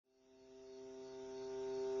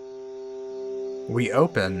We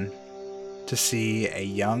open to see a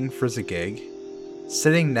young Frizzigig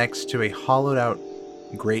sitting next to a hollowed out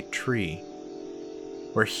great tree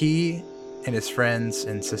where he and his friends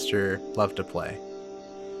and sister love to play.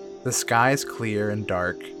 The sky is clear and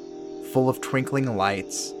dark, full of twinkling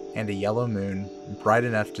lights and a yellow moon bright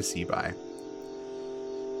enough to see by.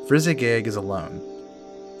 Frizzigig is alone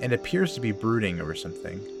and appears to be brooding over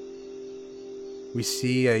something. We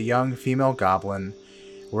see a young female goblin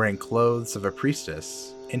wearing clothes of a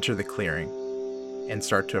priestess enter the clearing and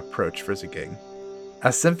start to approach Frizzigig.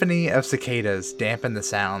 A symphony of cicadas dampen the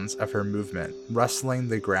sounds of her movement, rustling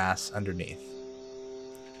the grass underneath.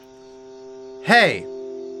 Hey!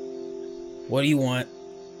 What do you want?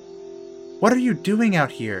 What are you doing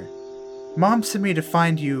out here? Mom sent me to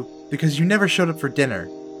find you because you never showed up for dinner.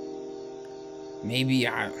 Maybe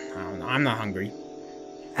I'm not hungry.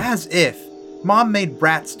 As if. Mom made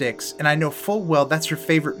rat sticks, and I know full well that's your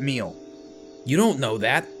favorite meal. You don't know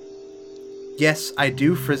that. Yes, I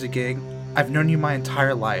do, Frizzigig. I've known you my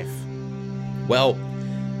entire life. Well,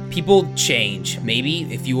 people change. Maybe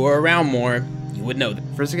if you were around more, you would know that.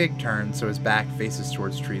 Frizzigig turns so his back faces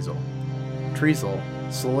towards Treazel. Treazel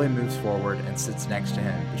slowly moves forward and sits next to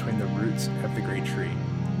him between the roots of the great tree.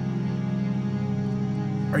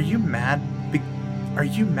 Are you mad? Are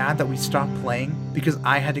you mad that we stopped playing because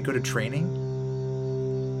I had to go to training?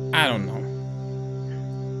 I don't know.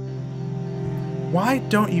 Why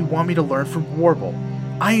don't you want me to learn from Warble?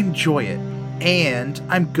 I enjoy it, and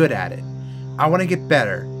I'm good at it. I want to get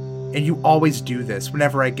better, and you always do this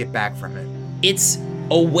whenever I get back from it. It's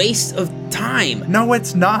a waste of time. No,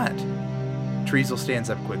 it's not. Treazel stands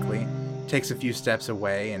up quickly, takes a few steps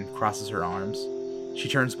away, and crosses her arms. She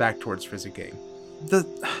turns back towards Frizzigig.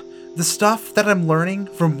 The stuff that I'm learning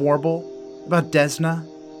from Warble about Desna,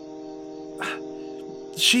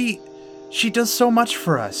 she does so much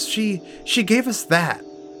for us. She gave us that.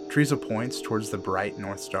 Treazel points towards the bright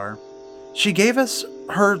North Star. She gave us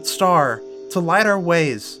her star to light our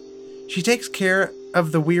ways. She takes care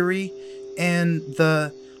of the weary and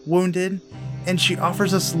the wounded, and she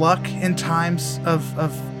offers us luck in times of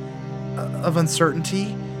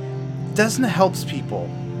uncertainty. Desna helps people,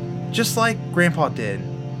 just like Grandpa did.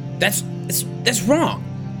 That's wrong.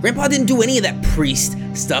 Grandpa didn't do any of that priest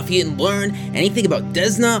stuff. He didn't learn anything about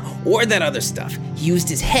Desna or that other stuff. He used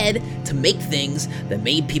his head to make things that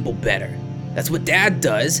made people better. That's what Dad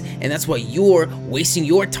does, and that's why you're wasting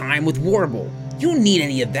your time with Warble. You don't need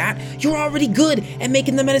any of that. You're already good at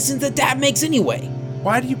making the medicines that Dad makes anyway.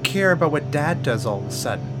 Why do you care about what Dad does all of a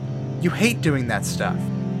sudden? You hate doing that stuff.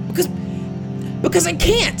 Because I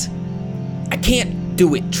can't. I can't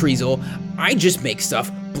do it, Treazel. I just make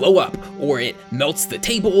stuff blow up, or it melts the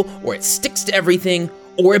table, or it sticks to everything,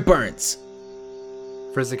 or it burns.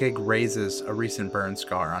 Frizzigig raises a recent burn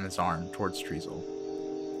scar on his arm towards Treazel.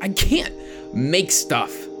 I can't make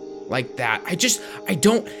stuff like that. I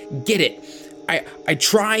don't get it. I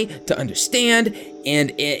try to understand,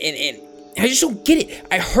 and I just don't get it.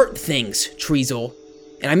 I hurt things, Treazel,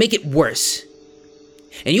 and I make it worse.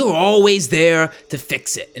 And you're always there to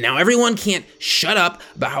fix it. And now everyone can't shut up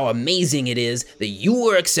about how amazing it is that you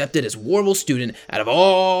were accepted as Warble student out of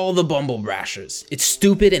all the Bumblebrashers. It's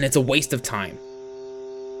stupid and it's a waste of time.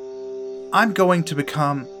 I'm going to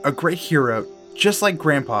become a great hero, just like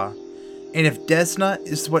Grandpa. And if Desna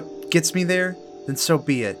is what gets me there, then so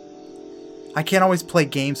be it. I can't always play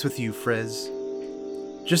games with you, Frizz.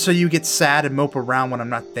 Just so you get sad and mope around when I'm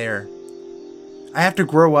not there. I have to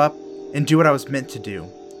grow up and do what I was meant to do.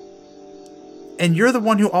 And you're the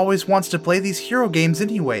one who always wants to play these hero games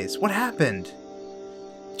anyways. What happened?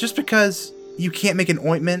 Just because you can't make an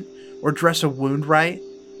ointment or dress a wound right,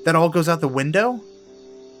 that all goes out the window?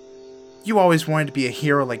 You always wanted to be a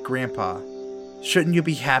hero like Grandpa. Shouldn't you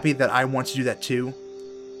be happy that I want to do that too?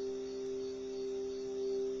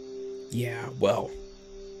 Yeah, well,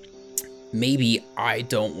 maybe I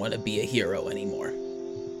don't want to be a hero anymore.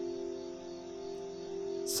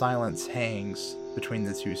 Silence hangs between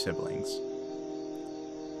the two siblings.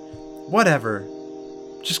 Whatever.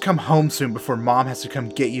 Just come home soon before Mom has to come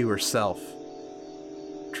get you herself.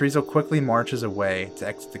 Treazel quickly marches away to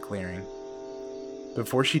exit the clearing.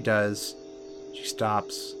 Before she does, she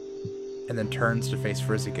stops and then turns to face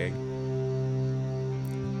Frizzigig.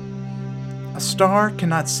 A star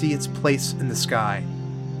cannot see its place in the sky.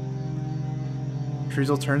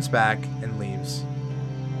 Treazel turns back and leaves.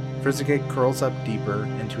 Frizzigig curls up deeper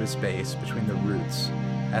into his base between the roots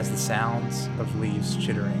as the sounds of leaves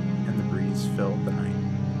chittering and the breeze fill the night.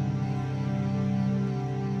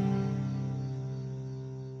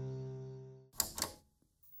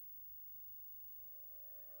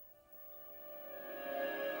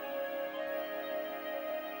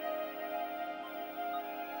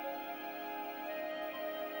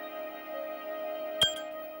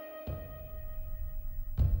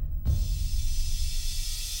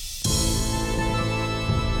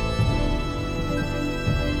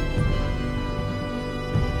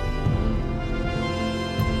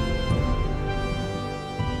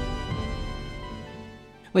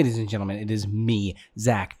 ladies and gentlemen, it is me,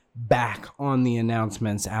 Zach, back on the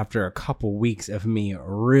announcements after a couple weeks of me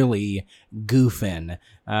really goofing.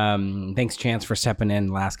 Thanks, Chance, for stepping in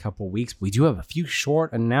the last couple weeks. We do have a few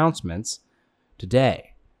short announcements today.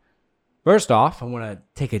 First off, I want to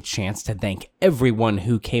take a chance to thank everyone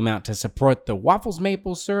who came out to support the Waffles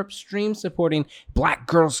Maple Syrup stream supporting Black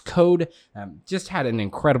Girls Code. Just had an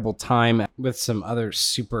incredible time with some other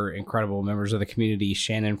super incredible members of the community.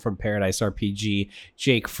 Shannon from Paradise RPG,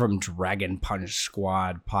 Jake from Dragon Punch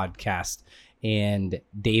Squad podcast, and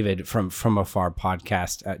David from Afar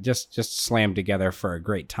podcast. Just slammed together for a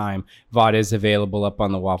great time. VOD is available up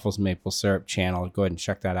on the Waffles Maple Syrup channel. Go ahead and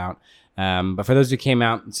check that out. But for those who came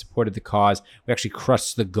out and supported the cause, we actually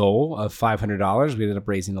crushed the goal of $500. We ended up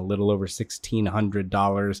raising a little over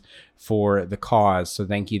 $1,600 for the cause. So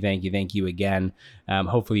thank you again.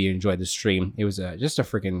 Hopefully you enjoyed the stream. It was just a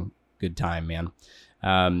freaking good time, man.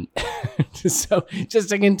 So just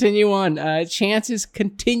to continue on, Chance is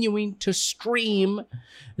continuing to stream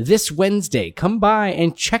this Wednesday. Come by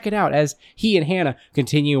and check it out as he and Hannah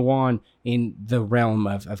continue on in the realm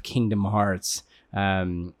of Kingdom Hearts.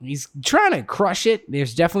 He's trying to crush it.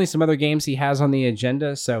 There's definitely some other games he has on the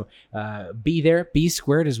agenda, so be there, be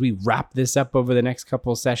squared as we wrap this up over the next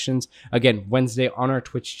couple of sessions. Again, Wednesday on our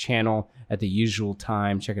Twitch channel at the usual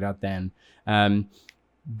time. Check it out then.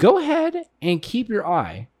 Go ahead and keep your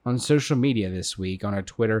eye on social media this week, on our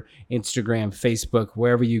Twitter, Instagram, Facebook,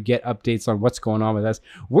 wherever you get updates on what's going on with us.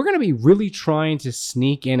 We're going to be really trying to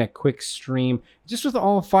sneak in a quick stream just with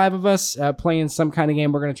all 5 of us playing some kind of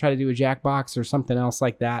game. We're going to try to do a Jackbox or something else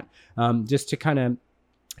like that, just to kind of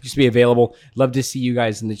just be available. Love to see you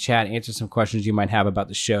guys in the chat, answer some questions you might have about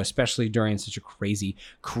the show, especially during such a crazy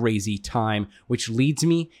time, which leads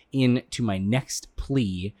me into my next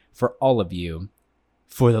plea for all of you.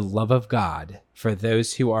 For the love of God, for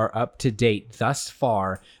those who are up to date thus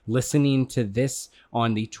far, listening to this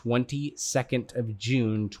on the 22nd of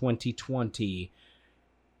June, 2020,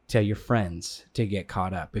 tell your friends to get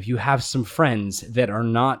caught up. If you have some friends that are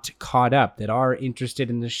not caught up, that are interested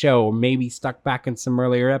in the show, or maybe stuck back in some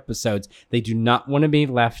earlier episodes, they do not want to be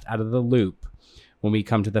left out of the loop when we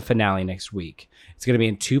come to the finale next week. It's going to be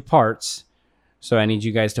in 2 parts. So I need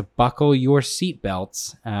you guys to buckle your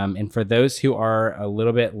seatbelts. And for those who are a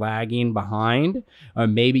little bit lagging behind, or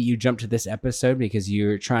maybe you jumped to this episode because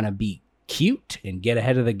you're trying to be cute and get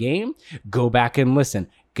ahead of the game, go back and listen.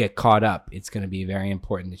 Get caught up. It's going to be very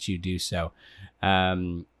important that you do so.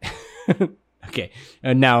 Okay,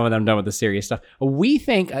 and now that I'm done with the serious stuff, we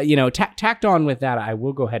think, tacked on with that, I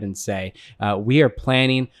will go ahead and say we are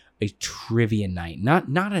planning a trivia night. Not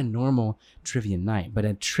a normal trivia night, but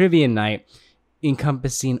a trivia night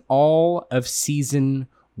encompassing all of season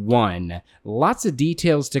 1. Lots of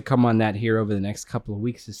details to come on that here over the next couple of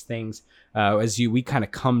weeks as things we kind of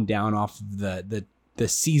come down off of the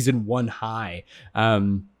season 1 high.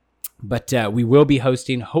 But we will be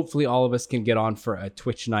hosting. Hopefully all of us can get on for a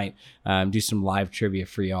Twitch night, do some live trivia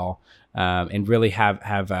for y'all, and really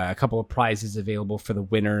have a couple of prizes available for the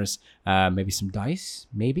winners. Maybe some dice,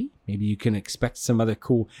 maybe you can expect some other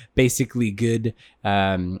cool, basically good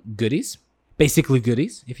goodies. Basically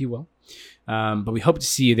goodies, if you will. But we hope to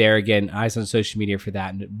see you there again. Eyes on social media for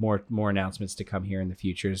that, and more announcements to come here in the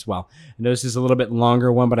future as well. I know this is a little bit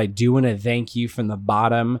longer one, but I do want to thank you from the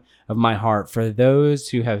bottom of my heart for those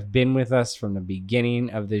who have been with us from the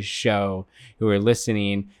beginning of this show, who are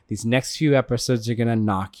listening. These next few episodes are going to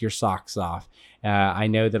knock your socks off. I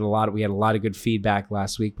know that we had a lot of good feedback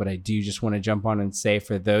last week, but I do just want to jump on and say,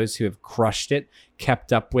 for those who have crushed it,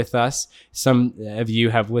 kept up with us, some of you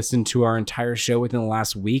have listened to our entire show within the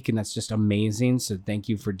last week, and that's just amazing. So thank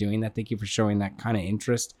you for doing that. Thank you for showing that kind of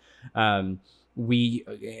interest.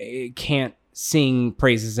 We can't sing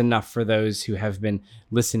praises enough for those who have been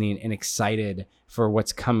listening and excited for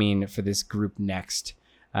what's coming for this group next.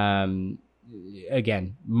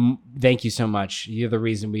 Again, thank you so much. You're the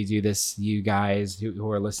reason we do this. You guys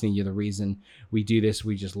who are listening, you're the reason we do this.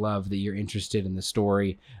 We just love that you're interested in the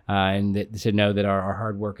story, and that, to know that our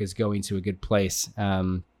hard work is going to a good place,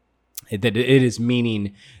 that it is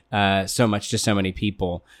meaning so much to so many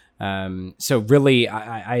people. So really,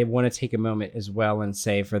 I want to take a moment as well and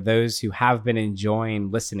say, for those who have been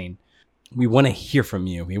enjoying listening, we want to hear from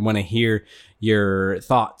you. We want to hear your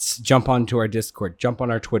thoughts. Jump onto our Discord, jump on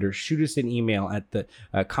our Twitter, shoot us an email at the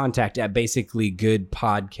contact at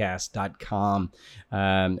basicallygoodpodcast.com.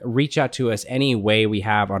 Reach out to us any way we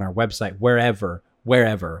have on our website, wherever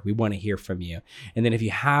we want to hear from you. And then if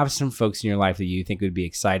you have some folks in your life that you think would be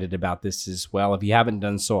excited about this as well, if you haven't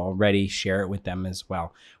done so already, share it with them as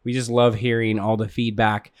well. We just love hearing all the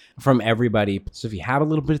feedback from everybody. So if you have a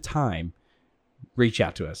little bit of time, reach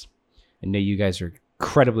out to us. I know you guys are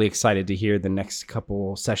incredibly excited to hear the next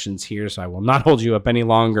couple sessions here, so I will not hold you up any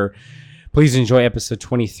longer. Please enjoy episode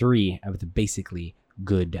 23 of the Basically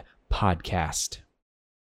Good podcast.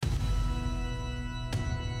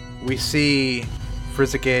 We see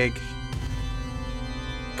Frizzigig,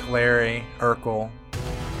 Kaleri, Urkel,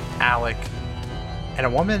 Alec, and a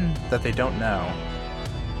woman that they don't know,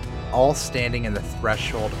 all standing in the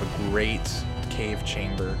threshold of a great cave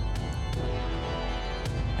chamber.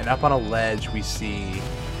 And up on a ledge we see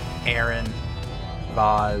Aaron,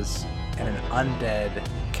 Vaz, and an undead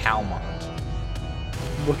Calmont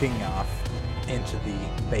looking off into the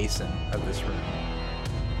basin of this room.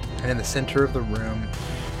 And in the center of the room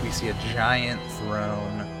we see a giant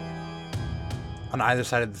throne. On either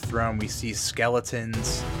side of the throne we see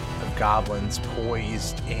skeletons of goblins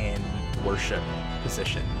poised in worship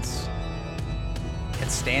positions. And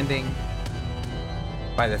standing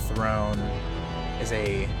by the throne is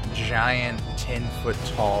a giant 10-foot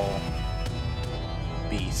tall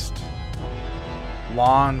beast.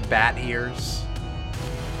 Long bat ears,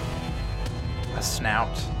 a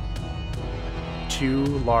snout, 2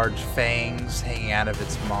 large fangs hanging out of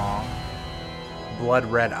its maw, blood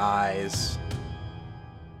red eyes,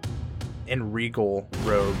 in regal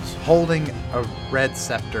robes, holding a red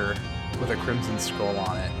scepter with a crimson skull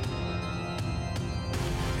on it.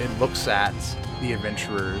 It looks at the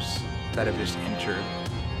adventurers that have just entered,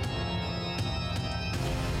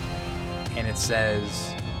 and it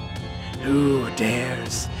says, "Who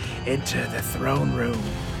dares enter the throne room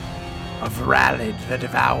of Ralid the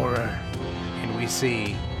Devourer?" And we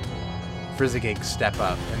see Frizzigig step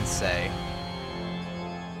up and say,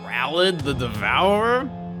 Ralid the Devourer?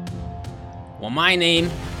 Well, my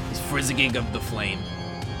name is Frizzigig of the Flame,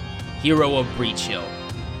 hero of Breach Hill,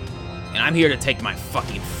 and I'm here to take my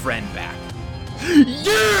fucking friend back.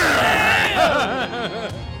 Yeah!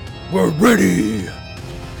 We're ready!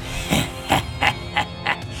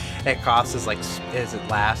 It coughs as it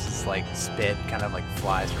laughs, it's like spit kind of like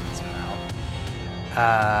flies from its mouth.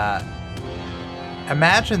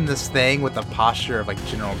 Imagine this thing with the posture of like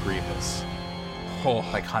General Grievous.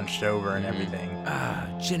 Like hunched over and everything.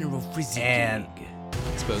 General Frizzigig. And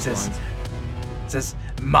it says,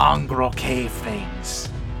 "Mongrel cave things,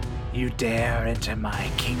 you dare enter my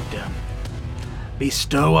kingdom.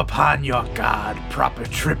 Bestow upon your god proper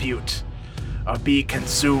tribute, or be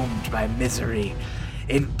consumed by misery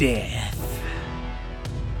and death."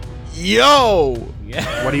 Yo!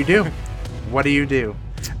 What do you do? What do you do?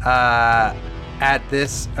 At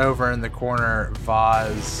this, over in the corner,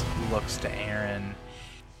 Vaz looks to Aaron.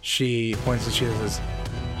 She points and she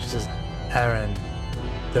says, "Aaron,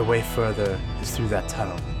 the way further is through that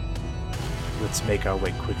tunnel. Let's make our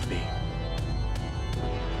way quickly."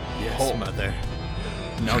 Yes, mother.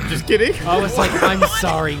 No, just kidding. I was like, I'm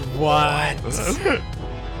sorry, what?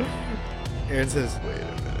 Aaron says, "Wait a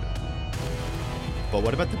minute. But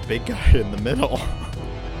what about the big guy in the middle?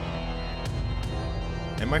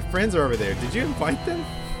 And my friends are over there. Did you invite them?"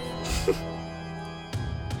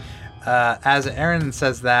 As Aaron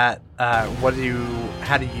says that, how do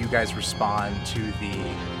you guys respond to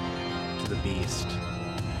the beast?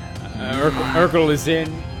 Urkel is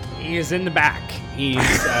in. He is in the back. He's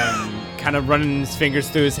kind of running his fingers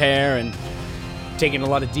through his hair and taking a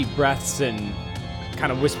lot of deep breaths and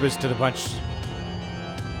kind of whispers to the bunch,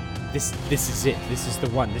 This is it. This is the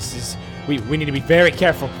one. We need to be very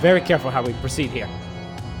careful how we proceed here."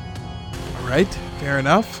 All right, fair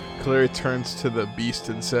enough. Clary turns to the beast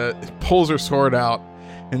and pulls her sword out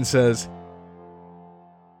and says,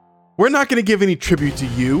 "We're not going to give any tribute to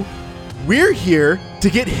you. We're here to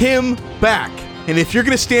get him back. And if you're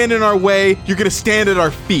going to stand in our way, you're going to stand at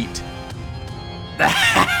our feet."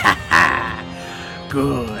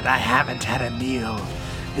 Good. I haven't had a meal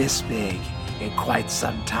this big in quite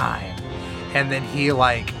some time. And then he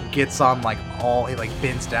gets on he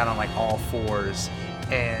bends down on all fours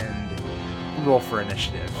and roll for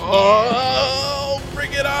initiative. Oh,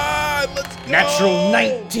 bring it on! Let's go! Natural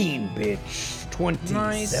 19, bitch. 27.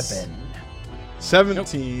 Nice.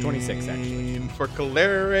 17. Nope, 26 actually. For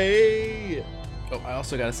Kaleri. Oh, I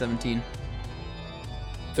also got a 17.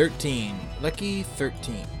 13. Lucky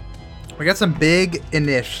 13. We got some big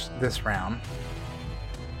inish this round.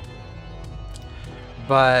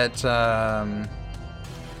 But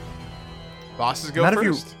Bosses go none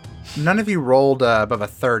first. None of you rolled above a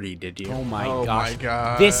 30, did you? Oh my Oh gosh. my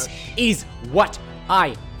gosh. This is what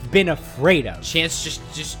I've been afraid of. Chance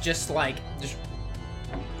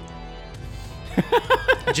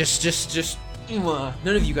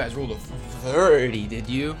none of you guys rolled a 30, did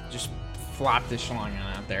you? Just flop this schlong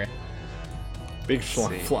out there. Big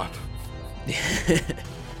flop.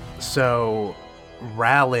 So,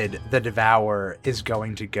 Ralid the Devourer is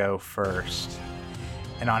going to go first.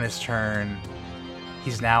 And on his turn,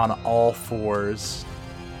 he's now on all fours.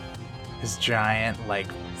 His giant, like,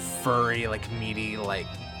 furry, like, meaty, like,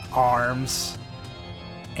 arms.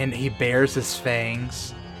 And he bares his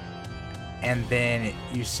fangs. And then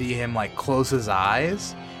you see him, like, close his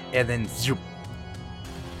eyes. And then, zoop,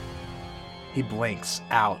 he blinks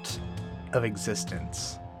out of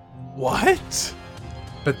existence. What?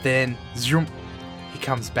 But then, zoom, he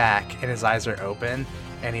comes back and his eyes are open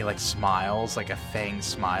and he like smiles, like a fang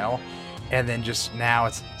smile. And then just now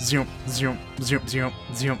it's zoom, zoom, zoom, zoom,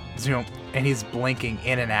 zoom, zoom. And he's blinking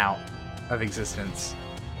in and out of existence.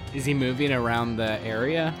 Is he moving around the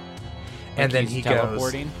area? And then he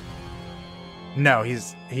teleporting? goes. No,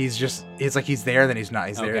 he's like he's there, then he's not.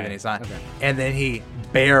 He's there, Okay. then he's not. Okay. And then he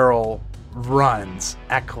barrel runs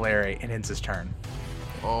at Kaleri and ends his turn.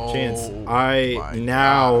 Oh, Chance, my I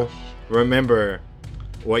now gosh. remember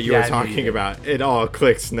what you Yeah, were I knew you talking did. about. It all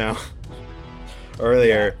clicks now.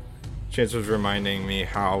 Earlier, Chance was reminding me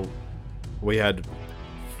how we had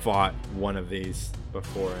fought one of these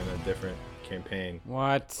before in a different campaign.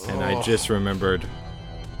 What? And I just remembered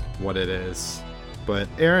what it is. But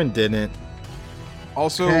Aaron didn't.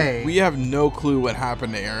 Also, Okay. we have no clue what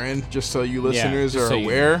happened to Aaron. Just so you listeners just are so you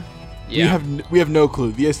aware, Yeah. we have no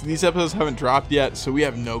clue. These episodes haven't dropped yet, so we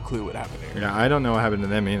have no clue what happened to Aaron. Yeah, I don't know what happened to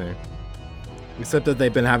them either. Except that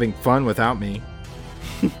they've been having fun without me.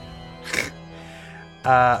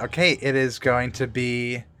 Okay, it is going to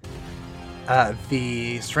be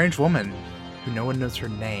the strange woman who no one knows her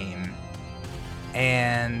name.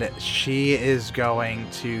 And she is going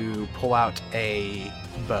to pull out a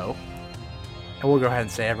bow. And we'll go ahead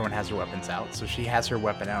and say everyone has their weapons out. So she has her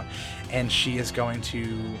weapon out. And she is going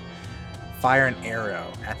to fire an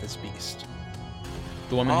arrow at this beast.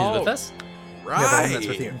 The woman who's with us? Right. Yeah, the one that's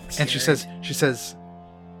with you. And she says,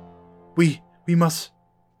 we must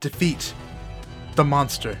defeat the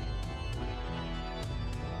monster.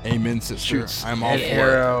 Amen, sister. Shoots I'm all an for it.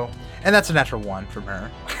 arrow. And that's a natural 1 from her.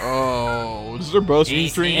 Oh, does her bowstring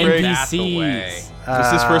He's string break? NPCs.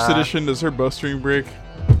 Does this first edition, does her bowstring break?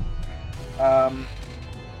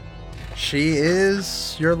 She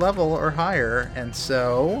is your level or higher, and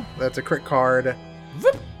so that's a crit card.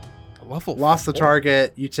 Level Lost the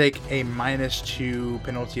target. You take a -2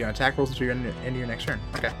 penalty on attack rolls until you're into your next turn.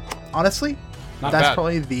 Okay. Honestly, Not that's bad.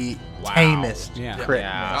 probably the Wow. tamest Yeah. crit.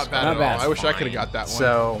 Yeah. Not bad Not at bad. all. I wish I could have Fine. got that one.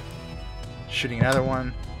 So, shooting another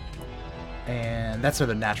one, and that's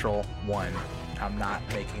another natural 1. I'm not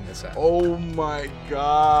making this up. Oh my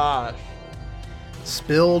gosh.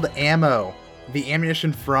 Spilled ammo. The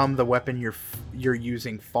ammunition from the weapon you're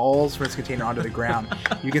using falls from its container onto the ground.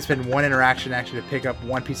 You can spend 1 interaction action to pick up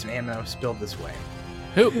 1 piece of ammo spilled this way.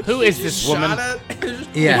 Who is this woman?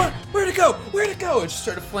 Yeah. Where'd it go? Where'd it go? It just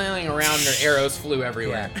started flailing around and her arrows flew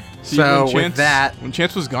everywhere. See, So when with that, when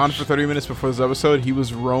Chance was gone for 30 minutes before this episode, he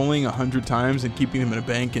was rolling 100 times and keeping them in a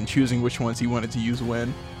bank and choosing which ones he wanted to use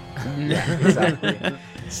when. yeah, exactly.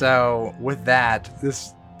 So with that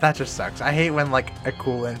just sucks. I hate when like a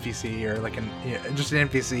cool NPC or like just an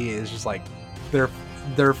NPC is just like their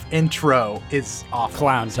intro is awful.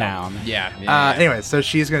 Clown Town. Yeah. Anyway, so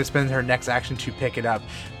she's going to spend her next action to pick it up,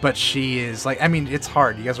 but she is like, I mean, it's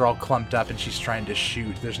hard. You guys are all clumped up, and she's trying to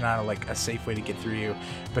shoot. There's not like a safe way to get through you,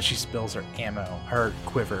 but she spills her ammo, her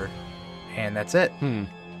quiver, and that's it.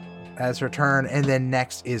 That's her turn, and then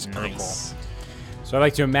next is Nice. So I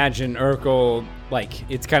like to imagine Urkel, like,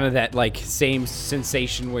 it's kind of that, like, same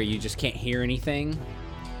sensation where you just can't hear anything.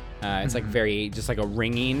 It's, like, very, just like a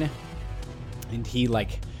ringing. And he,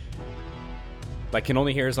 like, can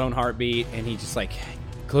only hear his own heartbeat. And he just, like,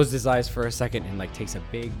 closes his eyes for a second and, like, takes a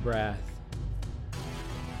big breath.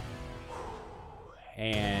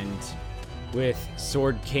 And with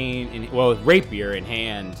sword, cane, and, rapier in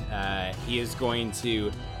hand, he is going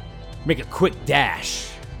to make a quick dash.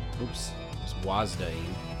 Oops. Wazdain.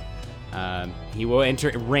 He will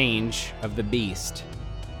enter range of the beast.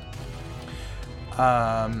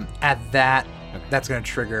 At that, that's going to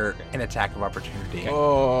trigger an attack of opportunity.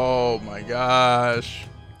 Oh my gosh.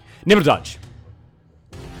 Nimble dodge.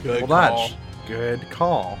 Good Well, call. dodge. Good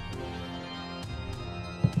call.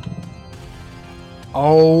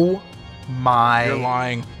 Oh my You're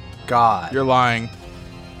lying. god. You're lying.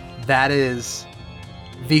 That is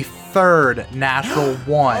the 3rd natural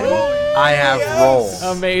 1 I have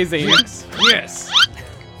rolled. Amazing. Yes.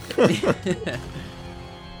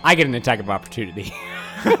 I get an attack of opportunity.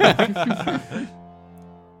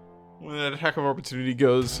 When an attack of opportunity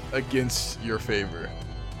goes against your favor.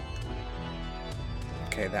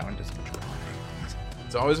 Okay, that one doesn't draw.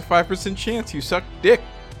 It's always a 5% chance you suck dick.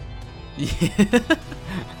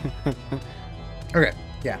 Okay,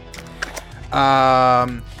 yeah.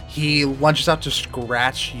 He lunges out to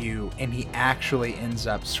scratch you, and he actually ends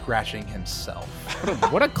up scratching himself.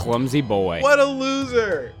 What a clumsy boy. What a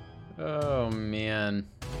loser! Oh man.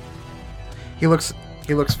 He looks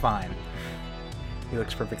fine. He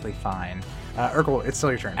looks perfectly fine. Urkel, it's still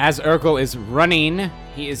your turn. As Urkel is running,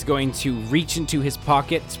 he is going to reach into his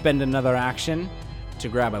pocket, spend another action to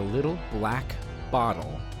grab a little black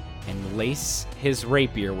bottle and lace his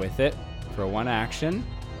rapier with it for one action.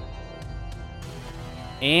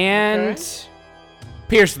 And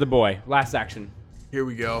pierce the boy. Last action. Here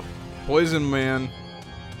we go. Poison Man.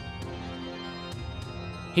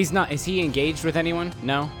 He's not. Is he engaged with anyone?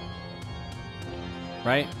 No.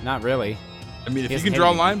 Right? Not really. I mean, if He you can hasn't draw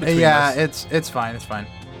a hit line between Yeah, us. it's fine. It's fine.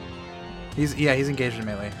 He's engaged in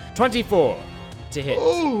melee. 24 to hit.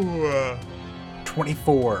 Oh.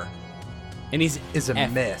 24 And he's is a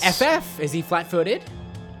miss. FF. Is he flat-footed?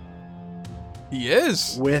 He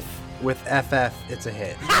is. With FF, it's a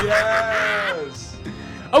hit. Yes.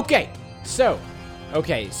 Okay. So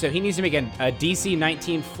he needs to make a DC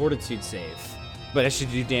 19 Fortitude save, but I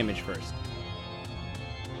should do damage first.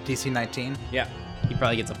 DC 19, Yeah. He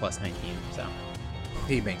probably gets a plus 19, so.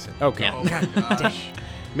 he makes it. Okay. Yeah. Oh my gosh.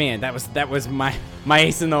 Man, that was my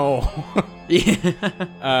ace in the hole.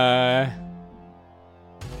 Yeah.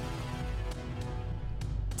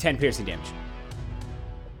 10 piercing damage.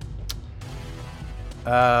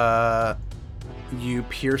 You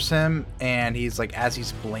pierce him, and he's like, as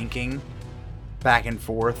he's blinking back and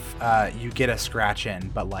forth, you get a scratch in,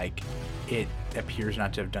 but like, it appears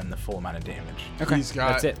not to have done the full amount of damage. Okay. He's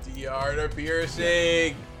got that's it. the art of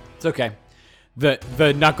piercing. It's okay.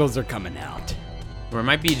 The knuckles are coming out. Or it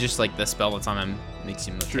might be just like the spell that's on him makes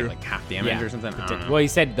him take like half damage or something. I don't know. Well, he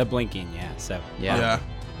said the blinking, yeah. So Yeah.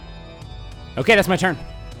 okay, that's my turn.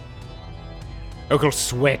 Urkel's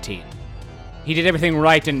sweating. He did everything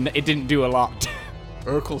right, and it didn't do a lot.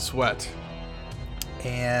 Urkel sweat.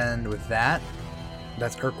 And with that,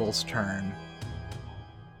 that's Urkel's turn.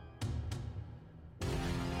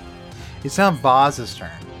 It's now Vaz's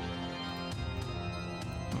turn.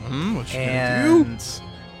 What you gonna do? And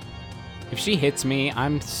If she hits me,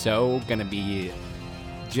 I'm so gonna be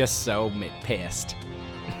just so pissed.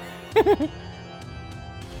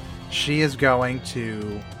 she is going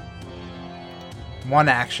to, one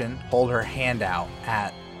action, hold her hand out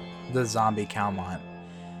at the zombie Calmont.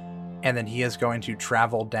 And then he is going to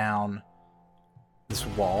travel down this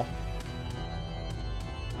wall.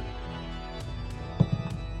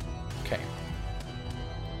 Okay.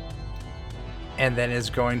 And then is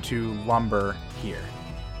going to lumber here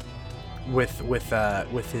with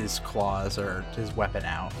his claws or his weapon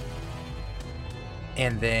out.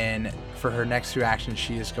 And then for her next two actions,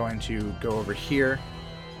 she is going to go over here.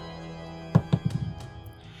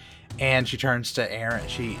 And she turns to Aaron.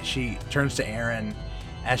 She turns to Aaron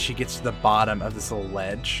as she gets to the bottom of this little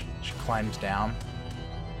ledge. She climbs down.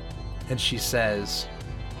 And she says,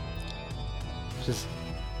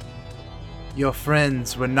 "Your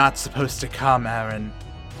friends were not supposed to come, Aaron.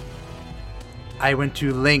 I went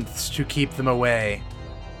to lengths to keep them away.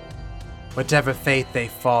 Whatever fate they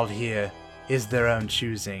fall here is their own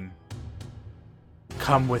choosing.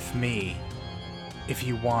 Come with me if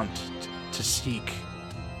you want to seek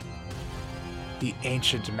the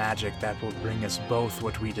ancient magic that will bring us both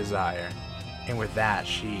what we desire." And with that,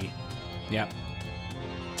 she Yep.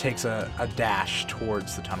 takes a dash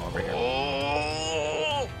towards the tunnel over here.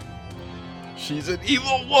 Oh, she's an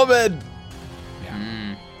evil woman.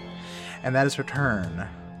 And that is her turn.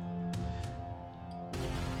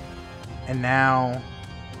 And now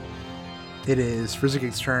it is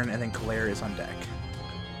Frizzigig's turn, and then Claire is on deck.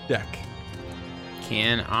 Deck.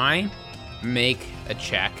 Can I make a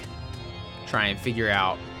check, try and figure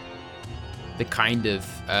out the kind of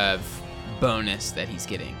bonus that he's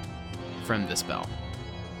getting from the spell?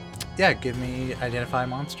 Yeah, give me identify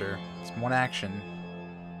monster. It's one action.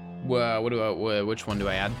 Which one do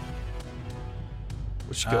I add?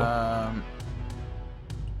 Which go?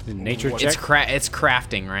 Nature What- check. It's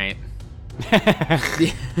crafting, right?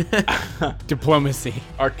 Diplomacy.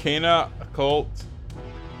 Arcana, occult.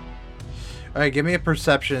 All right, give me a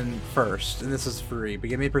perception first, and this is free. But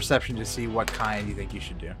give me a perception to see what kind you think you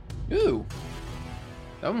should do. Ooh,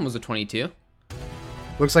 that one was a 22.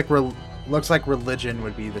 Looks like religion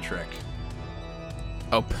would be the trick.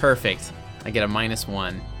 Oh, perfect. I get a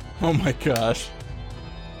 -1. Oh my gosh.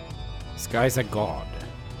 This guy's a god.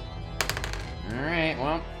 All right,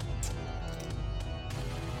 well.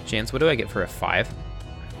 Chance, what do I get for a 5?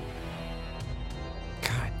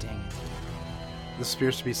 God dang This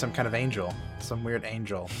appears to be some kind of angel. Some weird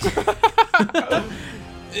angel.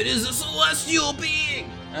 It is a celestial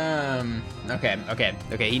being.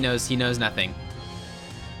 Okay. He knows nothing.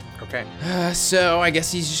 Okay. So I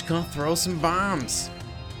guess he's just gonna throw some bombs.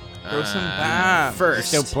 Throw some bombs. First.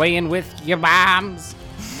 Still playing with your bombs.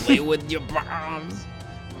 Play with your bombs.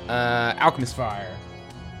 Alchemist Fire.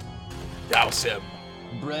 Douse him.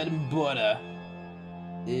 Bread and butter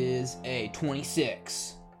is a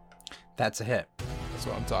 26. That's a hit. That's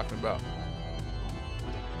what I'm talking about.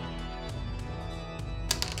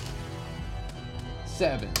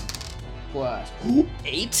 7 plus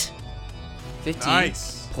 8. 15.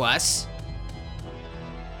 Nice. Plus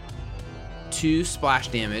 2 splash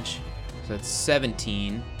damage. So that's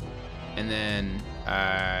 17. And then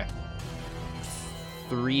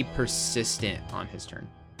 3 persistent on his turn.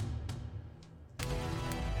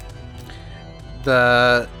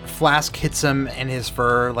 The flask hits him and his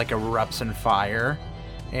fur like erupts in fire,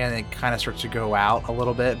 and it kind of starts to go out a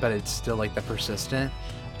little bit, but it's still like the persistent.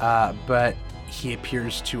 But he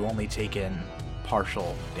appears to only take in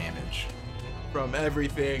partial damage. From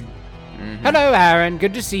everything. Hello, Aaron.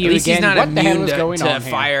 Good to see you At least again. he's not What the hell immune is going to on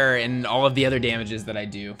here? fire and all of the other damages that I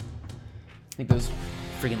do. I think those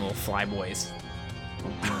freaking little fly boys.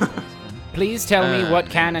 Please tell me what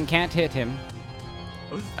can and can't hit him.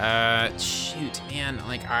 Shoot, man.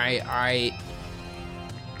 Like I'm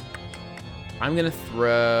gonna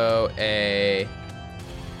throw a.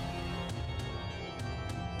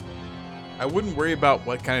 I wouldn't worry about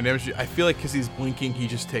what kind of damage. I feel like because he's blinking, he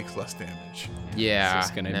just takes less damage. Yeah, It's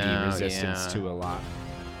going to be resistance to a lot.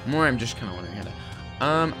 More, I'm just kind of wondering how to.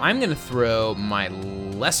 I'm gonna throw my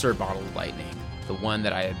lesser bottle of lightning, the one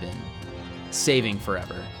that I have been saving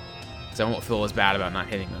forever, so I won't feel as bad about not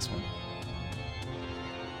hitting this one.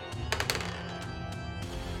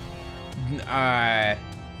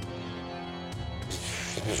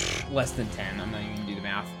 Less than 10. I'm not even gonna do the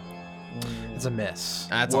math. It's a miss.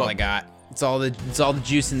 That's all I got. It's all the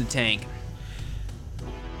juice in the tank.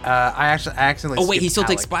 I accidentally. Oh wait, he skipped still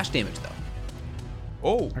takes Alec. splash damage though.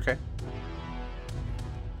 Oh. Okay.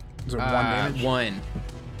 Is it 1 damage? 1.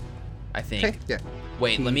 I think. Okay. Yeah.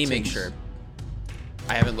 Wait, let me make takes- sure.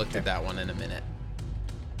 I haven't looked at that one in a minute.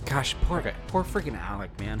 Gosh, poor freaking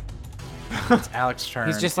Alec, man. It's Alec's turn.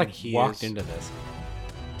 He's just like and he walked is- into this.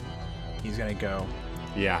 He's gonna go.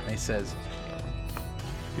 Yeah. And he says,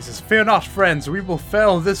 "Fear not, friends. We will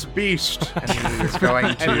fell this beast." And he is going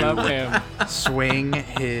I love to him. swing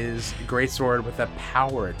his greatsword with a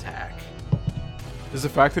power attack. Does the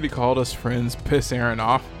fact that he called us friends piss Aaron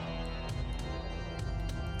off?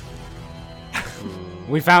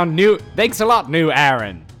 We found new. Thanks a lot, new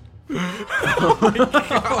Aaron.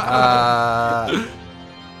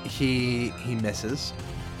 He misses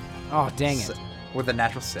Oh, dang it. with a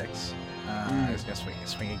natural 6. He's gonna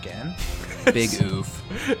swing again. Big oof.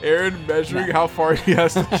 Aaron measuring how far he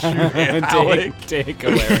has to shoot at Alec. Take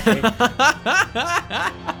away.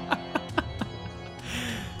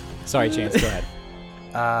 Sorry, Chance. Go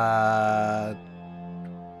ahead.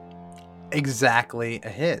 Exactly a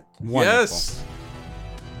hit. Yes.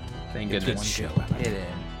 Thank Gets goodness. one hit in.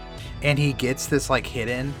 And he gets this like hit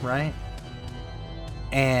in, right?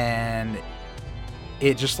 And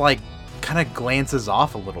it just like kind of glances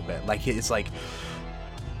off a little bit. Like he's like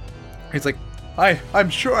I'm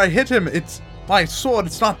sure I hit him. It's my sword.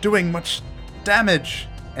 It's not doing much damage.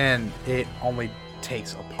 And it only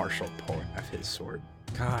takes a partial point of his sword.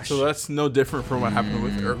 Gosh. So that's no different from what happened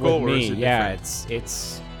with Urkel, With or me, is it yeah, different?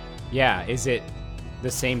 it's yeah. Is it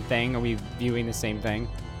the same thing? Are we viewing the same thing?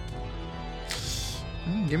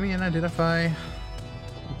 Give me an identify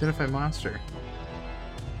monster.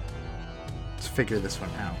 Let's figure this one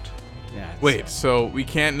out. Yeah. it's- Wait, so we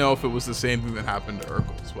can't know if it was the same thing that happened to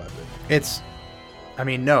Urkel's weapon.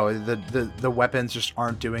 No, the weapons just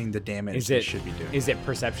aren't doing the damage Is they it should be doing. Is it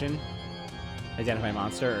perception? Identify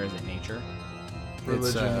monster, or is it nature? It's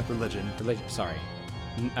Religion. religion. Religion. Sorry.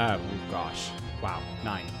 Oh gosh. Wow.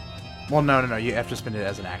 9. Well, no. You have to spend it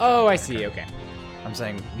as an action. Oh, I see. Okay. I'm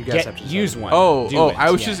saying you guys have to Use one. Oh, Do it,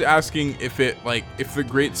 I was yeah. just asking if the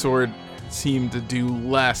greatsword seemed to do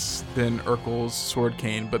less than Urkel's sword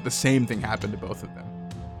cane, but the same thing happened to both of them.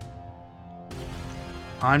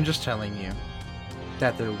 I'm just telling you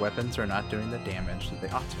that their weapons are not doing the damage that they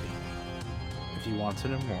ought to be. If you want to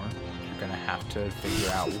know more, you're gonna have to figure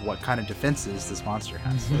out what kind of defenses this monster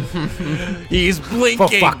has. He's blinking.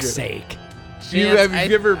 For fuck's sake. Have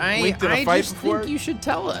you ever blinked in a fight before? I think you should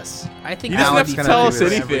tell us. I think You that doesn't would have be to gonna tell do us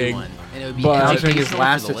this. anything. everyone, and it would be But- Alex making his educational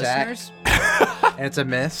last for the attack. listeners. And it's a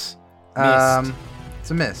miss. Missed.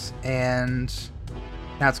 It's a miss. And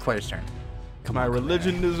now it's Claire's turn. My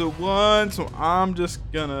religion is a 1, so I'm just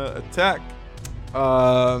gonna attack.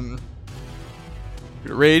 Gonna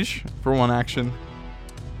rage for 1 action.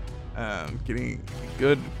 Getting a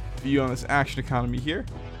good view on this action economy here.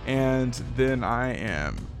 And then I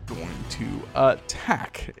am going to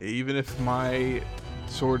attack. Even if my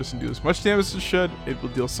sword doesn't do as much damage as it should, it will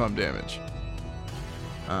deal some damage.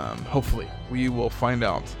 Hopefully. We will find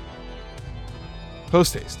out.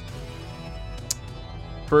 Post haste.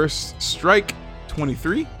 First strike,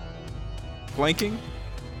 23. Flanking.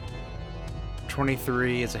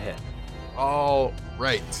 23 is a hit. All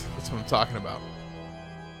right. That's what I'm talking about.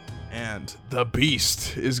 And the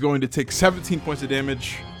beast is going to take 17 points of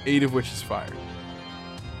damage, 8 of which is fire.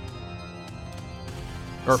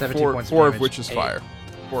 Or 17 4, points of 4 of damage, which is 8. fire.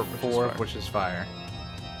 4 4 of which is fire.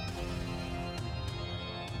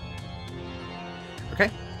 Okay.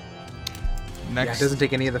 Yeah, Next. it doesn't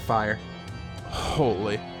take any of the fire.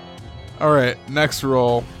 Holy. All right, next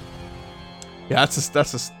roll. Yeah, that's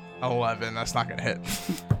a 11. That's not gonna hit.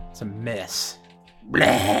 It's a miss.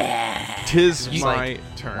 Tis He's, my like,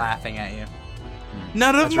 turn. laughing at you.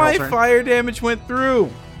 None of That's your my whole turn? fire damage went through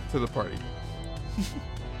to the party.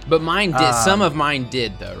 But mine did. Some of mine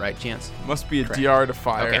did, though, right, Chance? Must be a Correct. DR to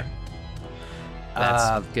fire. Okay.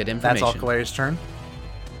 That's good information. That's all Kalari's turn.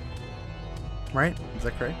 Right? Is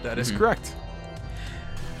that correct? That is correct.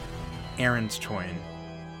 Aaron's turn.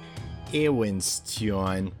 Eowyn's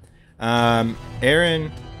turn.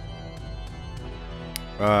 Aaron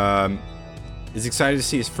is excited to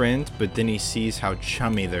see his friend, but then he sees how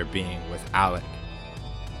chummy they're being with Alec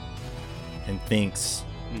and thinks,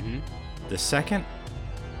 the second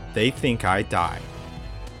they think I die,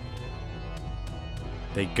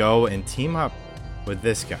 they go and team up with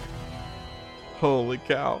this guy. Holy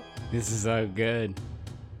cow. This is so good.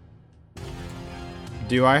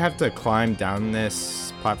 Do I have to climb down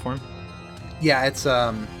this platform? Yeah, it's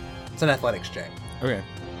an athletics check. Okay.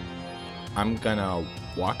 I'm gonna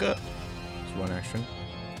walk up. It's 1 action.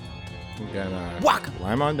 I'm gonna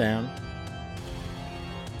climb on down.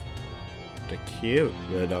 The cute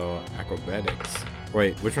little acrobatics.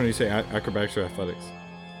 Wait, which one do you say? Acrobatics or athletics?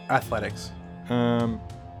 Athletics.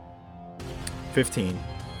 15.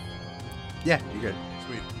 Yeah, you're good.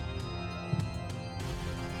 Sweet.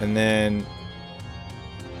 And then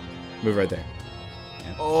move right there.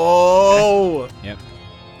 Oh! Yep.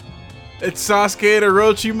 It's Sasuke to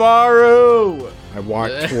Orochimaru! I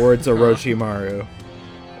walk towards Orochimaru.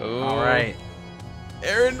 All right.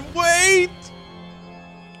 Aaron, wait!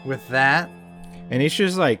 With that, And he's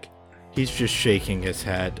just shaking his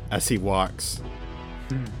head as he walks.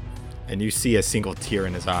 And you see a single tear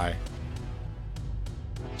in his eye.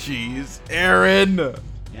 Jeez, Aaron!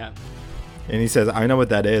 Yeah. And he says, I know what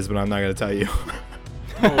that is, but I'm not going to tell you.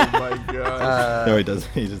 Oh my god. No, he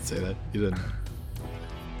doesn't. He didn't say that. He didn't.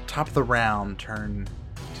 top of the round, turn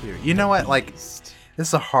 2. You know what? Like, this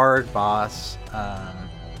is a hard boss.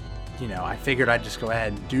 I figured I'd just go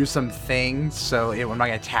ahead and do some things so I'm not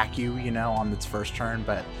going to attack you, on its first turn,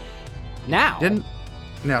 but Now. didn't.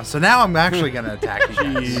 No, so now I'm actually going to attack you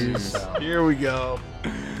guys. Jeez. So, Here we go.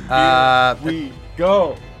 we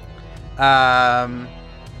go.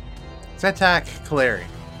 let's attack Kalari.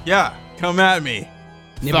 Yeah, come at me.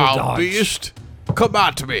 Nibble Thou dodge. beast, come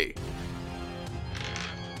at me.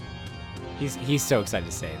 He's so excited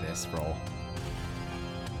to say this roll.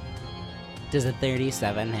 Does a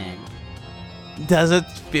 37 hit? Does a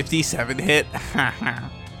 57 hit?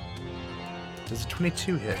 Does a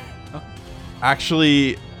 22 hit?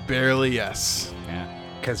 Actually, barely yes. Yeah.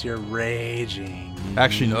 Because you're raging.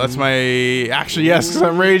 Actually, no, that's my... Actually, yes, because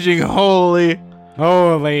I'm raging. Holy.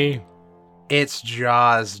 Holy. Its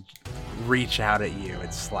jaws reach out at you.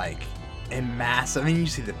 It's like a massive. I mean, you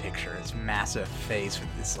see the picture. It's a massive face with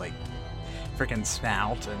this like freaking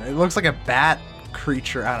snout, and it looks like a bat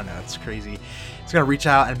creature. I don't know. It's crazy. It's gonna reach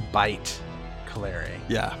out and bite Kalari.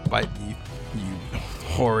 Yeah, bite me, you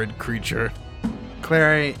horrid creature.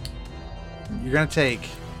 Kalari, you're gonna take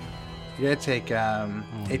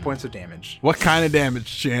 8 points of damage, What kind of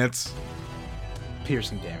damage, Chance?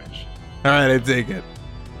 piercing damage. All right, I take it.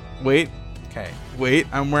 Wait, Okay.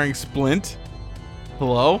 I'm wearing splint.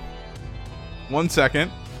 Hello? 1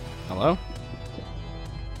 second. Hello?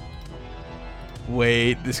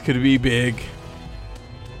 Wait, this could be big.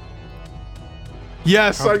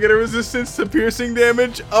 Yes, I get a resistance to piercing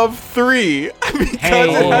damage of 3 because it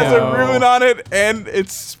has a Hey-o. rune on it and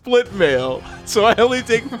it's split mail. So I only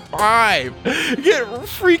take 5. Get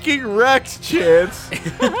freaking wrecked, Chance.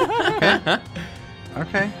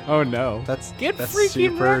 Okay. Oh no. That's Get that's freaking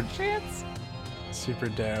super wrecked, Chance. super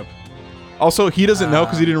dope. Also, he doesn't know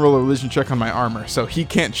because he didn't roll a religion check on my armor, so he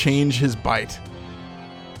can't change his bite.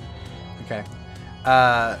 Okay.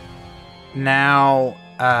 Now,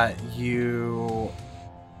 you...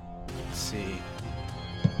 Let's see.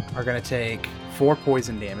 Are going to take 4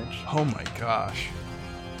 poison damage. Oh my gosh.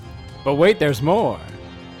 But wait, there's more.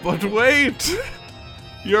 But wait!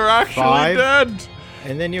 You're actually 5. dead!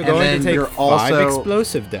 And then you're And going then to take you're 5 also-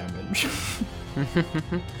 explosive damage.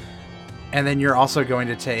 And then you're also going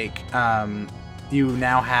to take... you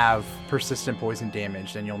now have persistent poison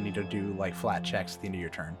damage, and you'll need to do, like, flat checks at the end of your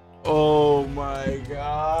turn. Oh my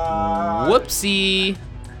god. Whoopsie.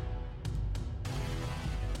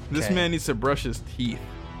 This Okay. man needs to brush his teeth.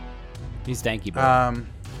 He's stanky, bro.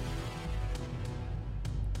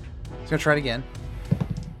 He's going to try it again.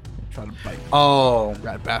 Try to bite. Oh.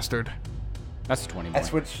 Rat bastard. That's a 20. I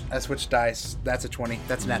Boy. switched dice. That's a 20.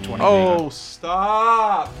 That's a nat 20. Oh,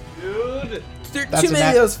 stop, dude. There are That's too a many nat-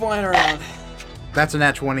 of those flying around. That's a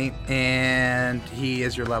nat 20, and he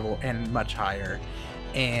is your level and much higher.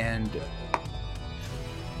 And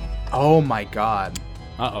oh my god,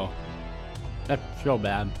 Uh-oh. That's real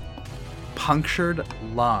bad. punctured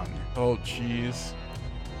lung, Oh, jeez.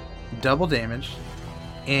 double damage,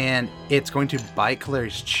 and it's going to bite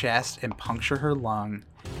Clary's chest and puncture her lung,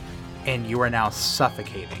 and you are now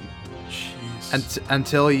suffocating Jeez.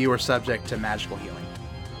 until you are subject to magical healing.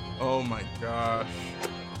 Oh my gosh.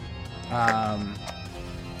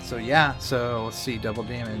 So yeah, so let's see, double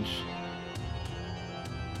damage.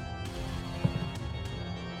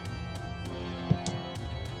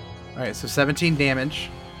 All right, so 17 damage,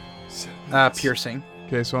 piercing,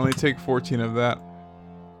 Okay, so I only take 14 of that.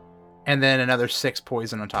 and then another 6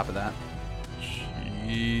 poison on top of that.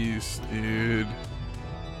 Jeez, dude.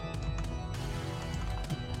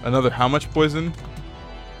 Another how much poison?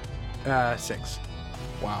 6.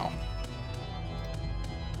 Wow.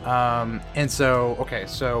 And so, okay,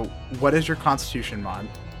 so what is your Constitution mod?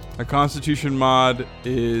 My Constitution mod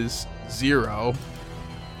is 0.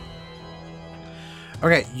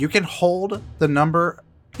 Okay, you can hold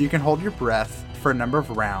your breath for a number of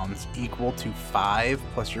rounds equal to 5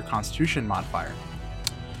 plus your Constitution modifier.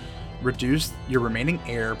 Reduce your remaining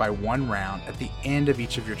air by 1 round at the end of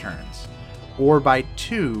each of your turns, or by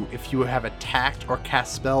 2 if you have attacked or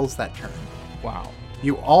cast spells that turn. Wow.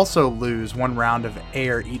 You also lose 1 round of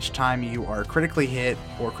air each time you are critically hit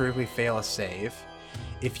or critically fail a save.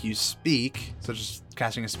 If you speak, such as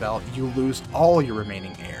casting a spell, you lose all your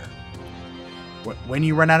remaining air. When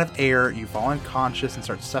you run out of air, you fall unconscious and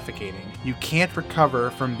start suffocating. You can't recover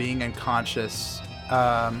from being unconscious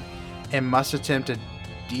and must attempt a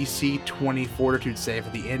DC 20 fortitude save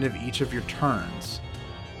at the end of each of your turns.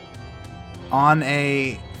 On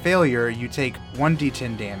a failure, you take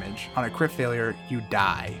 1d10 damage. On a crit failure, you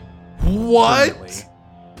die. permanently. What?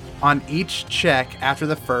 On each check after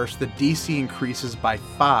the first, the DC increases by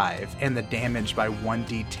 5 and the damage by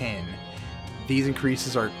 1d10. These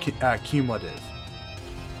increases are cumulative.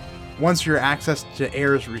 Once your access to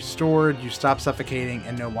air is restored, you stop suffocating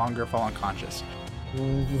and no longer fall unconscious.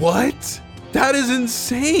 What? That is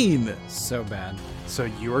insane. So bad. So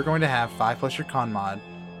you are going to have 5 plus your con mod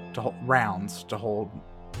to rounds to hold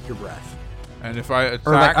your breath. And if I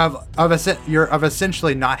Or like attack, you're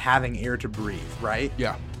essentially not having air to breathe, right?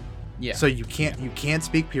 yeah. Yeah. So you can't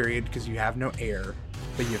speak, period, because you have no air.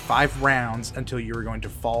 But you have 5 rounds until you are going to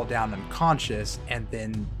fall down unconscious and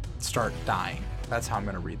then start dying. That's how I'm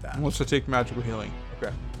going to read that. Unless I take magical healing.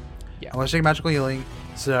 Okay. Unless you take magical healing.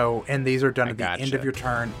 So, and these are done I at the end gotcha. of your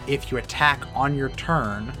turn. If you attack on your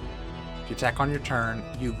turn,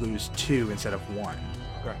 you lose 2 instead of 1.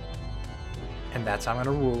 Okay. And that's how I'm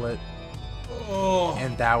going to rule it. Oh.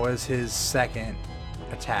 And that was his second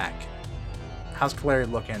attack. How's Clary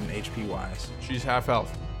looking HP wise? She's half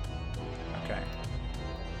health. Okay.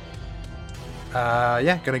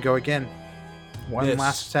 Yeah, gonna go again. One Miss.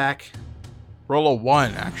 last attack. Roll a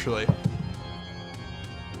 1, actually.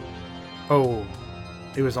 Oh,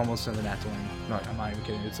 it was almost in the nat 20. No, I'm not even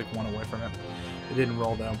kidding. It's like 1 away from it. It didn't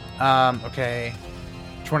roll though. Okay.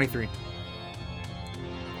 23.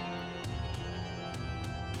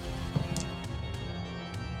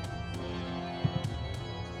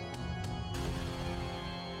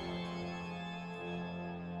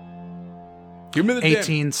 Give me the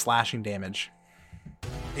 18 slashing damage.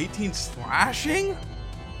 18 slashing?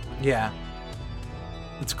 Yeah.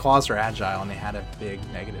 Its claws are agile and they had a big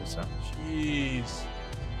negative, so. Jeez.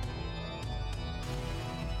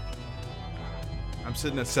 I'm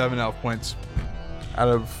sitting at 7 health points out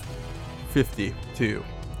of 52.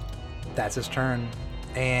 That's his turn.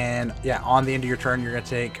 And yeah, on the end of your turn, you're going to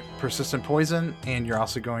take persistent poison, and you're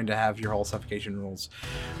also going to have your whole suffocation rules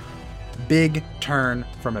Big turn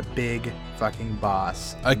from a big fucking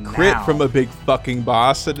boss. A crit Now- from a big fucking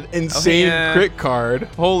boss. An insane yeah. crit card.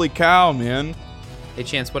 Holy cow, man. Hey,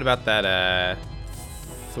 Chance, what about that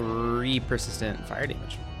 3 persistent fire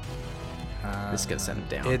damage? This is gonna send him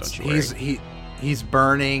down. It's don't you worry. he's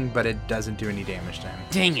burning, but it doesn't do any damage to him.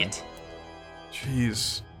 Dang it!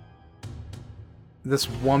 Jeez. This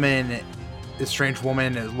strange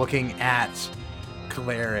woman, is looking at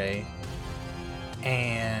Calere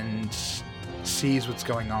and sees what's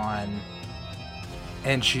going on,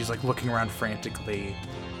 and she's like looking around frantically.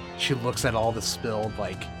 She looks at all the spilled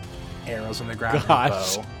like arrows on the ground with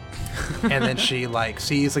Gosh. her bow, and then she like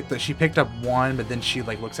sees like she picked up one, but then she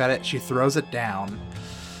like looks at it, she throws it down,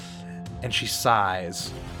 and she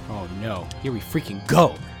sighs. Oh no! Here we freaking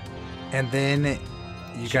go. And then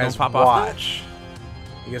you She guys gonna pop off now? watch.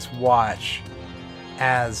 You guys watch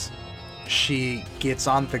as she gets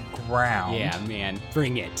on the ground Yeah, man,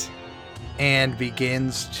 bring it. and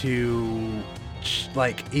begins to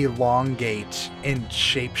like elongate and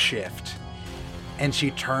shapeshift. And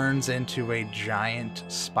she turns into a giant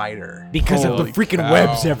spider. Because of Holy the freaking cow.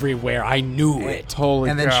 webs everywhere. I knew it. Holy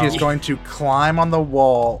And then cow. she is going to climb on the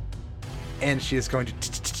wall, and she is going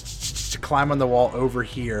to climb on the wall over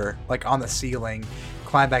here, like on the ceiling,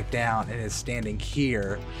 climb back down, and is standing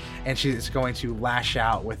here, and she is going to lash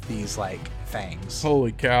out with these like fangs.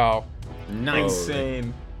 Holy cow. Nice.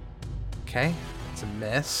 Insane. Okay, it's a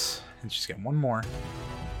miss, and she's getting one more.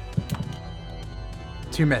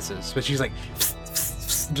 2 misses, but she's like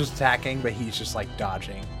just attacking, but he's just like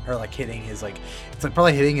dodging or like hitting his like it's like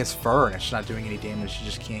probably hitting his fur, and it's not doing any damage. She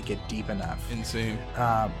just can't get deep enough. Insane.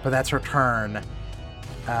 But that's her turn.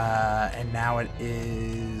 And now it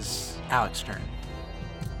is Alex's turn.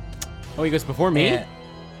 Oh, he goes before me?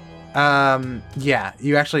 And, yeah,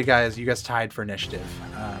 you guys tied for initiative.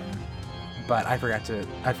 But I forgot to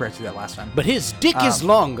do that last time. But his dick is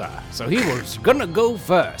longer, so he was gonna go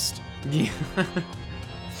first. Yeah.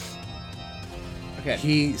 Okay.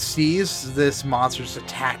 He sees this monster's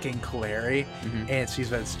attacking Calere, and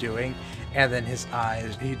sees what it's doing, and then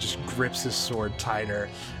he just grips his sword tighter.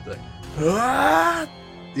 Like, ah!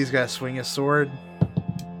 He's got to swing his sword.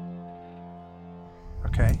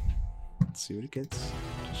 Okay. Let's see what it gets.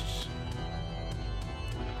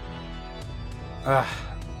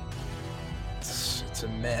 It's a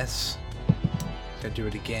miss. Gotta do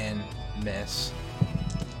it again. Miss.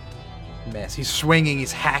 Miss. He's swinging.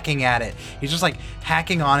 He's hacking at it. He's just like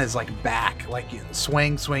hacking on his like back, like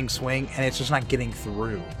swing, swing, swing, and it's just not getting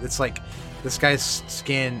through. It's like this guy's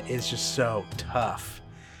skin is just so tough.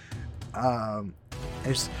 I'm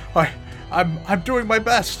doing my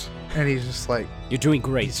best, and he's just like You're doing he's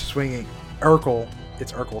great. swinging. Urkel.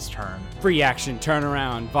 It's Urkel's turn. Free action, turn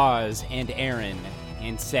around, Vaz and Aaron,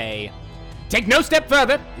 and say, take no step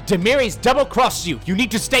further. Demiri's double-crossed you. You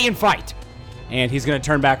need to stay and fight. And he's going to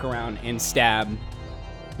turn back around and stab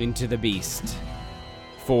into the beast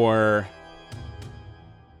for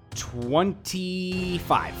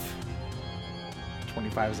 25.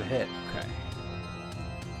 25 is a hit. Okay.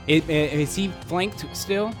 Is he flanked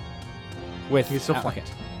still? He's still okay.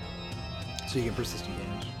 flanked. So you get persistent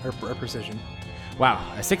damage or precision. Wow,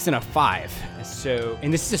 a 6 and a 5. So,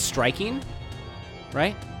 and this is a striking,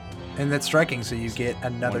 right? And that's striking, so you get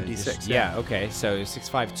another One d6. addition- Yeah, okay. So 6,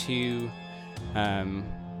 5, 2,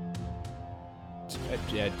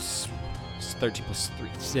 it's 13 plus 3.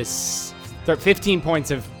 This 15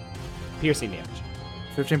 points of piercing damage.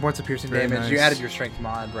 15 points of piercing Very damage. nice. You added your strength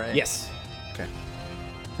mod, right? Yes. Okay.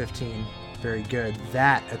 15. Very good.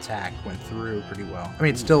 That attack went through pretty well. I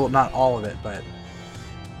mean, still not all of it, but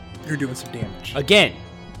you're doing some damage. Again.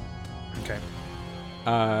 Okay.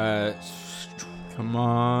 Come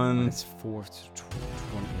on. That's 4,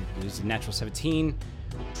 20. There's a natural 17.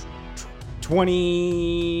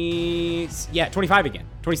 20. Yeah, 25 again.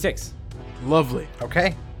 26. Lovely.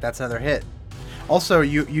 Okay. That's another hit. Also,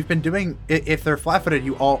 you've been doing, if they're flat-footed,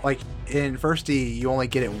 you all, like, in first D, you only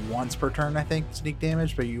get it once per turn, I think, sneak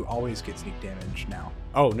damage, but you always get sneak damage now.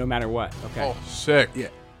 Oh, no matter what. Okay. Oh, sick. Yeah.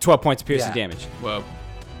 12 points of piercing Yeah. damage. Well,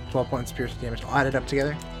 12 points of piercing damage. All added up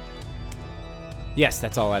together? Yes,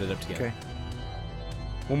 that's all added up together. Okay.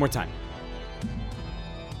 One more time.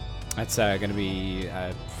 That's going to be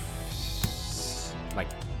like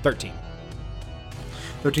 13.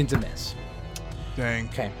 13's a miss. dang.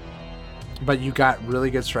 Okay. But you got really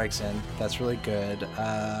good strikes in. That's really good.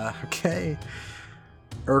 Okay.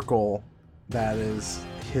 Urkel, that is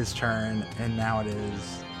his turn, and now it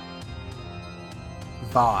is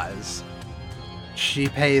Vaz. She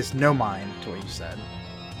pays no mind to what you said.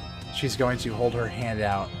 She's going to hold her hand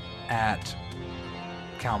out at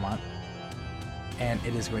Calmont and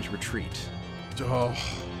it is going to retreat. Oh,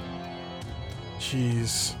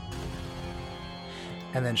 jeez.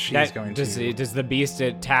 And then she's going to... Does the beast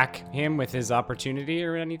attack him with his opportunity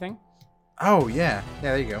or anything? Oh, yeah. Yeah,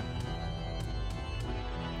 there you go.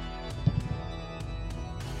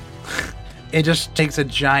 It just takes a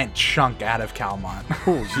giant chunk out of Calmont.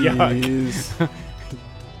 Oh, jeez.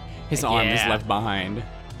 His arm is Yeah. left behind.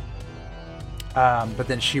 But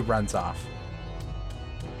then she runs off.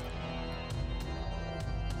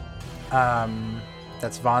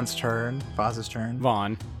 That's Vaughn's turn. Vaz's turn.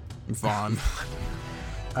 Vaughn.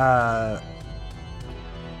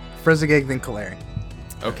 Frizzigig, then Kaleri.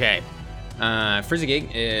 Okay. Frizzigig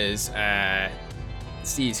is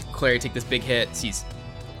sees Clary take this big hit, sees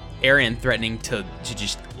Aaron threatening to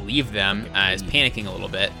just leave them, is panicking a little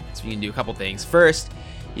bit. So we can do a couple things. First,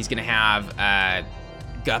 he's gonna have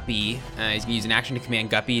Guppy. He's gonna use an action to command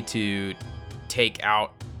Guppy to take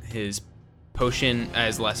out his potion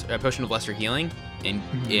potion of lesser healing and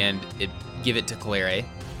give it to Clary.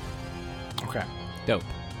 Okay. Dope.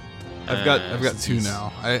 I've got two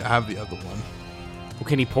now. I have the other one. Well,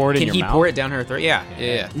 can he pour it in Can your he mouth? pour it down her throat? Yeah.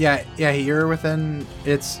 Yeah, you're within...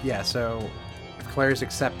 so if Claire's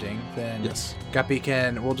accepting, then Yes. Guppy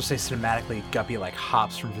can... We'll just say cinematically, Guppy,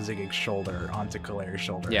 hops from Frizzigig's shoulder onto Claire's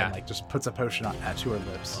shoulder. Yeah. And, just puts a potion to her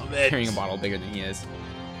lips. Carrying a bottle bigger than he is.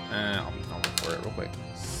 I'll look for it real quick.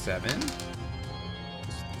 7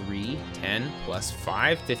 plus 3, 10 plus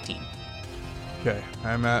 5, 15. Okay,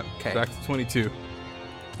 I'm at back to 22.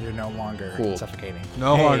 You're no longer Cool. suffocating.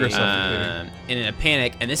 No longer suffocating. And in a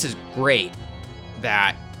panic, and this is great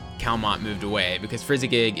that Calmont moved away because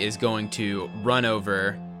Frizzigig is going to run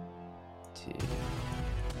over to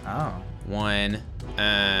Oh. 1,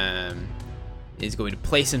 is going to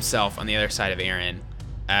place himself on the other side of Aaron,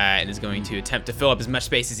 and is going to attempt to fill up as much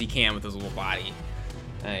space as he can with his little body.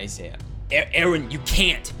 He said, Aaron, you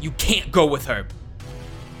can't go with her.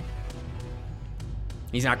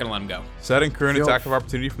 He's not gonna let him go. Is that incur an Feel- attack of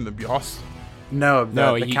opportunity from the Bios? No,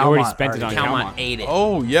 the he Calmont already spent it on Calmont Calmont. ate it.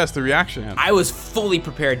 Oh, yes, the reaction. I was fully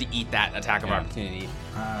prepared to eat that attack of Yeah. opportunity.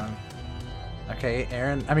 Okay,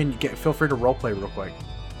 Aaron. Feel free to roleplay real quick.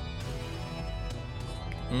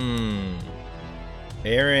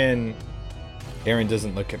 Aaron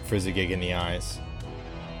doesn't look at Frizzigig in the eyes.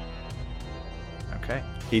 Okay.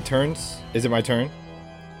 He turns. Is it my turn?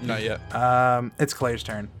 Not yet. It's Claire's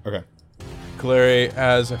turn. Okay. Clary,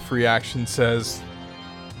 as a free action, says,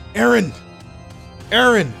 Aaron,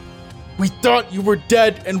 we thought you were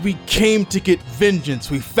dead and we came to get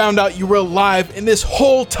vengeance. We found out you were alive, and this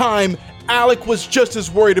whole time, Alec was just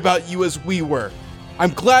as worried about you as we were.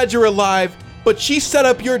 I'm glad you're alive, but she set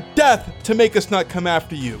up your death to make us not come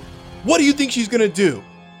after you. What do you think she's gonna do?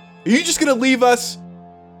 Are you just gonna leave us?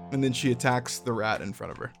 And then she attacks the rat in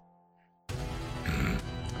front of her.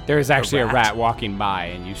 There is actually a rat. rat walking by,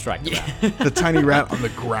 and you strike the rat. The tiny rat on the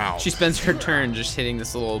ground. She spends her turn just hitting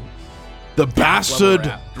this little. The bastard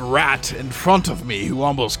rat. rat in front of me who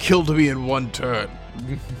almost killed me in one turn.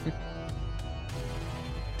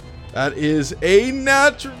 That is a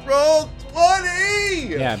natural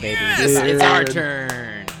 20! Yeah, baby. Yes, it's our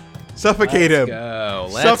turn. Suffocate him.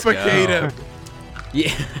 Let's Suffocate go. him.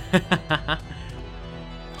 Yeah.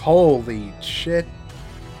 Holy shit.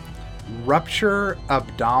 Rupture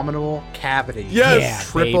abdominal cavity.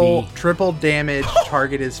 Yes. Yeah. Triple damage.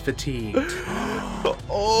 Target is fatigued.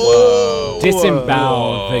 Oh.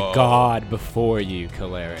 Disembowel the god before you,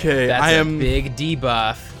 Kaleri. Okay, That's I a am big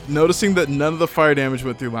debuff. noticing that none of the fire damage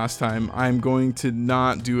went through last time. I'm going to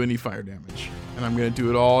not do any fire damage. And I'm going to do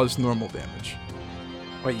it all as normal damage.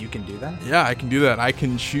 Wait, you can do that? Yeah, I can do that. I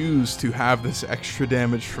can choose to have this extra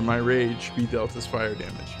damage from my rage be dealt as fire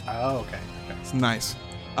damage. Oh, okay. It's nice.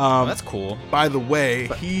 Oh, that's cool. By the way,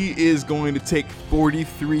 he is going to take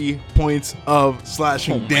 43 points of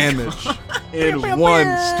slashing damage in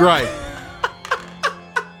one strike.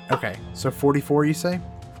 Okay, so 44 you say?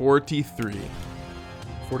 43.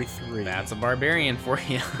 43. That's a barbarian for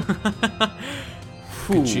you.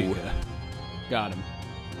 Kachuga. Got him.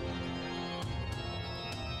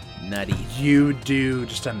 Nutty. You do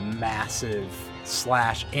just a massive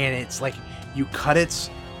slash, and it's like you cut its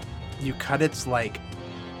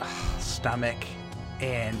stomach,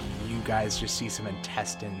 and you guys just see some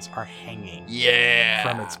intestines are hanging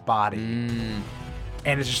from its body, and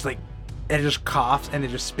it's just it just coughs and it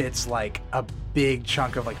just spits like a big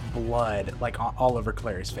chunk of blood all over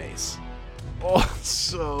Claire's face. Oh,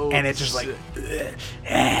 so And it's just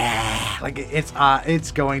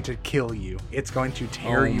it's going to kill you. It's going to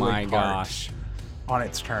tear Oh you my apart. gosh. on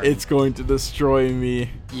its turn. It's going to destroy me.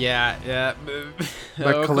 Yeah.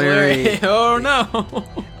 But Oh, Kaleri- Oh no.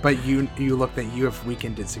 But you look that you have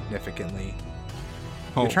weakened it significantly.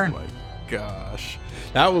 Oh turn. my gosh.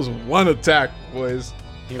 That was one attack, boys.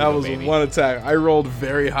 Here we That go, was baby. one attack. I rolled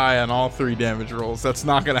very high on all 3 damage rolls. That's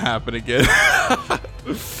not going to happen again.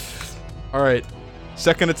 All right.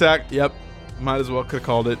 Second attack. Yep. Might as well could have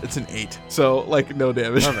called it. It's an 8. So, like, no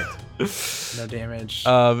damage. Perfect. No damage.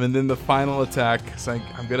 And then the final attack, so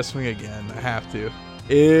I'm going to swing again. I have to.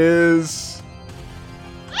 Is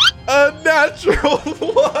a natural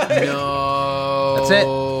 1. No.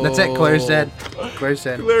 That's it. Claire's dead. Claire's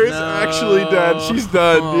dead. Claire's actually dead. She's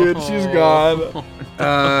done, dude. She's gone.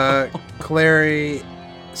 Clary,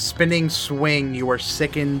 spinning swing, you are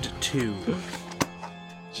sickened 2.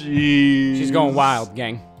 Jeez. She's going wild,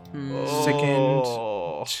 gang. Sickened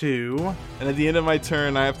 2. And at the end of my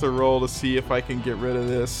turn, I have to roll to see if I can get rid of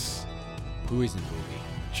this Poison movie.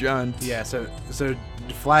 Junt. Yeah, so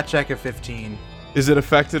flat check of 15. Is it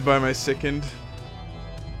affected by my sickened?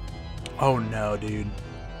 Oh no, dude.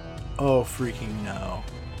 Oh freaking no.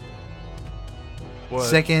 What?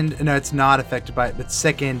 Sickened, no, it's not affected by it, but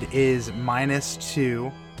sickened is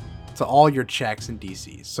 -2 to all your checks and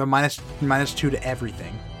DCs. So minus 2 to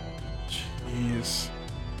everything. Jeez.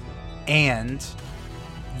 And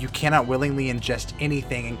you cannot willingly ingest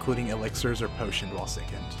anything, including elixirs or potions, while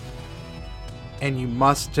sickened. And you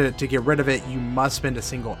must, to get rid of it, you must spend a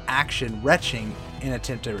single action retching in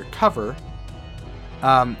attempt to recover.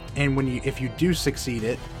 And if you do succeed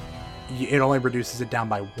it, it only reduces it down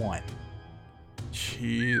by 1.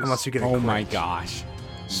 Jeez. Unless you get a Oh crit. my gosh.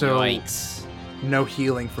 So Yikes. no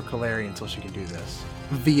healing for Kaleri until she can do this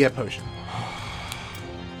via potion.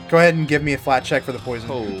 Go ahead and give me a flat check for the poison.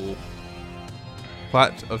 Oh.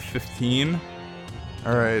 Flat of 15.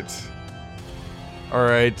 Alright.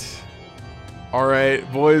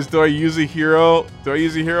 Alright, boys, do I use a hero? Do I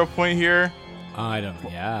use a hero point here? I don't know.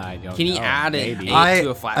 Can he add an maybe. 8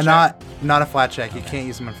 to a flat check? Not a flat check. You can't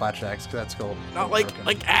use them in flat checks because that's gold. Not broken.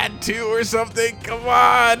 like add 2 or something. Come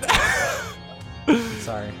on.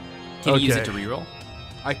 Sorry. Can you use it Okay. to reroll?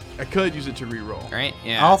 I could use it to reroll. Right?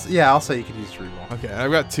 Yeah. I'll say you could use to reroll. Okay,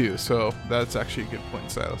 I've got 2, so that's actually a good point,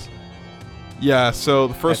 Silas. Yeah, so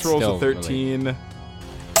the first That's roll is a still 13.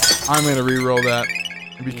 I'm going to reroll that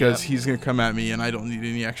because he's going to come at me and I don't need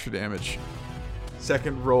any extra damage.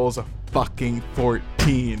 Second roll is a fucking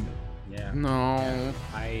 14. Yeah. No.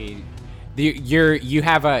 You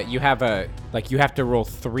have a like you have to roll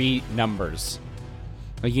 3 numbers.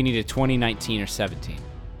 Like you need a 20, 19, or 17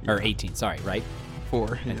 or 18. Sorry, right?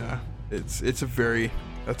 4, yeah. It's a very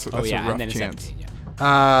that's a rough and then a chance. 17.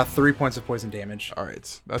 Yeah. 3 points of poison damage. All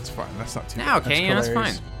right, that's fine. That's not too Now, bad. okay, yeah, that's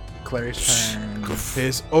fine. Clary's turn.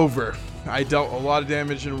 It's over. I dealt a lot of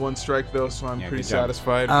damage in one strike though, so I'm Yeah, pretty good job.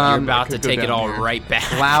 satisfied. You're I about to could go take it down all here. right back.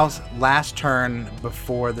 Last turn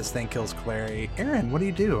before this thing kills Clary. Aaron, what do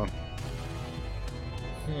you do?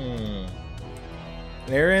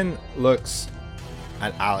 Aaron looks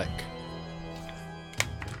at Alec.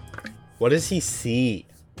 What does he see?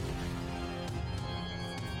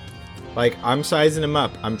 Like, I'm sizing him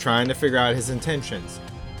up. I'm trying to figure out his intentions.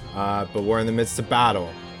 But we're in the midst of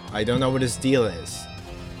battle. I don't know what his deal is.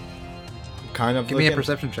 I'm kind of Give me a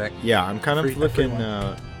perception check. Yeah, I'm kind of Free looking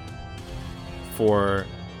one. for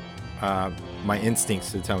my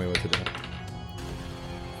instincts to tell me what to do.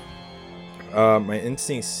 My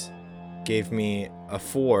instincts gave me a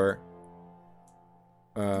 4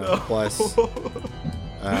 plus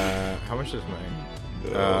how much is mine?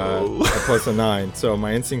 Plus a 9, so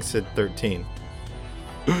my instincts said 13.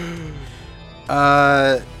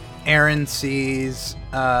 Aaron sees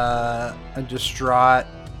a distraught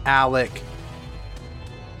Alec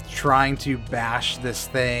trying to bash this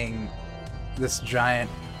giant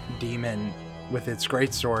demon with its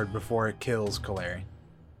greatsword before it kills Kaleri.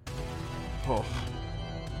 Oh.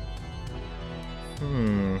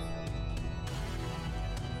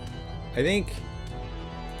 I think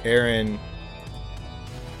Aaron,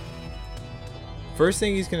 first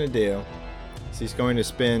thing he's gonna do is he's going to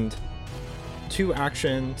spend 2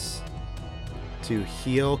 actions to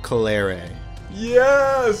heal Kaleri.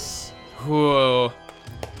 Yes. Whoa.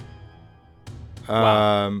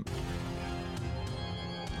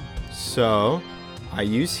 So I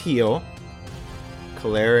use heal.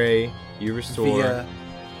 Kaleri, you restore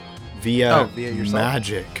via yourself?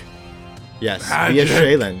 magic. Yes, Magic.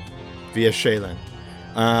 Via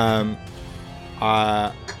Shaylin.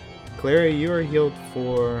 Kaleri, you are healed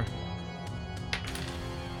for.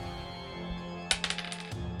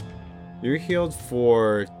 You're healed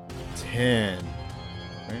for 10.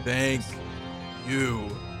 Right? Thank you.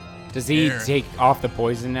 Does he Aaron. take off the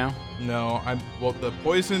poison now? No, the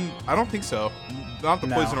poison. I don't think so. Not the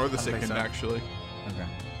No, poison or the I don't think sickened, so. actually. Okay.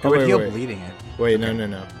 It would wait, heal wait. bleeding it. Wait,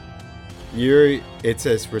 no. It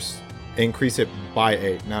says increase it by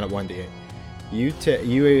 8, not a 1d8.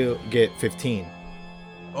 You get 15.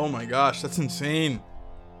 Oh my gosh, that's insane.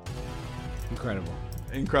 Incredible.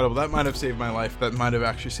 Incredible. That might have saved my life. That might have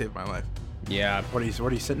actually saved my life. Yeah. What are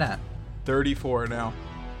you sitting at? 34 now.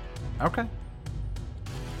 Okay.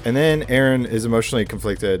 And then Aaron is emotionally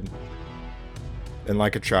conflicted, and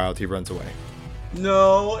like a child, he runs away.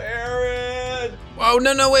 No, Aaron! Oh,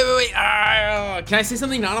 no, wait. Can I say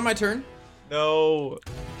something not on my turn? No.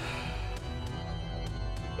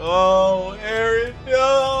 Oh, Aaron,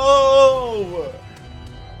 no!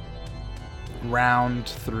 Round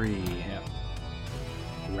 3. Yep.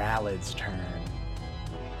 Rallad's turn.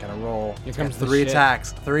 Gotta roll. Here comes the 3 shit.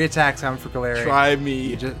 attacks. 3 attacks coming for Galarian. Try me.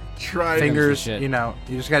 You just Try me. fingers, shit. you know,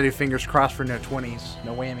 you just gotta do fingers crossed for no 20s,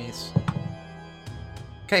 no whammies.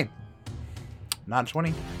 Okay. Not a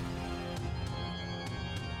 20.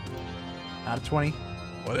 Not a 20.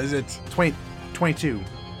 What is it? 22.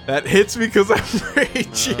 That hits me because I'm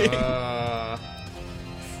raging.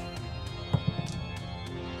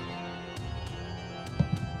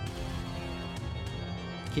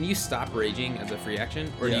 Can you stop raging as a free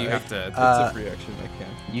action? Or do you Yeah, have to... It's a free action. I can.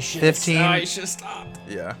 you should 15. You should have stopped.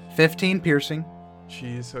 Yeah. 15 piercing.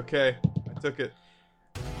 Jeez. Okay. I took it.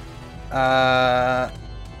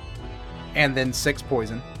 And then 6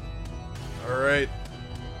 poison. All right.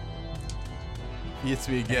 He hits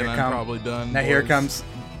me again. Here I'm come- probably done. Now here boys. comes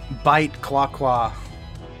bite, claw.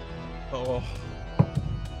 Oh,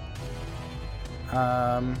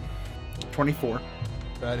 24.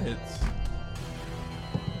 that hits.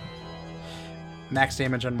 Max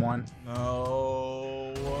damage on 1.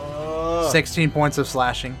 No. 16 points of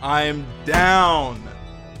slashing. I'm down.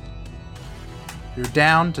 You're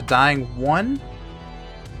down to dying 1.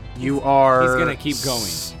 You are... He's gonna keep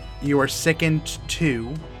going. You are sickened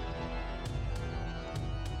 2.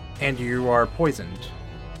 And you are poisoned.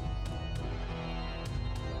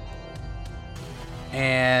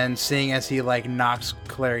 And seeing as he like knocks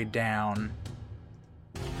Clary down.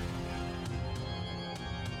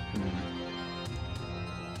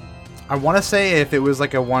 I want to say if it was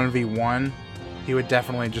like a 1v1, he would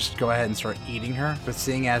definitely just go ahead and start eating her. But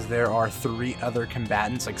seeing as there are 3 other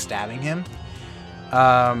combatants like stabbing him,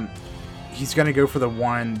 he's gonna go for the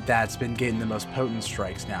one that's been getting the most potent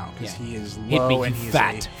strikes now because Yeah. he is Hit low me, you and he's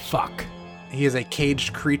fat fuck. he is a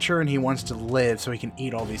caged creature and he wants to live so he can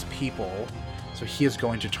eat all these people. So he is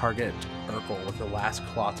going to target Urkel with the last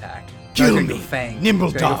claw attack. Kill He's gonna me. go fangs. Nimble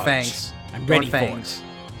He's gonna go dodge. fangs. I'm Going ready for it. fangs.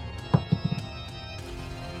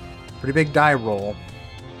 Pretty big die roll.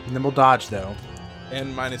 Nimble dodge though.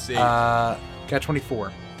 And -8. Got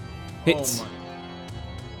 24. Hits. Oh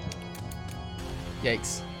my.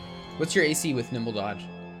 Yikes. What's your AC with Nimble Dodge?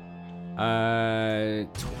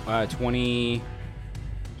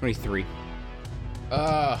 23.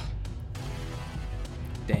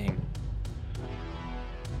 Dang.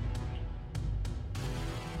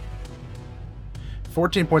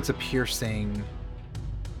 $14 points of piercing,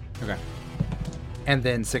 Okay. and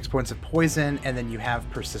then 6 points of poison, and then you have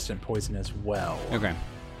persistent poison as well. Okay.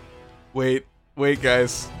 Wait,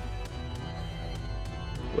 guys.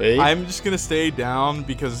 Wait. I'm just gonna stay down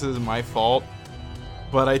because this is my fault.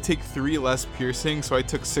 But I take 3 less piercing, so I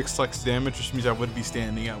took 6 less damage, which means I would be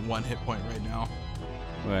standing at 1 hit point right now.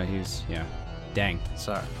 Well, he's Dang.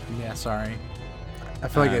 Sorry. Yeah, sorry. I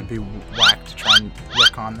feel like Um, it'd be whack to try and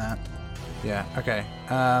look on that. Yeah, okay.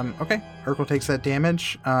 Okay. Urkel takes that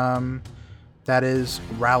damage. That is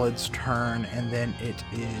Rallad's turn, and then it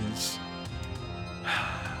is...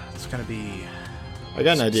 It's gonna be... I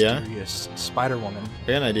got an idea. Mysterious Spider-Woman. I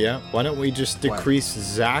got an idea. Why don't we just What? decrease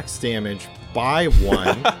Zach's damage by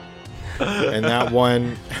 1, and that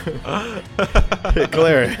one hit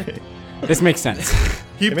Clary. This makes sense.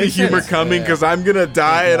 Keep It the makes humor sense. coming, because I'm gonna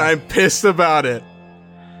die, and I'm pissed about it.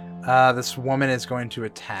 This woman is going to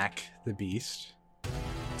attack the beast.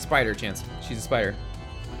 Spider chance. She's a spider.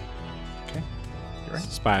 Okay. You're right.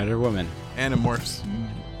 Spider Woman. Animorphs.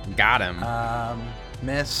 Got him.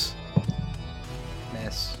 Miss.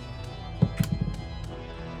 Miss.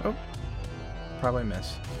 Oh. Probably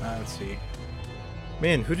miss. Let's see.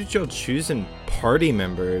 Man, who did y'all choose in party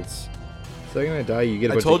members? Second I die, you get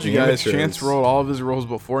a I bunch told of you guys, amateurs. Chance rolled all of his rolls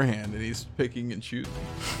beforehand, and he's picking and choosing.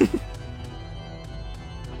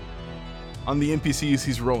 On the NPCs,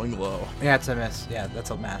 he's rolling low. Yeah, it's a miss. Yeah, that's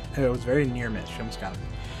a math. It was very near miss. She almost got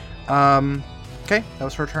him. Okay, that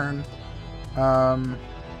was her turn.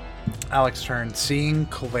 Alex's turn. Seeing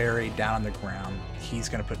Clary down on the ground, he's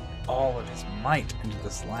gonna put all of his might into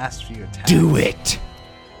this last few attacks. Do it.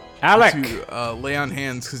 Alec. To lay on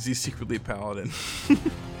hands because he's secretly a paladin.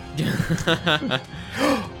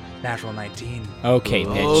 Natural 19. Okay,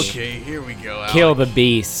 Mitch. Okay, here we go. Alex. Kill the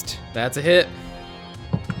beast. That's a hit.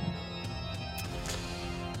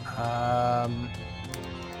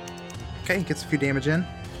 Okay, he gets a few damage in.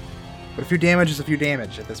 But a few damage is a few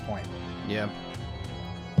damage at this point. Yeah.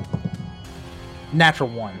 Natural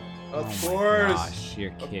 1. Of course. Gosh,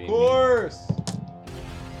 you're kidding Of course.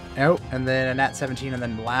 Oh, and then a nat 17, and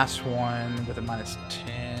then the last one with a minus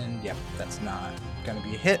 10. Yep, that's not going to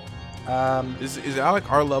be a hit. Is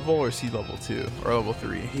Alec our level or is he level 2 or level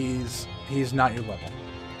 3? He's not your level.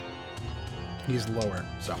 He's lower,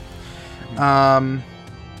 so.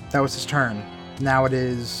 That was his turn. Now it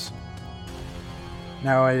is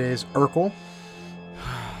Urkel.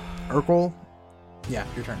 Urkel, yeah,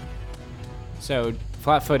 your turn. So,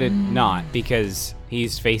 flat-footed not, because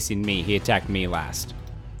he's facing me. He attacked me last.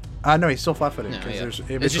 No, he's still flat-footed. No, 'cause yeah. there's- It's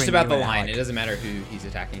between just about you the and line. Alec. It doesn't matter who he's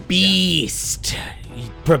attacking. Beast!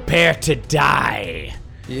 Prepare to die.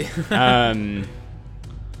 Yeah.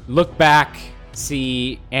 Look back,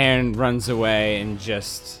 see Aaron runs away and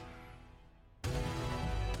just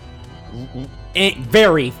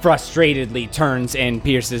very frustratedly turns and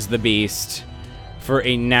pierces the beast for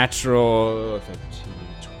a natural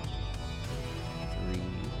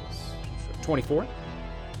 24.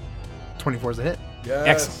 24 is a hit. Yes.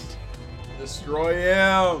 Excellent. Destroy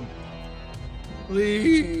him.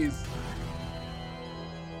 Please.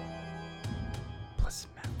 Plus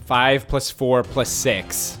 5 plus 4 plus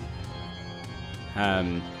 6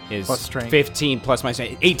 is Plus strength. 15 plus my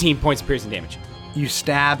 18 points of piercing damage. You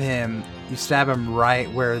stab him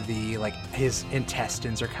right where the his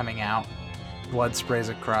intestines are coming out. Blood sprays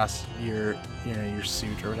across your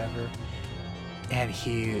suit or whatever. And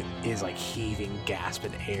he is heaving,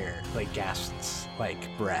 gasping air, gasps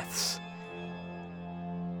breaths.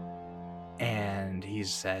 And he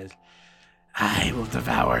says, "I will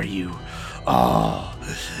devour you all."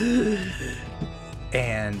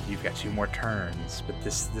 And you've got 2 more turns, but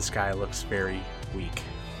this guy looks very weak.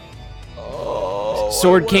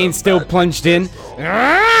 Sword cane still plunged in.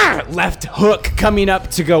 Left hook coming up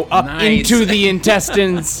to go up Nice. into the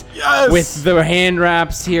intestines. Yes. With the hand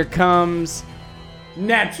wraps. Here comes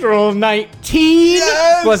natural 19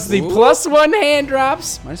 Yes. plus the Ooh. +1 hand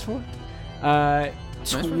drops. Minus 4.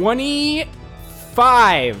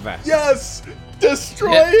 25. Yes.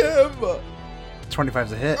 Destroy him.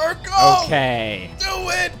 25's a hit. Urkel. Okay. Do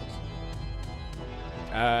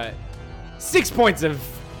it. 6 points of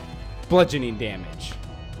bludgeoning damage.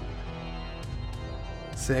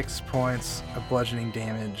 6 points of bludgeoning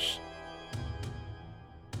damage.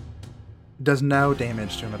 Does no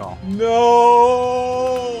damage to him at all.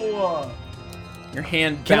 No. Your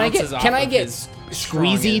hand Can I bounces get off can I of get his strong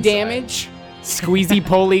squeezy inside. damage? Squeezy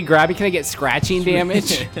pulley grabby. Can I get scratching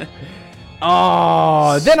damage?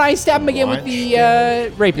 Oh, then I stab him again with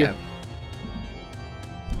the rapier.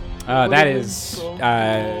 That is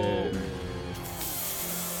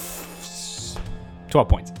 12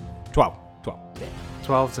 points. 12.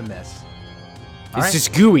 12's a miss. It's Alright.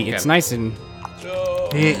 just gooey. It's nice and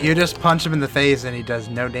You just punch him in the face and he does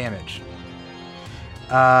no damage.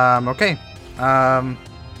 Okay.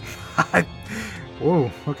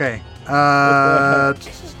 Whoa, okay.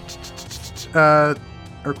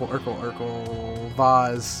 Urkel.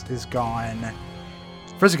 Vaz is gone.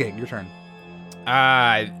 Frizzigig, your turn.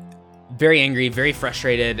 Very angry, very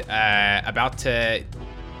frustrated, about to,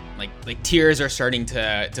 like tears are starting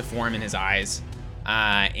to form in his eyes,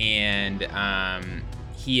 and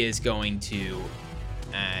he is going to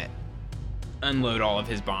unload all of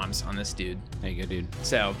his bombs on this dude. there you go, dude.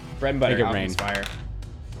 So bread and butter, Make it Alchemist rain. fire.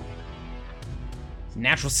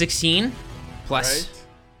 Natural 16 plus Right.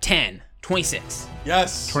 10, 26.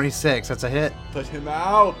 Yes. 26, that's a hit. Put him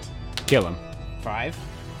out. Kill him. 5.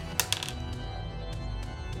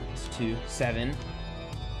 2, 7.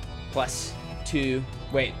 Plus 2.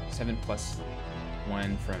 Wait, 7 plus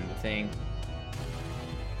 1 from the thing.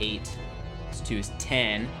 8. Plus 2 is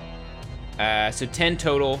 10. So 10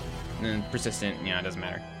 total. And then persistent, it doesn't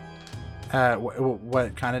matter.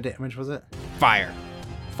 What kind of damage was it? Fire.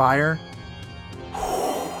 Fire?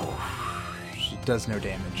 It does no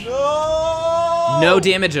damage. No. No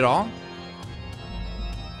damage at all?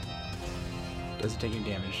 Doesn't take any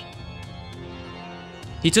damage.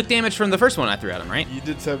 He took damage from the first one I threw at him, right? You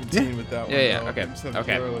did 17 Yeah. with that one. Yeah, though. okay, I'm 17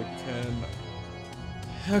 okay. or like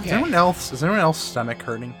 10. Is anyone else stomach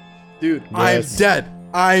hurting? Dude, Yes. I'm dead.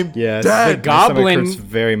 I'm Yes. dead. The goblin hurts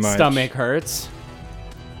very much. stomach hurts.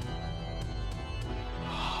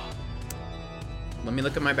 Let me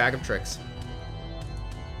look at my bag of tricks.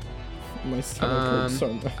 My stomach hurts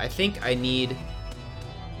so much. I think I need.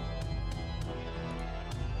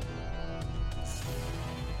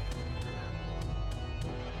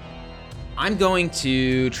 I'm going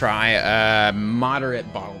to try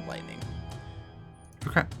moderate bottled lightning.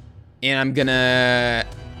 Okay. And I'm gonna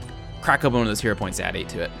crack open one of those hero points to add 8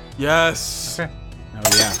 to it. Yes. Okay.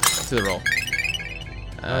 Oh yeah. To the roll.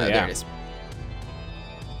 yeah. There it is.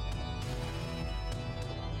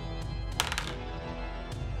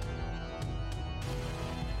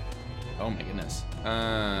 Oh my goodness.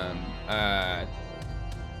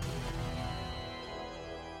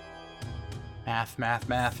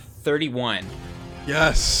 Math. 31.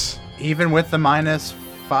 Yes. Even with the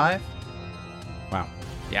 -5, Wow.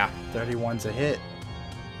 Yeah, 31's a hit.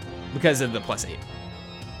 because of the +8.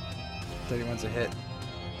 31's a hit.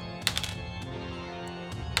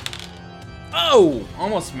 Oh,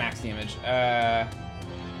 almost max damage.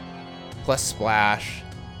 Plus splash.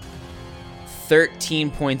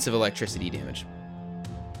 13 points of electricity damage.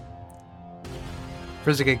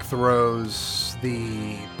 Frizzigig throws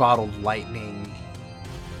the bottled lightning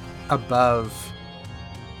above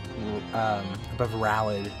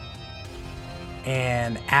Ralid,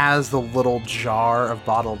 and as the little jar of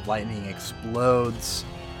bottled lightning explodes,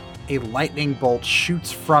 a lightning bolt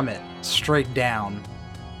shoots from it straight down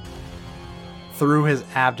through his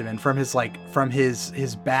abdomen, from his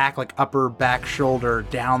back, like upper back shoulder,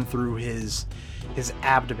 down through his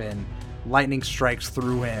abdomen. Lightning strikes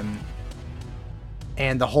through him,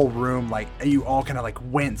 and the whole room, like, you all kind of like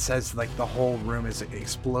wince as like the whole room is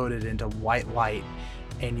exploded into white light,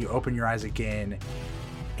 and you open your eyes again,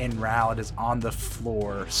 and Ralid is on the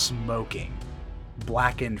floor smoking,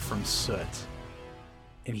 blackened from soot,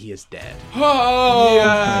 and he is dead. Oh,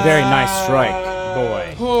 yeah. Very nice strike,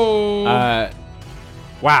 boy.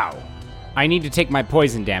 Wow. I need to take my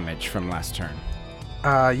poison damage from last turn.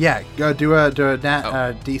 Yeah, go do a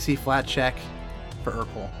DC flat check for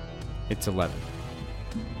Urkel. It's 11.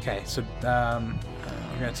 Okay, so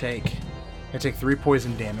you're gonna take 3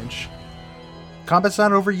 poison damage. Combat's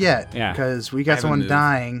not over yet, Yeah. because we I got haven't someone moved.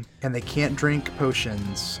 dying and they can't drink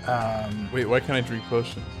potions. Wait, why can't I drink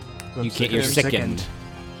potions? I'm You can't. sickened. You're sickened.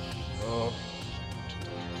 Oh.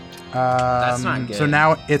 That's not good. So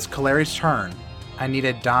now it's Kalari's turn. I need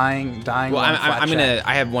a dying. Well, one flat I'm check. gonna.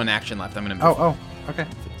 I have one action left. I'm gonna move. Oh, okay.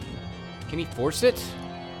 Can he force it?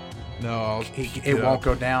 No, I'll It won't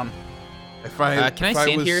go down. If I Can I if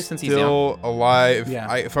stand was here since he's still alive?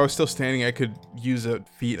 Yeah. If I was still standing, I could use a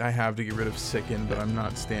feat I have to get rid of sicken, but I'm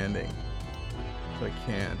not standing, so I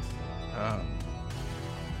can't.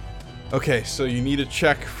 Okay, so you need a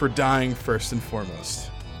check for dying first and foremost.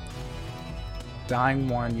 Dying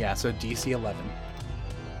 1, yeah. So DC 11.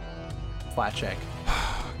 Flat check.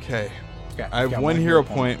 Okay, Okay, I have got one hero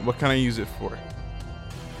point. What can I use it for?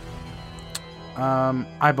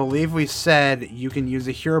 I believe we said you can use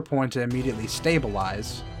a hero point to immediately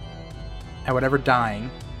stabilize at whatever dying,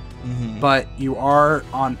 but you are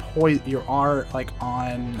on you're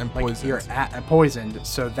poisoned,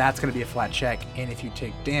 so that's going to be a flat check, and if you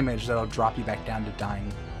take damage, that'll drop you back down to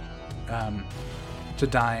dying, to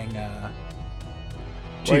dying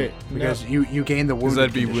 2, Wait, because you gain the Because wounded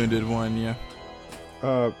that'd be condition. wounded 1,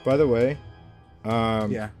 yeah. By the way,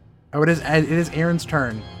 Yeah. Oh, it is Aaron's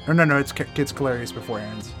turn. Oh, no, it's Calarius before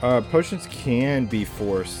Aaron's. potions can be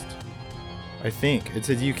forced. I think it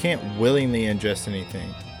says you can't willingly ingest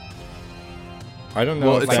anything. I don't know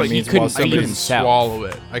Well, if it's that like means couldn't while I feed couldn't somebody's himself. swallow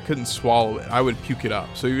it. I couldn't swallow it. I would puke it up.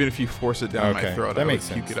 So even if you force it down my okay. throat, That I would makes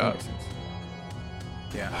sense. puke it That up. makes sense.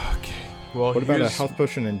 Yeah. Okay. Well, What about a here's, health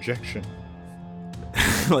potion injection?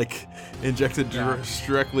 like injected Yeah.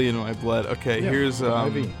 directly into my blood? Okay, Yeah, here's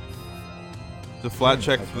IV. the flat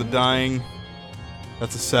check for the dying.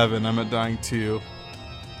 That's a 7. I'm at dying 2.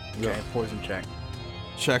 Okay, poison check.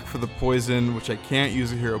 Check for the poison, which I can't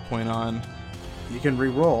use a hero point on. You can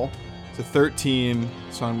re-roll. It's a 13,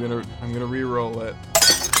 so I'm gonna re-roll it.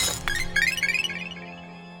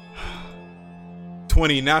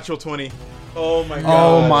 20, natural 20. Oh my god.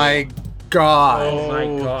 Oh my god. Oh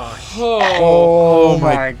my gosh. Oh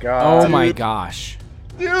my god. Oh my gosh.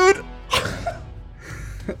 Dude.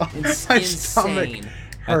 It's My stomach insane.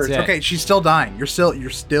 hurts. That's it. Okay, she's still dying. You're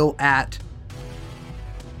still at.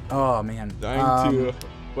 Oh man. Dying 2,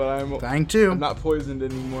 but I'm Dying 2. not poisoned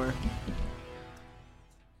anymore.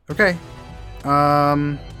 Okay.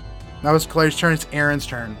 That was Claire's turn. It's Aaron's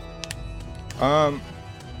turn. I'm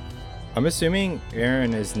assuming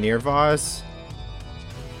Aaron is near Vaz.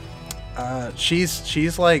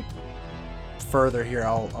 She's like further here.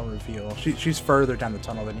 I'll reveal. She's further down the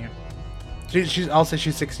tunnel than you. I'll say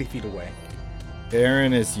she's 60 feet away.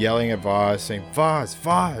 Aaron is yelling at Voss, saying,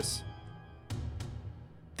 Voss.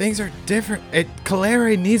 Things are different.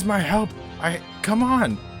 Calere needs my help. Come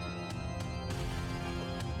on.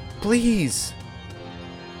 Please.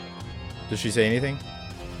 Does she say anything?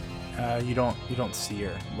 You don't see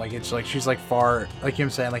her. Like, it's like she's like far, like I'm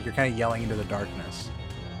saying, like you're kind of yelling into the darkness.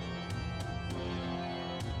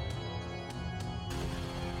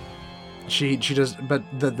 She does, but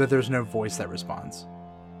there's no voice that responds.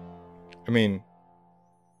 I mean,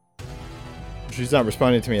 she's not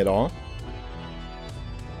responding to me at all.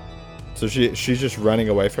 So she's just running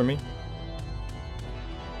away from me.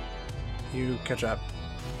 You catch up,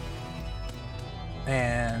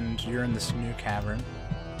 and you're in this new cavern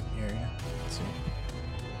area. Let's see.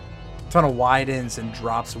 Tunnel widens and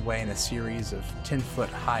drops away in a series of 10-foot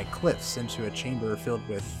high cliffs into a chamber filled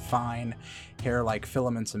with fine, hair-like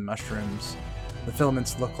filaments and mushrooms. The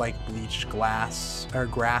filaments look like bleached grass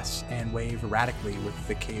and wave erratically with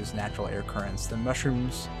the cave's natural air currents. The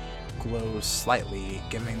mushrooms glow slightly,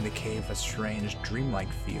 giving the cave a strange,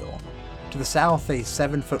 dreamlike feel. To the south, a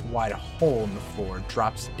 7-foot wide hole in the floor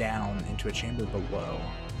drops down into a chamber below.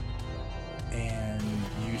 And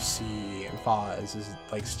you see Vaz is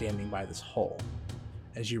like standing by this hole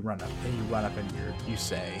as you run up. And you run up and you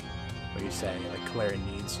say, like, Claire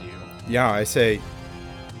needs you. Yeah, I say,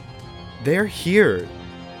 they're here.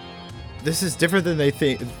 This is different than they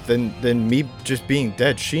think, than me just being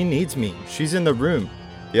dead. She needs me. She's in the room.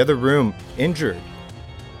 The other room, injured.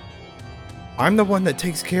 I'm the one that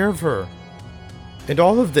takes care of her. And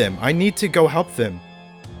all of them. I need to go help them.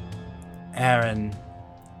 Aaron,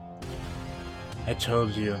 I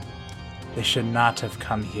told you, they should not have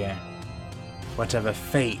come here. Whatever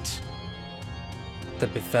fate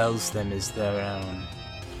that befalls them is their own.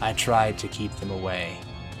 I tried to keep them away.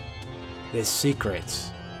 This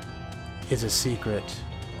secret is a secret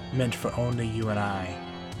meant for only you and I.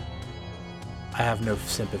 I have no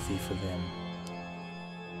sympathy for them.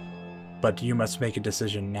 But you must make a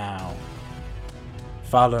decision now.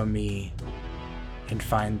 Follow me and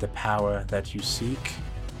find the power that you seek,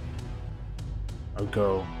 or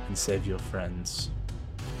go and save your friends.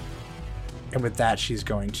 And with that, she's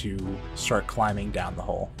going to start climbing down the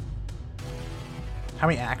hole. How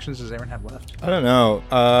many actions does Aaron have left? I don't know.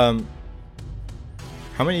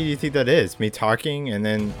 How many do you think that is? Me talking, and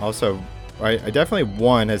then also, I definitely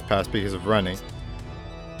one has passed because of running.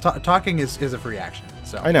 Talking is a free action.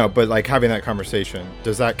 So I know, but like having that conversation,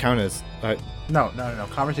 does that count as? No.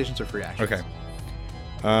 Conversations are free actions.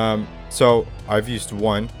 Okay. So I've used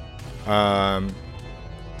one. I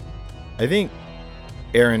think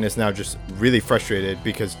Aaron is now just really frustrated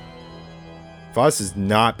because Voss is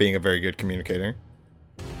not being a very good communicator,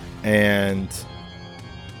 and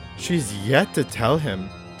she's yet to tell him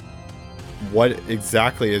what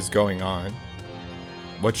exactly is going on,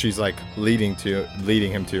 what she's like leading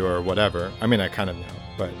him to, or whatever. I mean, I kind of know,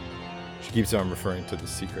 but she keeps on referring to the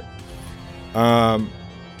secret.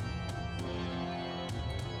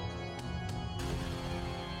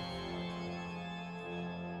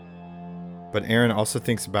 But Aaron also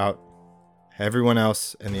thinks about everyone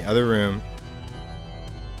else in the other room.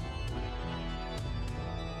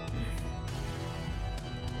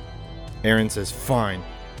 Aaron says, fine,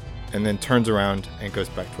 and then turns around and goes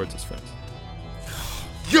back towards his friends.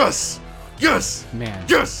 Yes! Yes! Man.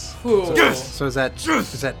 Yes! Ooh. Yes! So is that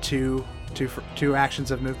two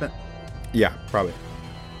actions of movement? Yeah, probably.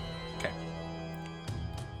 Okay.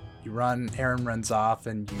 You run. Aaron runs off,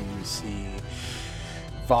 and you see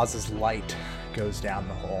Vaz's light goes down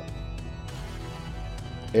the hole.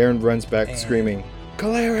 Aaron runs back And- screaming,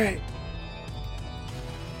 Calere!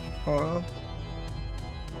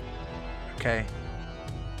 Okay.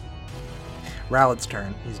 Rowlett's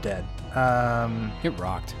turn. He's dead. It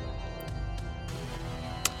rocked.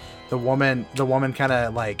 The woman kind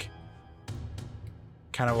of like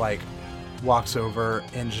walks over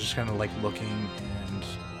and just kind of like looking, and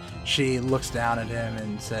she looks down at him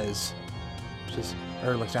and says,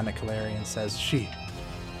 looks down at Calere and says, she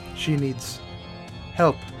needs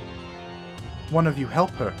help. One of you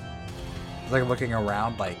help her. Like looking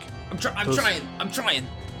around, like I'm trying.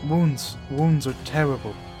 wounds are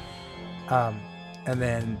terrible. And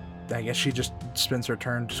then I guess she just spends her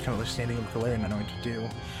turn just kind of like standing over Calere, not knowing what to do.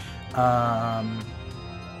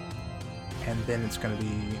 And then it's gonna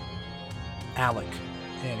be Alec,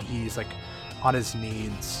 and he's like on his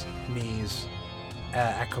knees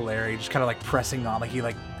at Calere, just kind of like pressing on, like he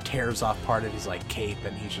like tears off part of his like cape,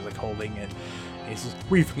 and he's just like holding it. And he says,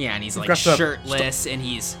 And he's like got the- shirtless, and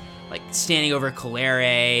he's like standing over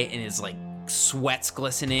Calere, and his like sweat's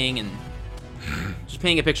glistening, and just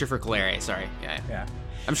painting a picture for Calere. Sorry, yeah. Yeah.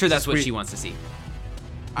 I'm sure that's what Sweet. she wants to see.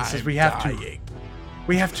 He says we have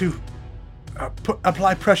to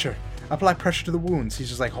apply pressure to the wounds. He's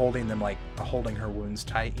just like holding them, like holding her wounds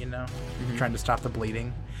tight, you know, trying to stop the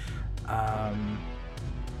bleeding.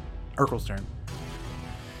 Urkel's turn.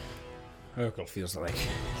 Urkel feels like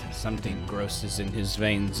something gross is in his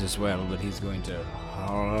veins as well, but he's going to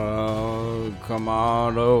come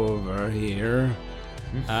on over here.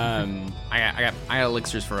 I got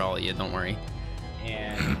elixirs for all of you. Don't worry.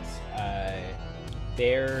 And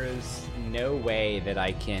there's no way that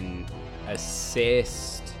I can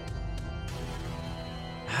assist.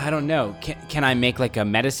 I don't know. Can I make like a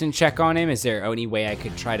medicine check on him? Is there any way I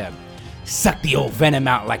could try to suck the old venom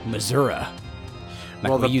out like Missouri? Like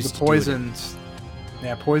Well, the to do poison's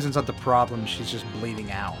not the problem. She's just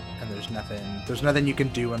bleeding out, and there's nothing you can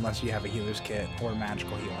do unless you have a healer's kit or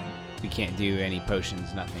magical healing. We can't do any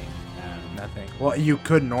potions, nothing. Nothing. Well, you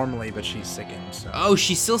could normally, but she's sickened. So. Oh,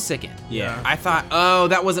 she's still sickened. Yeah. I thought. Oh,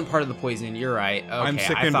 that wasn't part of the poison. You're right. Okay, I'm I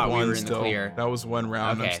sickened thought we one were in still. the clear. That was one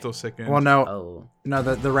round. Okay. I'm still sickened. Well, no, Oh. no.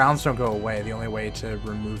 The rounds don't go away. The only way to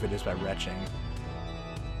remove it is by retching.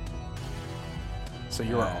 So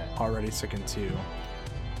you're already sickened too.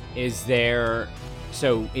 Is there...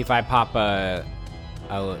 So if I pop a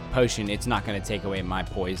potion, it's not going to take away my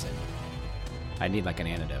poison. I need like an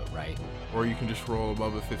antidote, right? Or you can just roll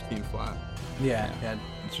above a 15 flat. Yeah.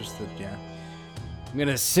 It's just that. Yeah. I'm going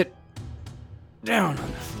to sit down on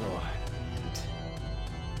the floor and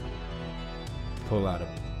pull out a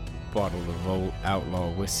bottle of outlaw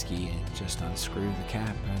whiskey and just unscrew the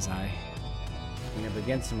cap as I lean up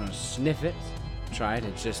against him. I'm going to sniff it, try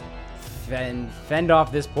to just fend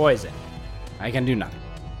off this poison. I can do nothing.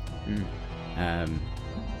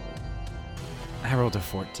 I rolled a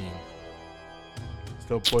 14.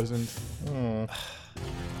 Still poisoned.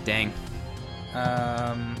 Dang.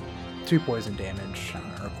 2 poison damage on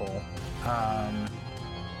Urkel.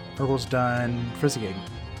 Urkel's done. Frizzigig.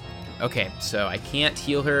 Okay, so I can't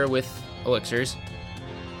heal her with elixirs.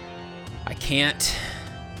 I can't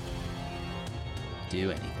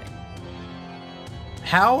do anything.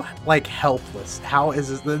 How helpless? How is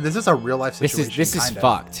this? This is a real life situation. This is kind of.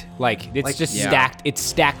 fucked. Like it's just yeah. stacked. It's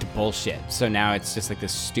stacked bullshit. So now it's just like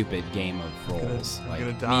this stupid game of rolls. I'm Like, gonna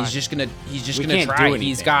I mean, die. he's just gonna We try. can't do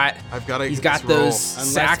He's anything. got I've got to. he's got those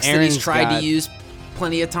sacks that Aaron's he's tried got- to use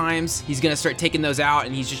plenty of times. He's gonna start taking those out,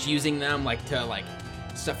 and he's just using them to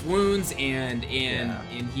stuff wounds, and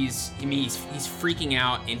he's freaking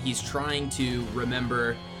out, and he's trying to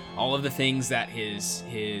remember all of the things that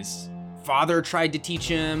his father tried to teach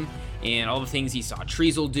him, and all the things he saw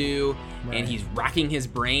Treazel do, and he's racking his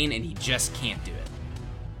brain, and he just can't do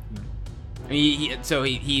it. I mean, so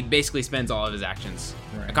he basically spends all of his actions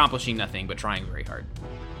accomplishing nothing but trying very hard.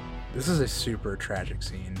 This is a super tragic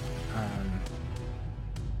scene.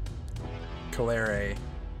 Calere,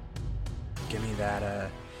 give me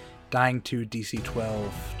that dying to DC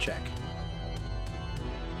 12 check.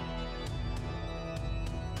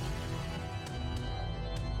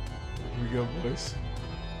 Here we go, boys.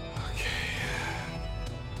 Okay.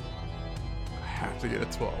 I have to get a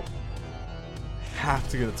 12. Have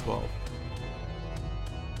to get a 12.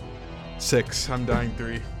 6. I'm dying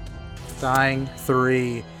 3. Dying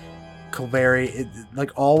 3. Calvary,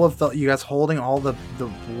 all of the, you guys holding all the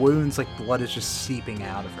wounds, like blood is just seeping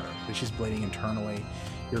out of her. Like she's bleeding internally.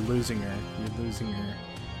 You're losing her.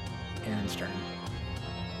 Aaron's turn.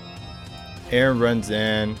 Aaron runs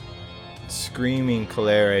in, screaming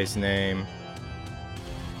Calere's name.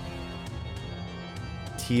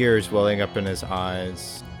 Tears welling up in his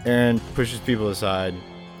eyes. Aaron pushes people aside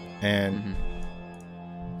and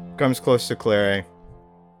comes close to Calere.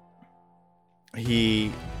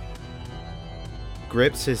 He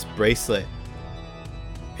grips his bracelet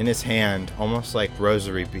in his hand, almost like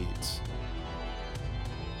rosary beads.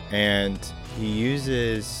 And he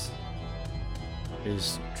uses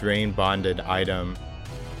his drain bonded item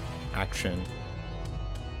action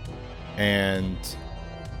and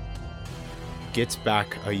gets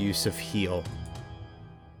back a use of heal.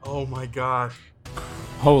 Oh my gosh.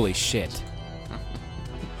 holy shit.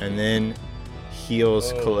 And then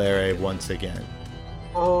heals Calere once again.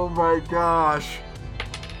 Oh my gosh.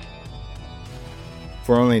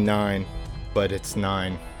 For only 9, but it's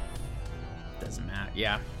 9. Doesn't matter.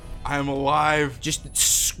 Yeah. I am alive.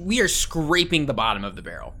 We are scraping the bottom of the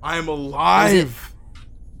barrel. I am alive.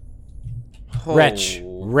 Wretch.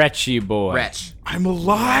 Wretchy boy. Wretch. I'm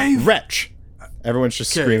alive. Wretch! Everyone's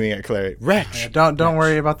just screaming at Calere. Wretch! Yeah, don't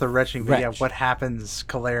worry about the retching, but yeah, Wretch. what happens,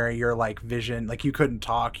 Calere, you're like vision, like you couldn't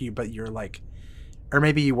talk, but you're like, or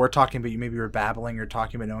maybe you were talking, but you maybe were babbling or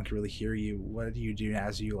talking, but no one could really hear you. What do you do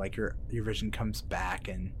as you, like, your vision comes back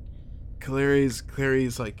and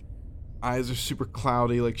Clary's like eyes are super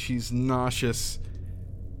cloudy, like she's nauseous,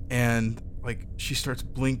 and like she starts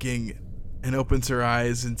blinking and opens her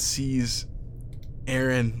eyes and sees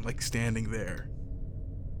Aaron like standing there.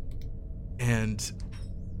 And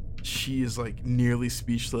she is like nearly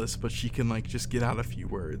speechless, but she can like just get out a few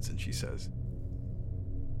words, and she says,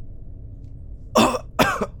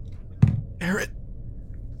 Aaron,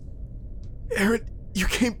 you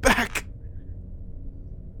came back.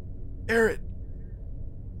 Aaron.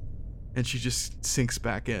 And she just sinks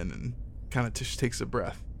back in and kind of just takes a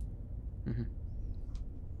breath. Mm-hmm.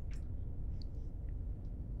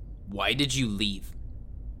 Why did you leave?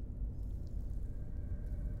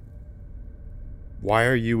 Why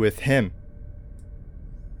are you with him?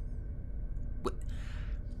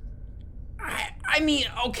 I mean,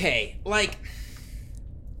 okay, like...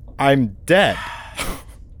 I'm dead.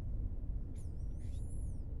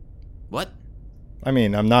 What? I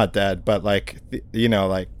mean, I'm not dead, but like, the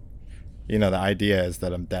idea is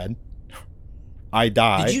that I'm dead. I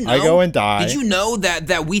die. Did you know? I go and die. Did you know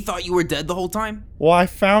that we thought you were dead the whole time? Well, I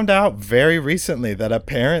found out very recently that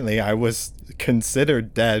apparently I was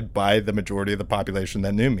considered dead by the majority of the population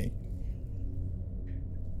that knew me.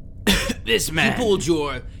 This man. You pulled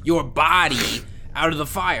your body out of the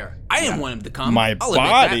fire. I didn't want him to come. My I'll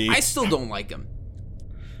body? admit that. I still don't like him.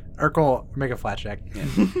 Urkel, make a flat check.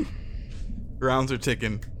 Rounds are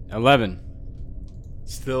ticking. 11.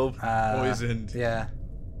 Still poisoned. Yeah.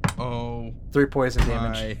 Oh. 3 poison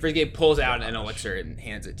damage. Frizzigate pulls out an elixir and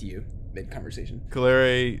hands it to you mid-conversation.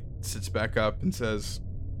 Clary sits back up and says,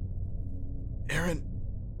 Aaron,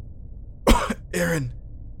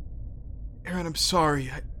 I'm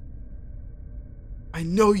sorry. I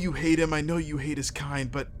know you hate him. I know you hate his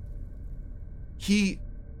kind, but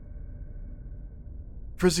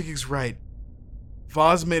Frizzigig's right.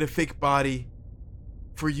 Vaz made a fake body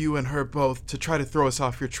for you and her both to try to throw us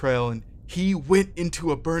off your trail, and he went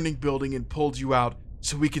into a burning building and pulled you out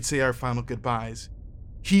so we could say our final goodbyes.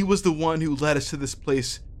 He was the one who led us to this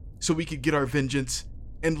place so we could get our vengeance,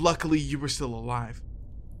 and luckily you were still alive.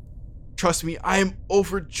 Trust me, I am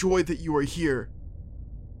overjoyed that you are here.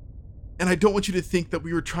 And I don't want you to think that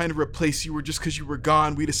we were trying to replace you, or just because you were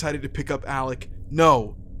gone, we decided to pick up Alec.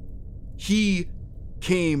 No. He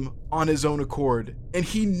came on his own accord, and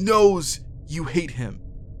he knows you hate him.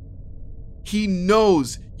 He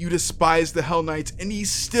knows you despise the Hell Knights, and he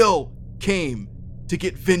still came to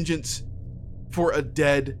get vengeance for a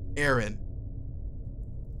dead Aaron.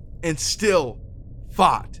 And still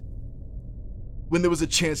fought when there was a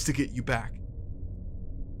chance to get you back.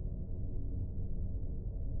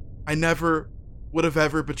 I never would have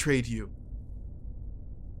ever betrayed you.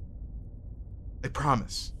 I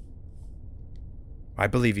promise. I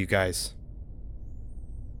believe you guys.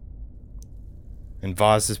 And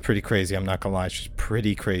Vaz is pretty crazy, I'm not gonna lie. She's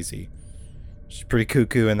pretty crazy. She's pretty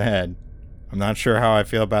cuckoo in the head. I'm not sure how I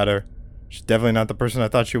feel about her. She's definitely not the person I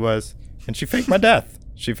thought she was. And she faked my death.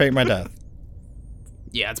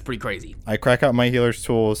 Yeah, it's pretty crazy. I crack out my healer's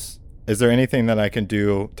tools. Is there anything that I can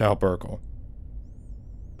do to help Urkel?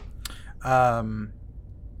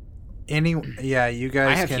 You guys.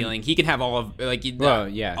 I have healing. He can have all of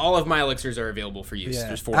all of my elixirs are available for use. Yeah.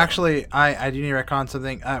 There's 4. Actually, I do need to recon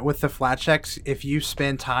something. With the flat checks, if you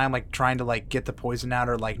spend time like trying to like get the poison out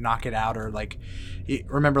or like knock it out or like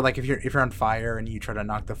remember like if you're on fire and you try to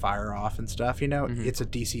knock the fire off and stuff, it's a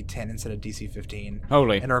DC 10 instead of DC 15.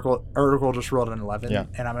 Holy. And Urkel just rolled an 11, yeah.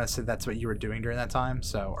 And I'm gonna say that's what you were doing during that time.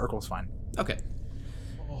 So Urkel's fine. Okay.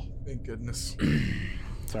 Oh, thank goodness.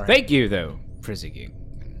 Sorry. Thank you, though, Frizzigig.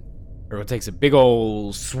 Urkel takes a big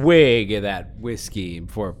old swig of that whiskey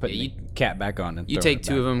before putting the cap back on. And You take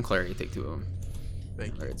 2 of them, Claire. You take 2 of them.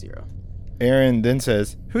 Thank you. At 0. Aaron then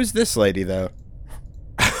says, "Who's this lady, though?"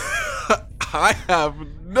 I have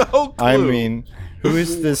no clue. I mean, who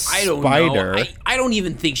is this I don't spider? know. I don't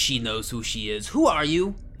even think she knows who she is. Who are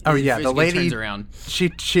you? Oh yeah, the Frizzigig lady. turns around.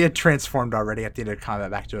 She had transformed already at the end of combat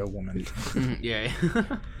back to a woman. Yeah.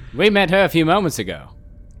 We met her a few moments ago.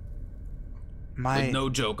 Like, no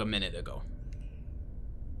joke, a minute ago.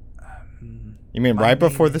 You mean right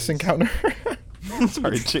before this encounter?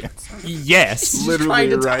 Sorry, Chance. Yes.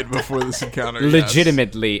 Literally right before this encounter.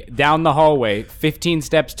 Legitimately, down the hallway, 15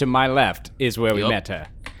 steps to my left is where we met her.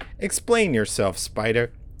 Explain yourself,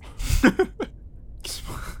 spider.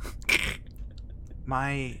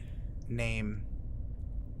 My name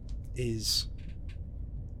is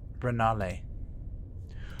Renale.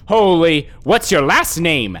 Holy, what's your last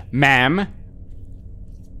name, ma'am?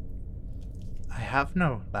 I have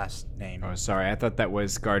no last name. Oh, sorry, I thought that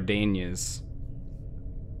was Gardania's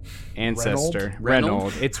ancestor.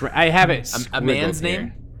 Reynold? I have it. A man's squiggled here.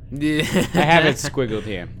 name? I have it squiggled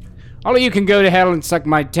here. All of you can go to hell and suck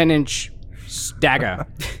my 10-inch dagger.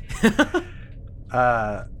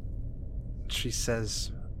 She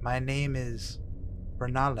says, my name is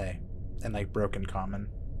Renale, in like broken common.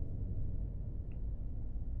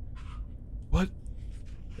 What?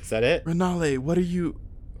 Is that it? Renale, what are you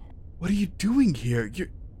doing here?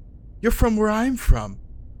 You're from where I'm from.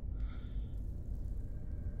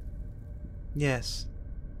 Yes.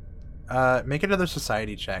 Make another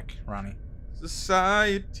society check, Ronnie.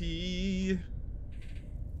 Society.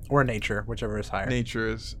 Or nature, whichever is higher. Nature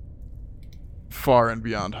is far and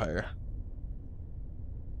beyond higher.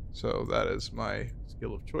 So that is my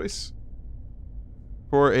skill of choice.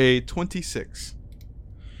 For a 26.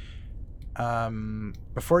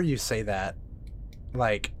 Before you say that,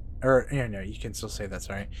 like, or no, you can still say that,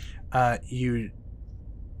 sorry.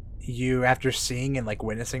 You after seeing and like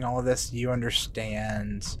witnessing all of this, you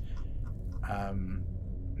understand,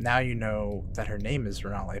 now you know that her name is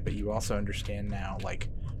Renale, but you also understand now, like,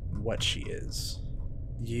 what she is.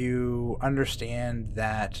 You understand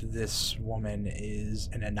that this woman is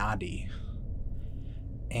an Anadi,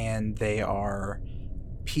 and they are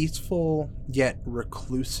peaceful yet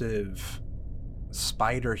reclusive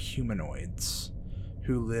spider humanoids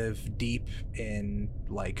who live deep in,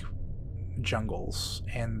 like, jungles,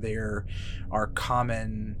 and there are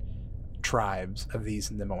common tribes of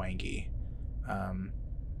these in the Mwangi.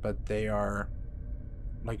 But they are,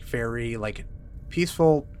 like, very, like,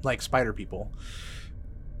 peaceful, like, spider people.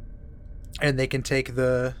 And they can take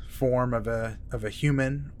the form of a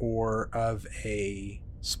human or of a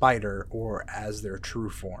spider, or as their true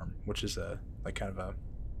form, which is a, like, kind of a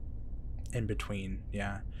in between,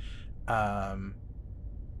 yeah. But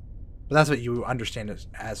that's what you understand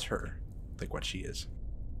as her, like what she is.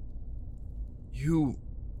 You're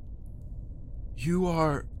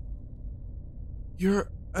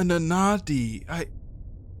an Anadi.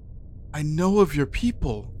 I know of your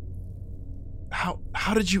people.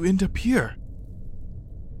 How did you end up here?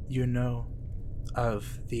 You know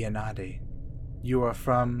of the Anadi. You are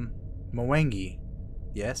from Mwangi,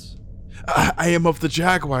 yes? I am of the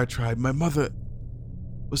Jaguar tribe. My mother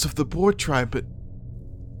was of the Boar tribe, but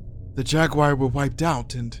the Jaguar were wiped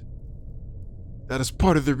out, and that is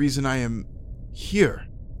part of the reason I am here.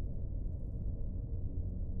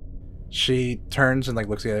 She turns and, like,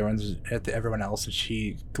 looks at the other ones, at everyone else, and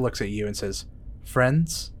she looks at you and says,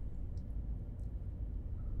 "Friends?"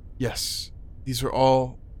 Yes, these are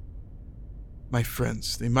all my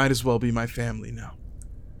friends. They might as well be my family now.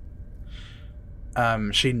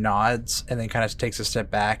 She nods and then kind of takes a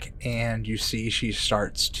step back, and you see she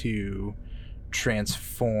starts to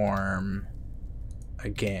transform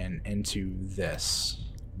again into this.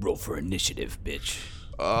 Roll for initiative, bitch.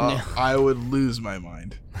 I would lose my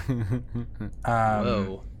mind.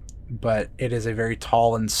 Whoa. But it is a very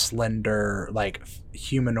tall and slender, like,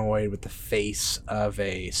 humanoid with the face of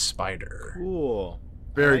a spider. Cool.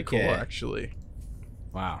 Very like cool, it. actually.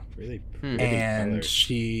 Wow. Really pretty And colors.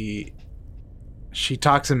 she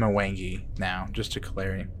talks in Mwangi now, just to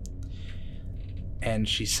clarify. And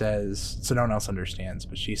she says, so no one else understands,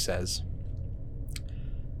 but she says,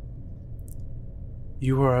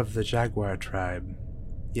 "You are of the Jaguar tribe.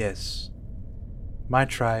 Yes. My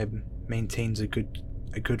tribe maintains a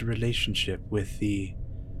good relationship with the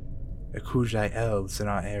Akujai elves in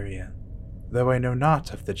our area, though I know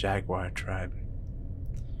not of the Jaguar tribe.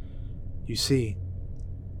 You see,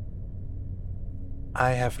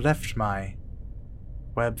 I have left my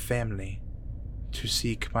web family to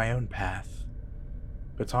seek my own path,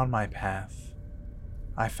 but on my path,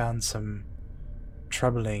 I found some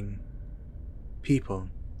troubling people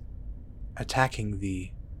attacking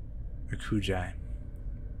the Akujai.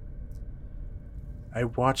 I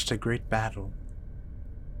watched a great battle,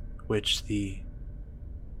 which the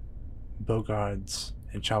Bogards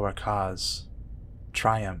and Chawakas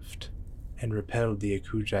triumphed and repelled the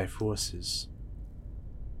Akujai forces.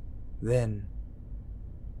 Then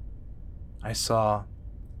I saw,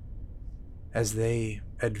 as they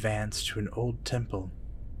advanced to an old temple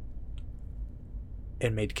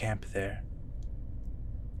and made camp there,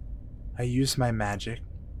 I used my magic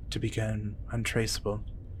to become untraceable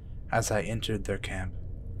as I entered their camp,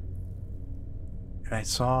 and I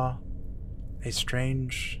saw a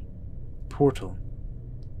strange portal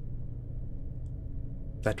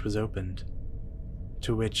that was opened,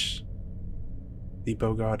 to which the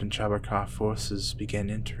Bogard and Chabarkar forces began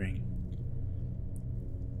entering.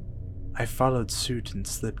 I followed suit and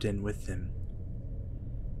slipped in with them,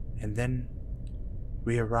 and then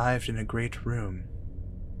we arrived in a great room,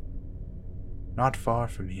 not far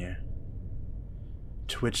from here,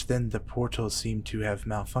 to which then the portal seemed to have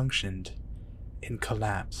malfunctioned and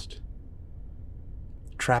collapsed,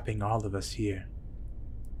 trapping all of us here.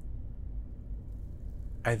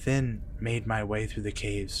 I then made my way through the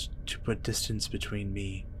caves to put distance between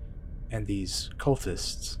me and these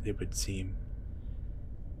cultists, it would seem.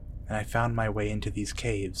 And I found my way into these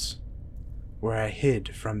caves, where I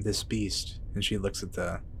hid from this beast, and she looks at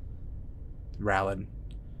the Rallad.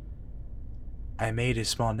 I made a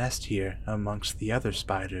small nest here amongst the other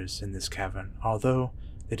spiders in this cavern, although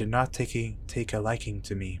they did not take a liking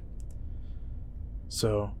to me.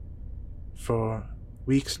 So, for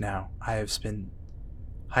weeks now, I have been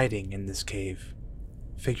hiding in this cave,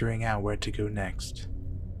 figuring out where to go next,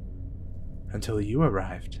 until you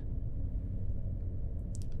arrived.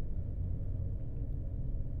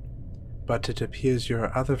 But it appears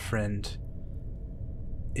your other friend,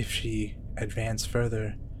 if she advance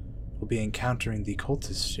further, will be encountering the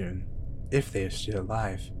cultists soon, if they are still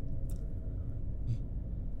alive.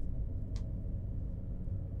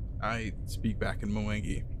 I speak back in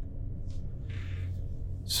Mwangi.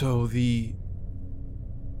 So the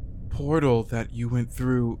portal that you went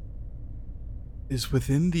through is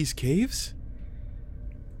within these caves?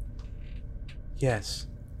 Yes,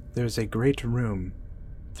 there is a great room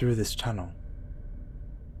through this tunnel.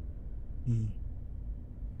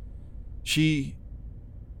 She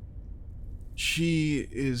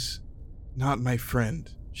is not my friend.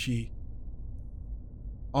 She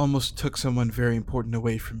almost took someone very important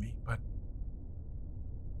away from me, but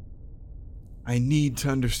I need to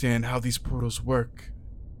understand how these portals work.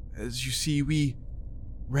 As you see, we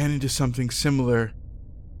ran into something similar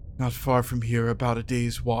not far from here, about a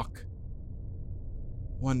day's walk.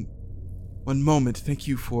 One moment, thank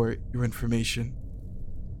you for your information.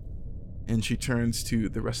 And she turns to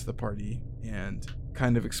the rest of the party and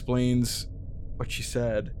kind of explains what she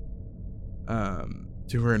said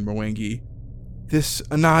to her in Mwangi. This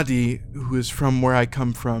Anadi, who is from where I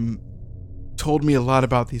come from, told me a lot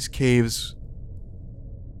about these caves,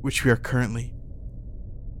 which we are currently.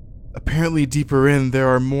 Apparently deeper in, there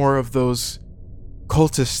are more of those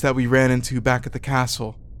cultists that we ran into back at the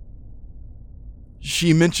castle.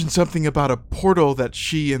 She mentioned something about a portal that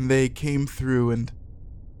she and they came through, and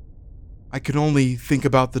I could only think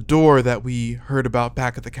about the door that we heard about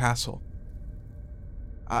back at the castle.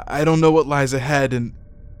 I don't know what lies ahead, and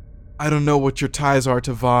I don't know what your ties are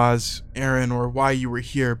to Vaz, Aaron, or why you were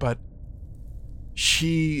here, but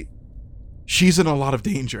she's in a lot of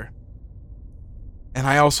danger. And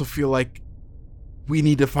I also feel like we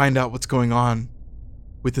need to find out what's going on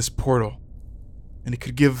with this portal. And it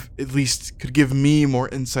could give me more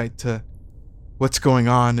insight to what's going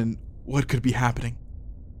on and what could be happening.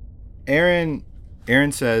 Aaron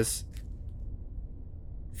says,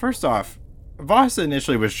 first off, Voss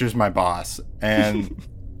initially was just my boss, and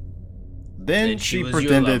then she was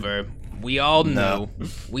pretended. Your lover. We all knew. No.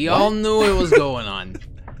 We all knew it was going on.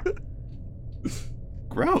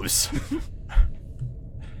 Gross.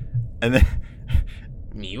 And then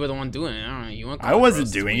I mean, you were the one doing it. I don't know. You weren't I wasn't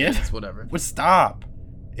gross. doing It's it. whatever. Well, stop.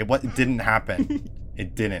 It didn't happen.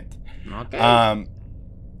 It didn't. Okay.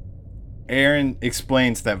 Aaron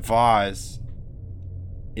explains that Vaz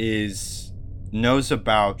knows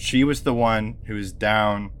about. She was the one who was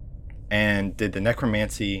down and did the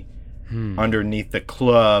necromancy underneath the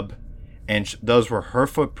club, and those were her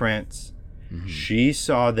footprints. Mm-hmm. She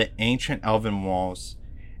saw the ancient elven walls,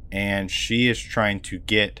 and she is trying to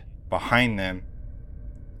get behind them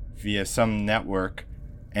via some network.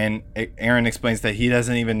 And Aaron explains that he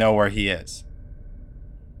doesn't even know where he is.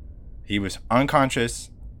 He was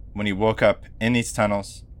unconscious when he woke up in these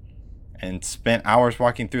tunnels and spent hours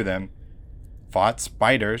walking through them, fought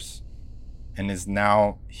spiders, and is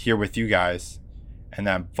now here with you guys. And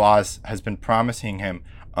that Voss has been promising him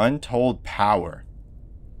untold power.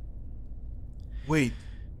 Wait,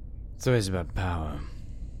 It's always about power.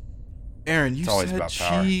 Aaron, you It's always said about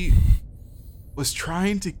power. she was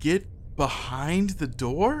trying to get behind the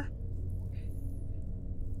door?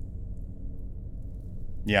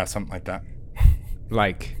 Yeah, something like that.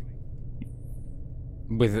 Like,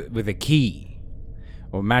 with a key,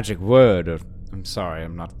 or magic word, or I'm sorry,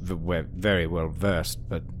 I'm not very well versed,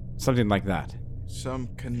 but something like that. Some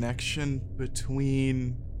connection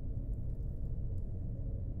between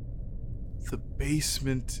the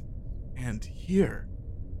basement and here.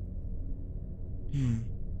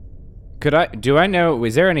 Do I know,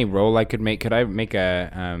 is there any roll I could make? Could I make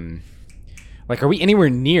a, like, are we anywhere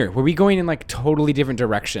near? Were we going in, like, totally different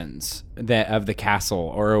directions of the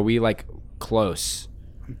castle, or are we, like, close?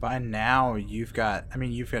 by now you've got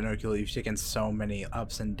Okula, you've taken so many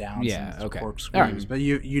ups and downs Yeah, and okay. corkscrews, All right. but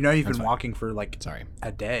you've That's been fine. walking for like Sorry.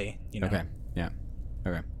 a day, Okay. Yeah.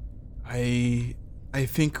 Okay. I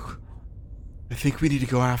think we need to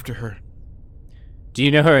go after her. Do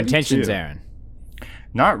you know her intentions, too. Aaron?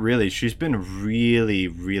 Not really. She's been really,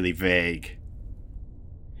 really vague.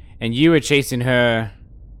 And you were chasing her,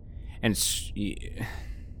 and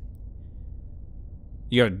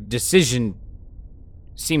your decision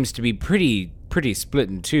seems to be pretty split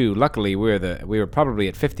in two. Luckily, we were probably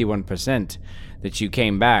at 51% that you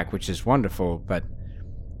came back, which is wonderful. But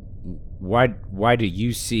why do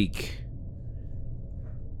you seek?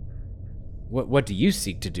 What do you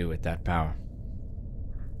seek to do with that power?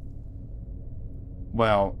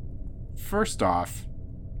 Well, first off,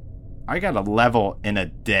 I got a level in a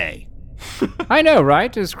day. I know,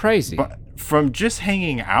 right? It's crazy. But from just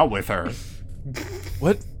hanging out with her,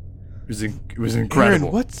 What? it was incredible.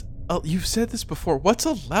 Aaron, what's... you've said this before. What's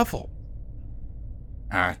a level?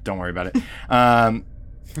 Don't worry about it.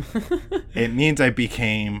 It means I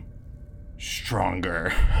became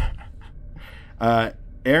stronger.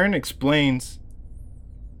 Aaron explains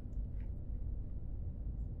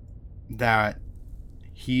that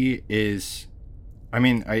he is...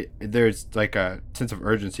 there's like a sense of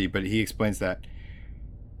urgency, but he explains that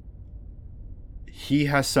he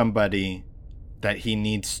has somebody that he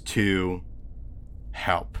needs to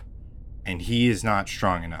help, and he is not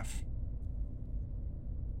strong enough.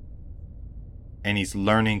 And he's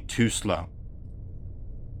learning too slow.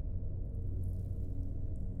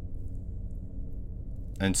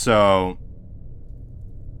 And so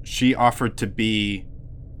she offered to be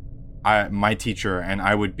my teacher, and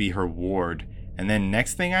I would be her ward. And then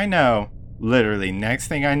next thing I know,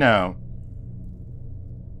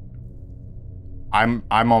 I'm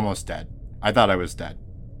almost dead. I thought I was dead.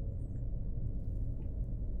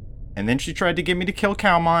 And then she tried to get me to kill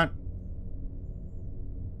Calmont.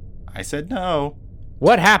 I said no.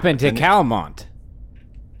 What happened to Calmont?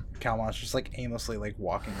 Calmont's just like aimlessly like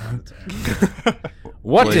walking around the town.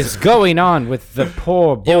 What is going on with the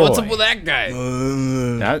poor boy? Yeah, what's up with that guy?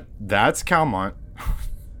 That's Calmont.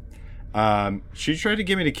 She tried to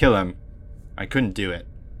get me to kill him. I couldn't do it.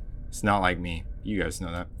 It's not like me. You guys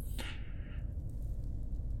know that.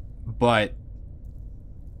 But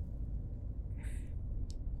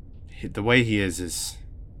the way he is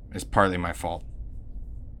partly my fault.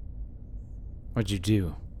 What'd you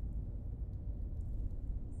do?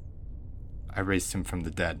 I raised him from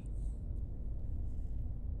the dead.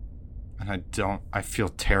 And I feel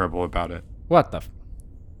terrible about it. What the?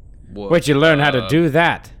 Where'd you learn how to do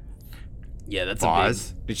that? Yeah, that's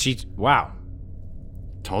Boz, Did she? Wow.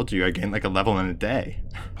 told you I gained like a level in a day.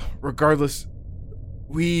 Regardless,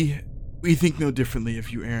 we think no differently of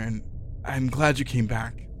you, Aaron. I'm glad you came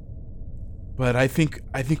back. But I think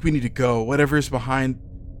we need to go. Whatever is behind...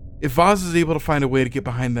 If Vaz is able to find a way to get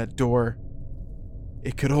behind that door,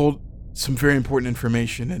 it could hold some very important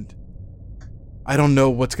information, and I don't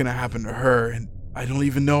know what's going to happen to her, and I don't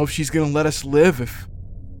even know if she's going to let us live if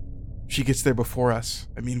she gets there before us.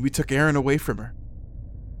 I mean, we took Aaron away from her.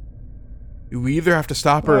 We either have to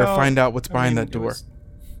stop her or find out what's behind that door.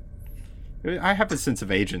 I have a sense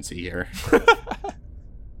of agency here.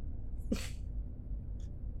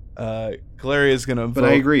 Galeria's going to vote But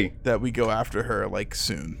I agree. that we go after her, like,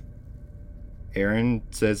 soon. Aaron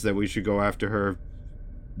says that we should go after her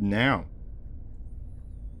now.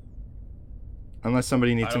 Unless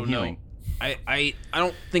somebody needs some healing. I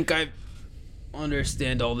don't think I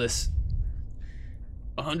understand all this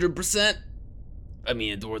 100%. I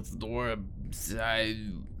mean, the door,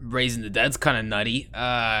 raising the dead's kind of nutty.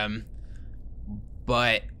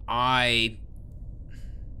 But I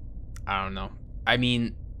don't know. I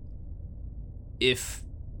mean, if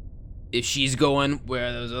she's going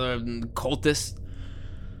where those other cultists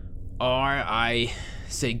are, I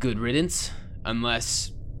say good riddance,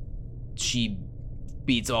 unless she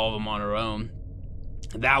beats all of them on her own.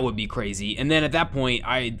 That would be crazy. And then at that point,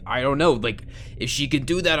 I don't know, like, if she could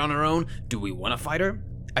do that on her own, do we want to fight her?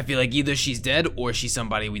 I feel like either she's dead or she's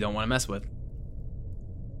somebody we don't want to mess with.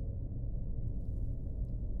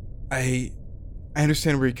 I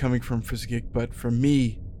understand where you're coming from, Frizzigig, but for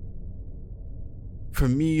me,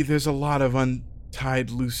 there's a lot of untied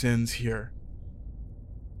loose ends here.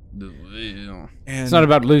 And It's not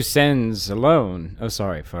about loose ends alone. Oh,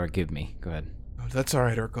 sorry. Forgive me. Go ahead. Oh, that's all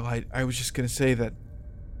right, Urkel. I was just going to say that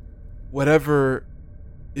whatever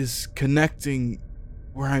is connecting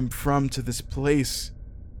where I'm from to this place,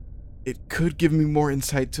 it could give me more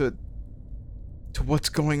insight to what's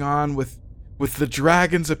going on with the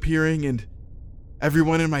dragons appearing and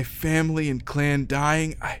everyone in my family and clan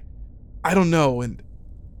dying. I don't know. And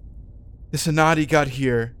the Sanadi got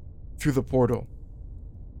here through the portal.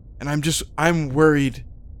 And I'm worried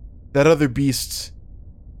that other beasts,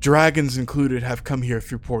 dragons included, have come here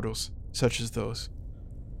through portals such as those.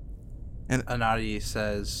 And Anadi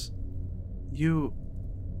says, You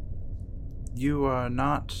are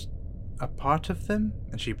not a part of them?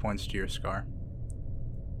 And she points to your scar.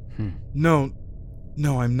 No,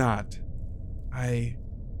 I'm not. I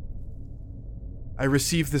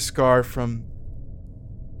received the scar from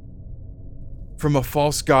a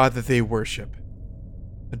false god that they worship.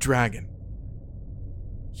 A dragon.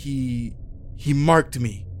 He marked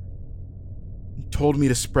me and told me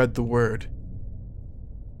to spread the word.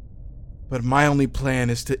 But my only plan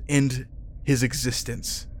is to end his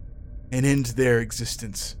existence and end their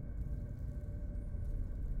existence.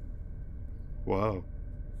 Whoa.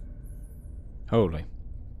 Holy.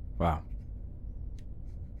 Wow.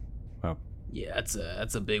 Well, Yeah,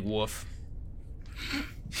 that's a big woof.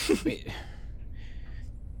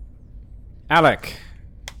 Alec.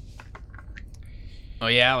 Oh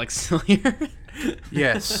yeah, Alex still here.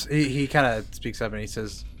 Yes, he kind of speaks up and he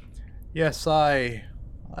says, Yes, I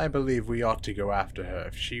believe we ought to go after her.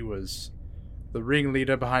 If she was the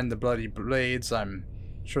ringleader behind the bloody blades, I'm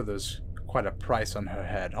sure there's quite a price on her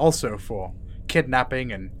head. Also for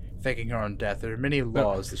kidnapping and faking her own death. There are many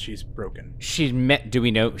laws that she's broken. She's met. Do we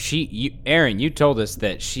know? Aaron, you told us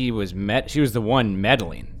that she was the one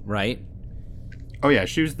meddling, right? Oh yeah,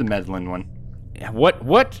 she was the meddling one.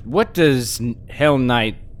 What does Hell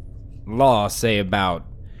Knight law say about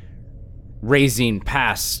raising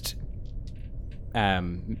past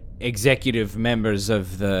executive members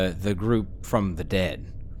of the group from the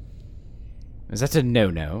dead? Is that a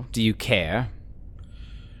no-no? Do you care?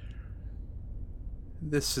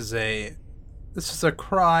 This is a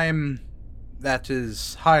crime that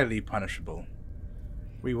is highly punishable.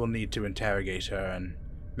 We will need to interrogate her and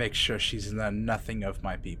make sure she's done nothing of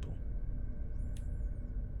my people.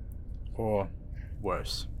 Or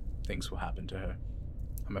worse, things will happen to her.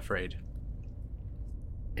 I'm afraid.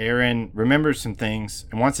 Aaron remembers some things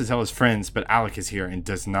and wants to tell his friends, but Alec is here and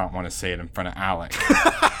does not want to say it in front of Alec.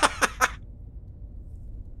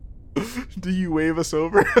 Do you wave us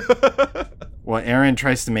over? Well, Aaron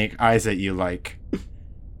tries to make eyes at you like,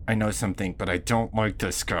 I know something, but I don't like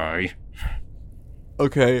this guy.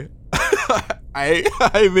 Okay.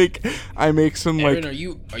 I make some Aaron, like.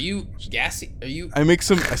 are you gassy? Are you? I make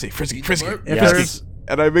some. I say frisky, Yes.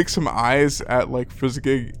 and I make some eyes at like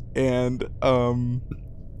Frizzigig and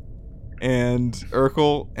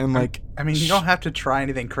Urkel and like. I mean, you don't have to try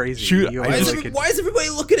anything crazy. Shoot, You I Why always is, could- why is everybody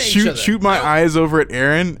looking at each other? Shoot my eyes over at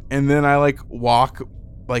Aaron, and then I like walk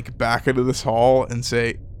like back into this hall and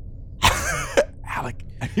say, Alec,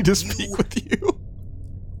 I need to speak with you.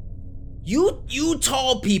 You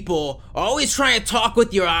tall people are always trying to talk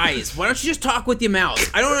with your eyes. Why don't you just talk with your mouth?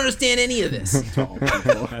 I don't understand any of this.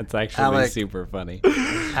 That's actually Alec. super funny.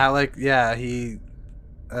 Alec, yeah, he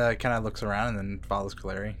kind of looks around and then follows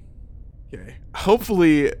Clary. Okay.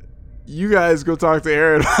 Hopefully, you guys go talk to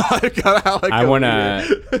Aaron. I got Alec. I over want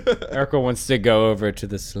to. here. Urkel wants to go over to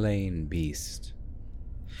the slain beast.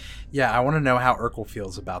 Yeah, I want to know how Urkel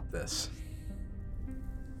feels about this.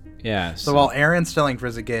 Yeah. So while Aaron's telling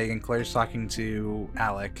Frizzigig and Claire's talking to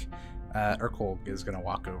Alec, Urkel is going to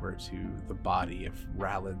walk over to the body of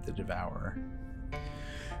Raled the Devourer.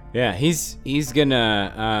 Yeah, he's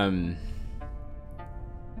gonna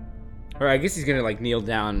or I guess he's gonna like kneel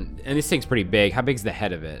down, and this thing's pretty big. How big's the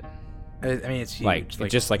head of it? I mean, it's huge.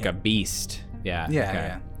 Like just like a beast. Yeah. Yeah, okay.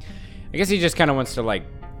 yeah. I guess he just kind of wants to like.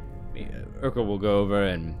 Urkel will go over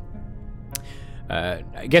and.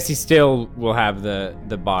 I guess he still will have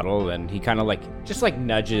the bottle, and he kind of like just like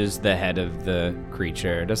nudges the head of the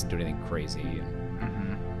creature. Doesn't do anything crazy.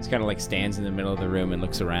 Mm-hmm. Just kind of like stands in the middle of the room and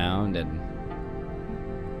looks around and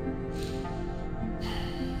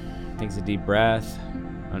takes a deep breath,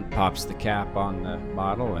 pops the cap on the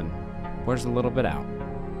bottle, and pours a little bit out.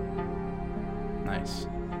 Nice.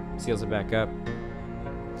 Seals it back up,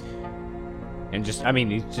 and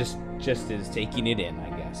he's just is taking it in, I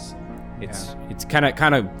guess. It's kind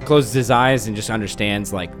of closes his eyes and just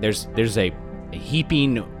understands like there's a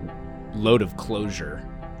heaping load of closure,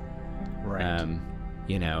 Right.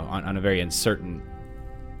 On a very uncertain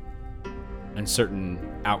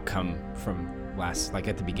outcome from last, like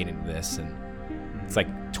at the beginning of this, and it's like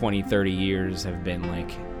 20-30 years have been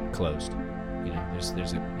like closed.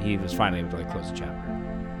 He was finally able to like close the chapter.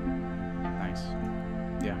 Nice.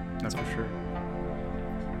 Yeah, that's for sure.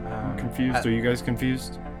 Confused? Are you guys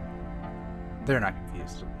confused? They're not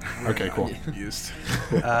confused. Okay, cool. Confused.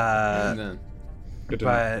 Uh, No. Good to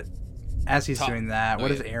know. But as he's Talk- doing that,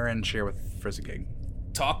 what oh, does yeah. Aaron share with Frizzigig?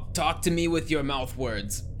 Talk to me with your mouth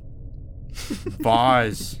words.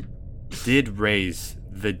 Vaz did raise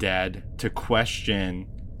the dead to question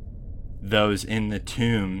those in the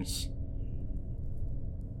tombs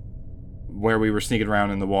where we were sneaking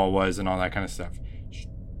around and the wall was and all that kind of stuff.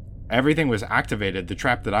 Everything was activated. The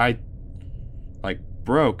trap that I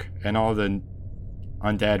broke and all the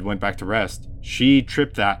undead went back to rest. She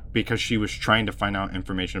tripped that because she was trying to find out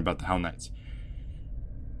information about the Hell Knights.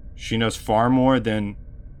 She knows far more than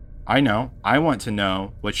I know. I want to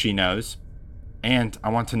know what she knows, and I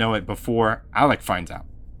want to know it before Alec finds out.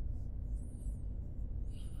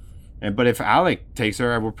 But if Alec takes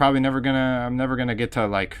her, I'm never gonna get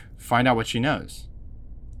to find out what she knows.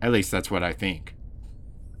 At least that's what I think.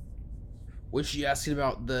 Was she asking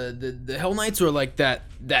about the Hell Knights or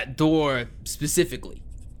that door specifically?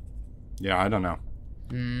 Yeah, I don't know.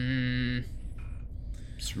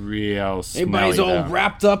 It's real smelly. Everybody's all though.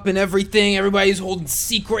 wrapped up in everything. Everybody's holding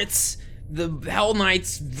secrets. The Hell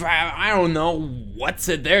Knights, I don't know what's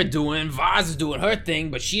it they're doing. Vaz is doing her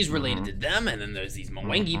thing, but she's related to them. And then there's these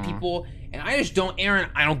Mwangi people. And I just don't, Aaron,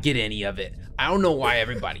 I don't get any of it. I don't know why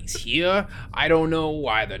everybody's here. I don't know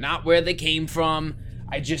why they're not where they came from.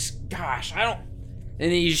 I don't.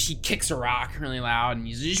 And then she kicks a rock really loud, and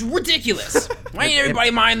he's just ridiculous. Why ain't everybody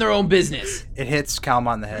mind their own business? It hits Calm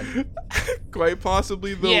on the head. Quite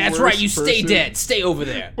possibly the Yeah, that's worst right. You stay person- dead. Stay over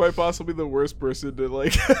there. Quite possibly the worst person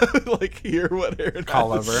to hear what Aaron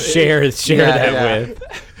Call has to over. say. Share Yeah, that yeah. with.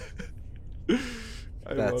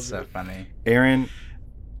 I That's love so it. funny. Aaron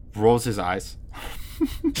rolls his eyes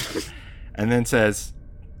and then says,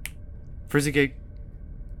 Frizzigig,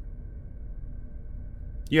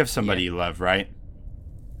 you have somebody you love, right?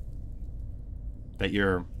 That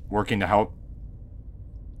you're working to help?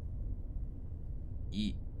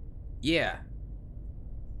 Yeah.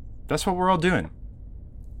 That's what we're all doing.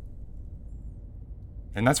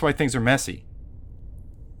 And that's why things are messy.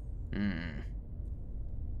 And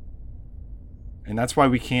that's why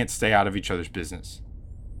we can't stay out of each other's business.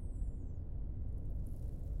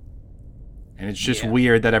 And it's just Yeah.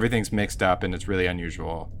 weird that everything's mixed up and it's really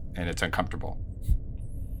unusual and it's uncomfortable.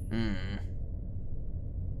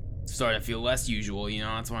 Starting to feel less usual,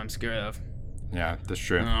 that's what I'm scared of. Yeah, that's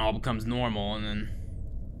true. And then it all becomes normal, and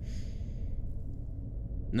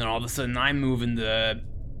then all of a sudden I'm moving the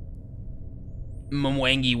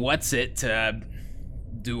Mwangi what's it to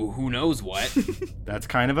do who knows what. That's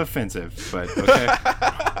kind of offensive, but okay.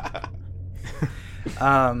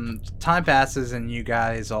 Time passes and you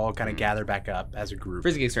guys all kind of gather back up as a group.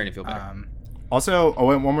 Frizzigig's starting to feel better. Also,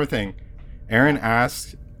 one more thing. Aaron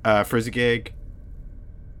asked Frizzigig,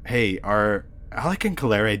 hey, are Alec and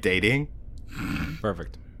Calere dating?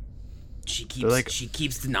 Perfect. She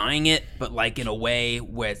keeps denying it, but in a way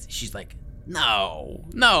where she's like, no,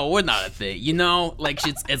 we're not a thing,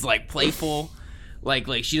 it's playful,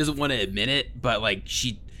 she doesn't want to admit it, but I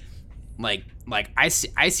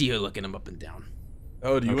see her looking him up and down.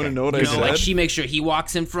 Oh, do you want to know what I said? She makes sure he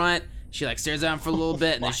walks in front, she stares at him for a little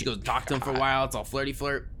bit, and then she goes talk to him for a while. It's all flirty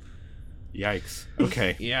flirt. Yikes.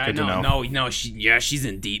 Okay. Yeah, Good I to know. know. No, she's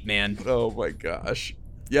in deep, man. Oh my gosh.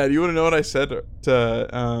 Yeah, do you want to know what I said to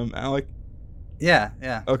Alec? Yeah.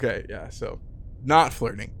 Okay, yeah, so not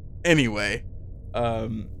flirting. Anyway,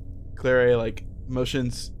 Claire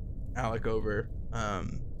motions Alec over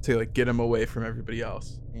to get him away from everybody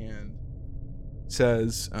else and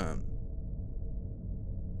says,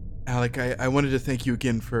 Alec, I wanted to thank you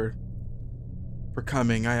again for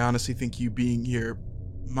coming. I honestly think you being here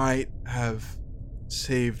might have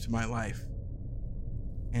saved my life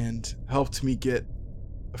and helped me get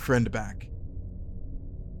a friend back.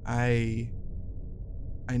 I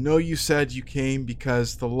know you said you came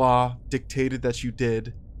because the law dictated that you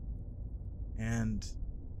did, and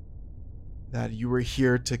that you were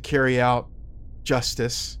here to carry out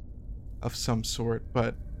justice of some sort,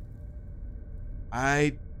 but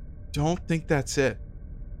I don't think that's it.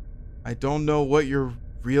 I don't know what your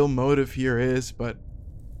real motive here is, but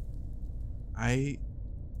I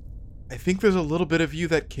think there's a little bit of you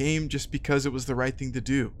that came just because it was the right thing to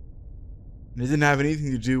do. And it didn't have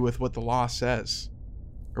anything to do with what the law says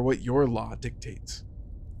or what your law dictates.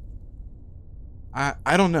 I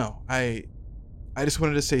don't know. I just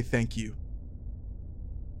wanted to say thank you.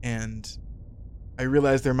 And I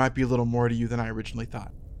realized there might be a little more to you than I originally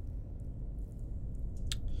thought.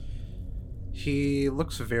 He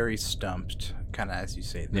looks very stumped, kind of as you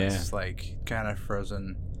say this, kind of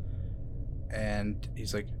frozen. And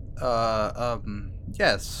he's like,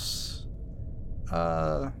 yes.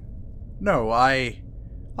 No,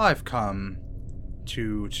 I've come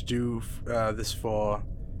to do this for.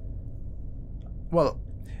 Well,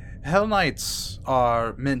 Hell Knights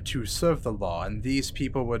are meant to serve the law, and these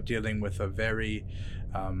people were dealing with a very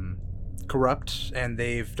corrupt, and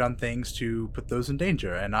they've done things to put those in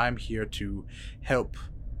danger. And I'm here to help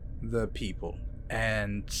the people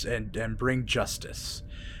and bring justice.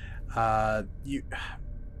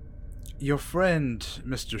 Your friend,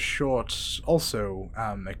 Mr. Short, also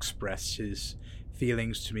expressed his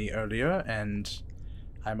feelings to me earlier, and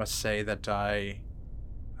I must say that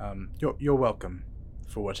you're welcome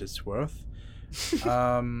for what it's worth.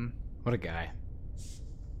 What a guy.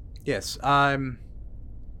 Yes,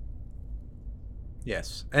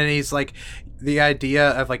 yes. And he's like, the idea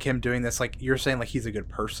of like him doing this, like you're saying like he's a good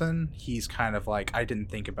person, he's kind of like, I didn't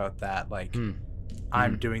think about that, like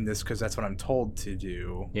I'm doing this because that's what I'm told to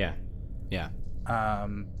do. Yeah.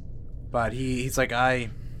 But he's like, I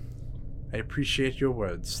appreciate your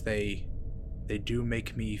words. They do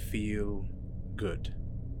make me feel good.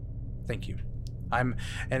 Thank you. I'm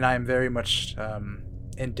very much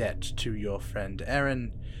in debt to your friend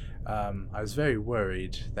Aaron. I was very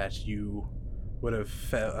worried that you would have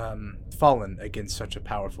fallen against such a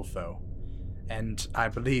powerful foe, and I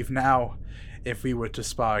believe now, if we were to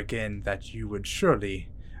spar again, that you would surely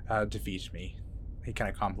defeat me. He kind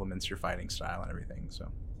of compliments your fighting style and everything.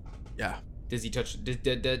 So, Yeah. Does he touch?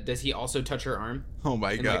 Does he also touch her arm? Oh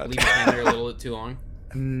my And god. like, leave his hand there a little too long?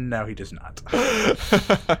 no, he does not.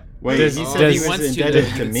 Wait, Does he he- said does- he was wants to, indebted you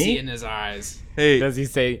to can see me? it in his eyes. Hey, Does he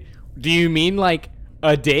say, do you mean like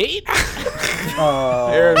a date?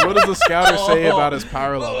 Aaron, what does the scouter say about his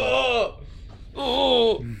power level?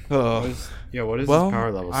 Oh. Oh. What is Well, his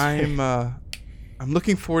power level? I'm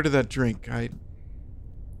looking forward to that drink. I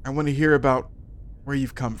want to hear about where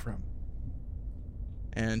you've come from.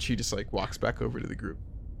 And she just like walks back over to the group.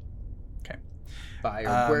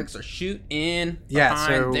 Fireworks are shooting yeah,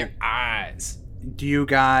 behind so- their eyes. Do you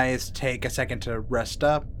guys take a second to rest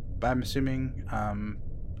up? I'm assuming.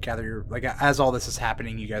 Gather your as all this is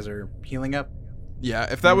happening, you guys are healing up.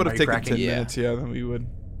 Yeah, if that would Are have you taken cracking? 10 Yeah. minutes, yeah, then we would.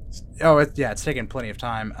 Oh, it's taken plenty of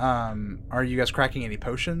time. Are you guys cracking any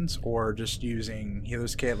potions or just using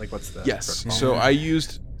healer's kit? Like, what's the Yes. protocol? So I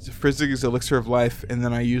used Frizzig's Elixir of Life, and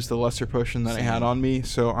then I used the lesser potion that I had on me.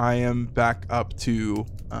 So I am back up to,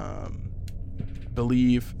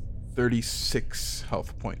 believe, 36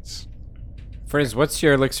 health points. Frizz, what's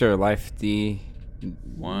your elixir of life? D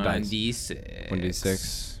 1d6.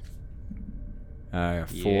 1d6.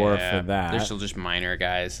 4 for that. They're still just minor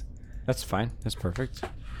guys. That's fine. That's perfect.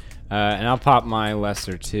 And I'll pop my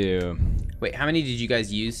lesser too. Wait, how many did you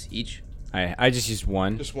guys use each? I just used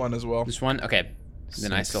one. Just one as well. Just one? Okay.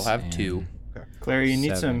 Then I still have 2. Claire, you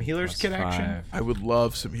need 7 some healer's plus kit action? 5. I would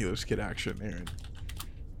love some healer's kit action, Aaron.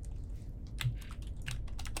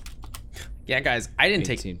 Yeah, guys, I didn't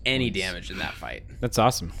 18 take any points. damage in that fight. That's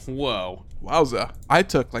awesome. Whoa. Wowza. I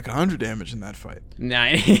took like 100 damage in that fight.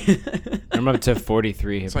 9. I'm up to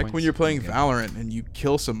 43 hit It's like points. when you're playing Okay. Valorant and you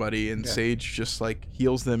kill somebody and Sage just like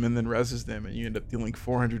heals them and then reses them and you end up dealing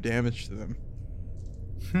 400 damage to them.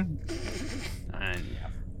 Yeah.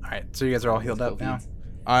 All right, so you guys are all healed up now.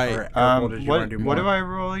 I Or Urkel, did you wanna do what more? do I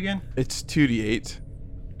roll again? It's 2d8.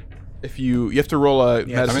 If you have to roll a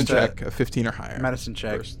Yeah, medicine just a check, a 15 or higher. Medicine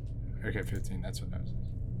check. first. Okay, 15. That's what I was.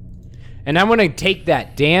 And I'm gonna take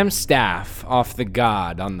that damn staff off the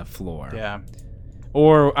god on the floor. Yeah.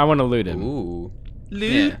 Or I want to loot him. Ooh.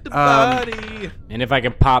 Loot Yeah. the body. And if I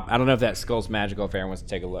can pop, I don't know if that skull's magical. If Aaron wants to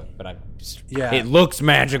take a look, but Yeah. it looks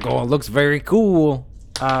magical. It looks very cool.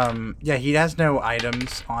 Yeah, he has no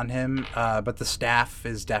items on him, but the staff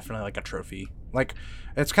is definitely like a trophy. Like,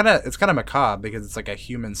 it's kind of macabre because it's like a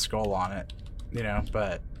human skull on it, you know.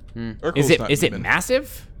 But Urkel's not Is it human.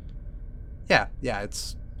 massive? yeah,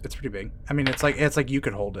 it's pretty big. I mean, it's like you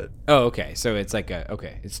could hold it. Oh, okay. So it's like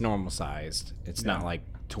it's normal sized. It's not Yeah. like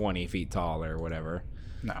 20 feet tall or whatever.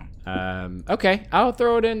 No. Okay, I'll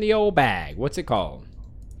throw it in the old bag. What's it called?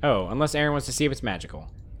 Oh, unless Aaron wants to see if it's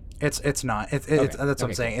magical. It's not. It's Okay. that's what I'm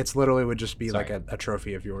Okay, saying. It's literally would just be Sorry. like a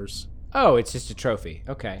trophy of yours. Oh, it's just a trophy.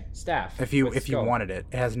 Okay, staff. If you with skull. wanted it,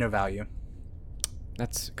 it has no value.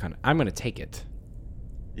 That's kind of. I'm gonna take it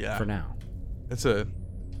Yeah. for now. It's a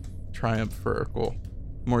triumph for Urkel.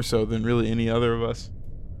 More so than really any other of us.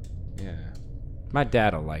 Yeah, my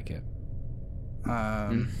dad'll like it.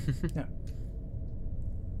 Yeah.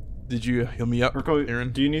 Did you heal me up, Urkel,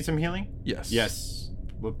 Aaron? do you need some healing? Yes. Yes.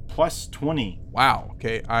 With plus 20. Wow.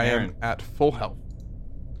 Okay, I am Aaron. at full health.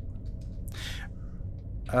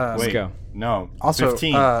 Let's Wait. go. No. Also,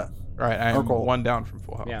 15. All right, I am Urkel. 1 down from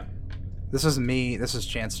full health. Yeah. This is me. This is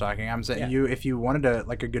chance talking. I'm saying if you wanted a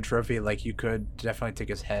like a good trophy, like you could definitely take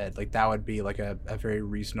his head. Like that would be like a very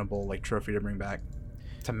reasonable like trophy to bring back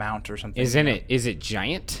to mount or something. Isn't it? Is it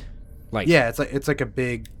giant? Like it's like a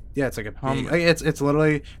big. Yeah, it's like a big, like it's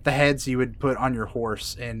literally the heads you would put on your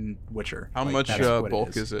horse in Witcher. How like, much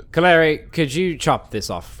bulk is it? Kaleri, could you chop this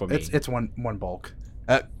off for me? It's one bulk.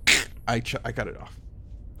 I got it off.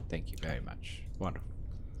 Thank you very much. Wonderful.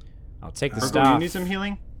 I'll take the Urkel, staff. you need some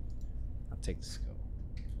healing? I'll take the skull.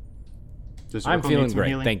 Does I'm Urkel feeling need some great.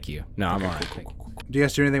 healing? Thank you. No, I'm alright. Thank you. Do you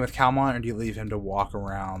guys do anything with Calmont, or do you leave him to walk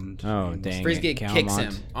around? Oh dang! Frizzgig it, kicks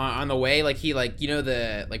Calmont. him on the way. Like he like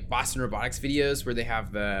the like Boston Robotics videos where they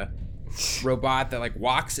have the robot that like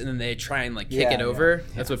walks and then they try and like kick it over.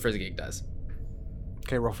 That's what Frizzgig does.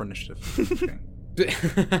 Okay, roll for initiative.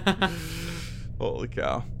 Okay. Holy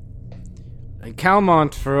cow. And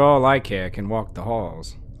Calmont, for all I care, can walk the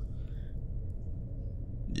halls.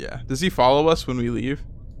 Yeah. Does he follow us when we leave?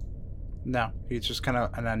 No, he's just kind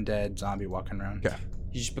of an undead zombie walking around. Okay.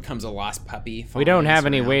 He just becomes a lost puppy. We don't following have us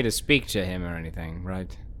any around. way to speak to him or anything,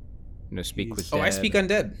 right? No speak with Oh, dead. I speak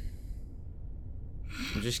undead.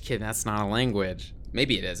 I'm just kidding. That's not a language.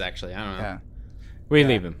 Maybe it is actually. I don't know. Yeah. We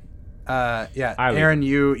leave him. I leave Aaron,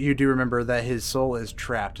 you do remember that his soul is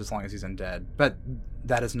trapped as long as he's undead, but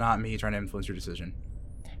that is not me trying to influence your decision.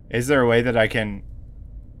 Is there a way that I can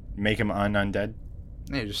make him undead?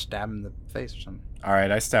 Yeah, you just stab him in the face or something. All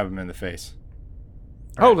right, I stab him in the face.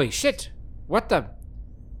 Holy shit! What the?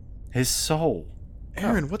 His soul.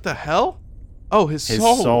 Aaron, what the hell? Oh, his His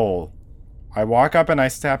soul. soul. I walk up and I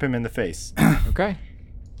stab him in the face. Okay.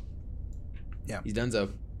 He's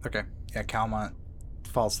donezo. Okay. Yeah, Calmont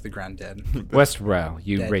falls to the ground dead. Westrel,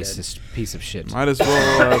 you Dead, racist piece of shit. Might as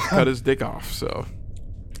well have cut his dick off, so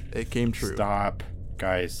it came true. Stop,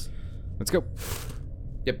 guys. Let's go.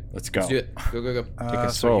 Yep. Let's go. Let's do it. Go.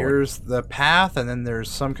 us So forward. here's the path, and then there's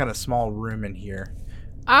some kind of small room in here.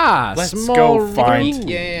 Ah, Let's small go find- room.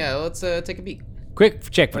 Yeah. Let's take a peek. Quick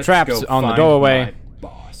check for Let's traps go on the find doorway. my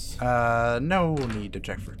boss. No need to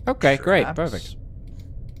check for. Okay, great, traps. perfect.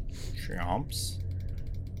 Chomps.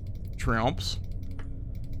 Tramps.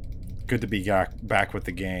 Good to be back with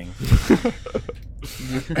the gang.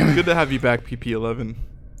 Good to have you back, PP11.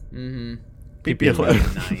 Mm-hmm.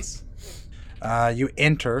 PP11. Nice. You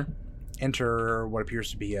enter what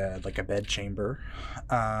appears to be like a bed chamber.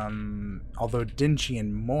 Although dingy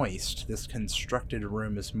and moist, this constructed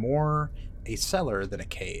room is more a cellar than a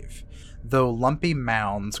cave. Though lumpy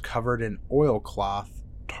mounds covered in oilcloth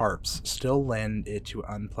tarps still lend it to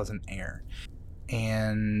unpleasant air.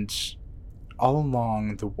 And all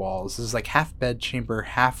along the walls, this is like half bed chamber,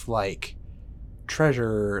 half like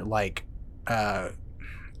treasure, like a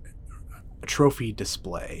trophy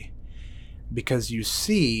display. Because you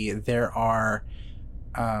see there are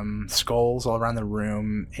skulls all around the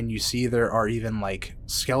room, and you see there are even like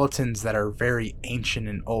skeletons that are very ancient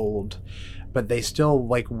and old, but they still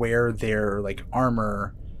like wear their like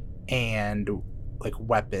armor and like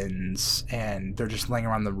weapons, and they're just laying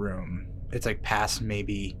around the room. It's like past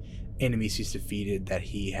maybe enemies he's defeated that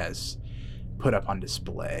he has put up on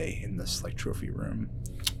display in this like trophy room.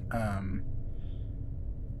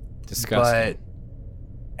 Disgusting. But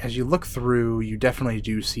as you look through, you definitely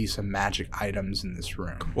do see some magic items in this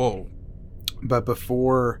room. Whoa. But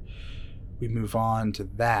before we move on to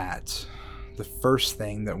that, the first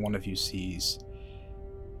thing that one of you sees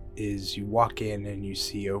is you walk in and you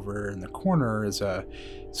see over in the corner is a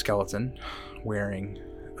skeleton wearing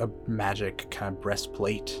a magic kind of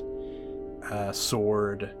breastplate, a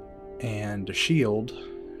sword, and a shield.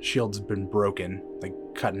 Shield's been broken, like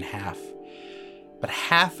cut in half. But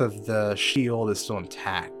half of the shield is still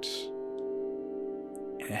intact.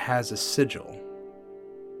 And it has a sigil.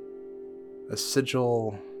 A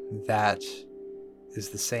sigil that is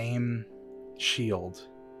the same shield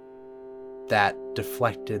that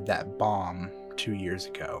deflected that bomb 2 years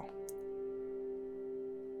ago.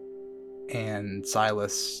 And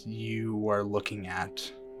Silas, you are looking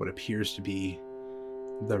at what appears to be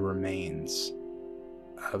the remains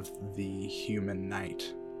of the human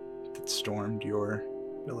knight that stormed your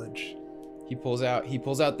village. He pulls out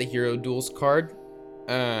the Hero Duels card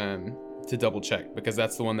to double check, because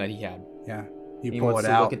that's the one that he had. Yeah. You He pull wants it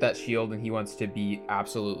to out. look at that shield and he wants to be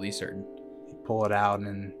absolutely certain. You pull it out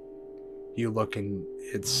and you look, and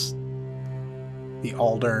it's the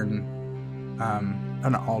Alden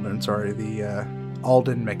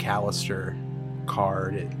McAllister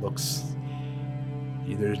card. It looks,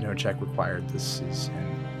 there's no check required. This is him.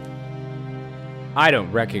 I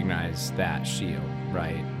don't recognize that shield,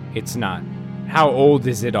 right? It's not. How old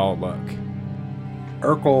does it all look?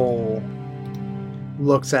 Urkel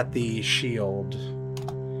looks at the shield,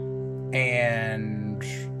 and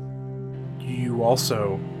you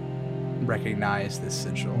also recognize this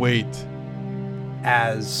sigil. Wait.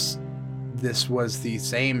 As this was the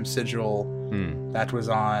same sigil that was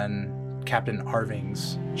on Captain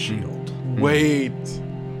Arving's shield. Wait.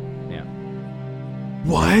 Yeah.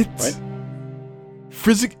 What? What?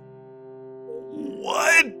 Frizzig.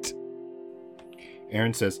 What?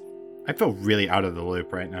 Aaron says, I feel really out of the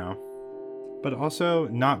loop right now, but also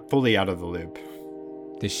not fully out of the loop.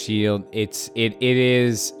 The shield, it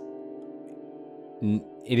is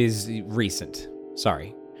recent.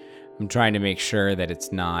 Sorry. I'm trying to make sure that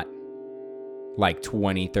it's not like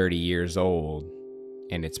 20, 30 years old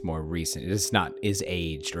and it's more recent. It's not is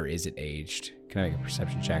aged, or is it aged? Can I make a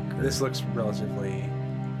perception check? Or? This looks relatively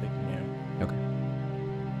new. Okay.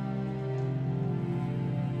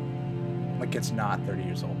 Like it's not 30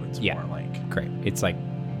 years old. It's Yeah. more like Great. It's like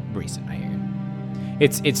recent, I hear you.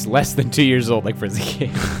 It's less than 2 years old, like for the kid.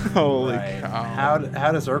 Holy right. cow.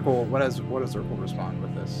 How does Urkel? What does Urkel respond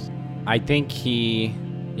with this? I think he's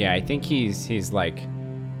like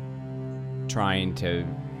trying to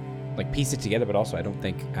like piece it together, but also I don't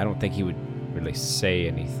think he would really say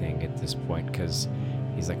anything at this point, because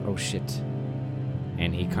he's like, oh shit,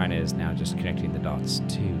 and he kind of is now just connecting the dots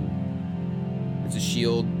too. It's a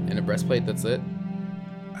shield and a breastplate. That's it.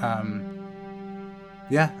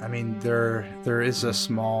 Yeah, I mean there is a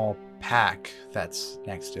small pack that's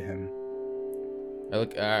next to him. I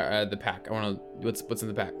look the pack. I want to. What's in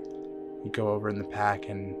the pack? You go over in the pack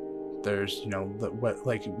and there's, what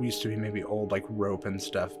like used to be maybe old like rope and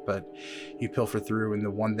stuff, but you pilfer through, and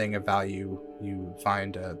the one thing of value, you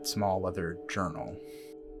find a small leather journal.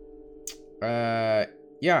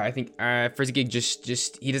 Yeah, I think Frizzigig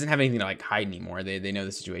just he doesn't have anything to like hide anymore. They know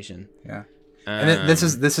the situation. Yeah. And this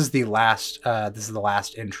is the last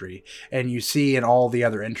entry, and you see in all the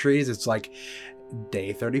other entries it's like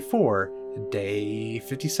day 34, day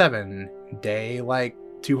 57, day like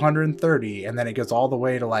 230, and then it goes all the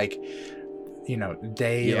way to like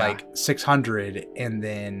day like 600, and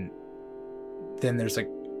then there's like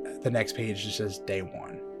the next page just says day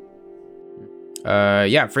 1.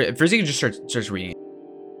 Frizzigig just starts reading.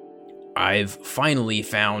 I've finally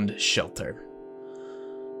found shelter.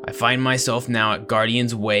 I find myself now at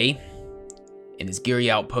Guardian's Way in his Geary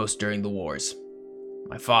outpost during the wars.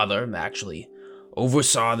 My father, actually,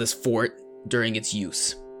 oversaw this fort during its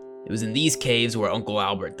use. It was in these caves where Uncle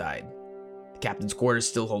Albert died. The captain's quarters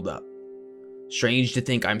still hold up. Strange to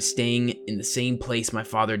think I'm staying in the same place my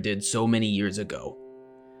father did so many years ago.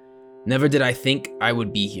 Never did I think I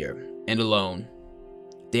would be here, and alone.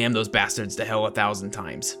 Damn those bastards to hell 1,000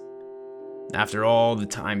 times. After all the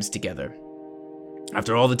times together.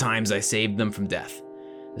 After all the times I saved them from death.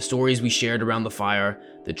 The stories we shared around the fire,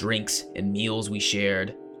 the drinks and meals we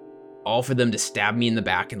shared, all for them to stab me in the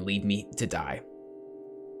back and leave me to die.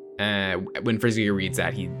 When Frizzigig reads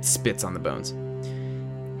that, he spits on the bones.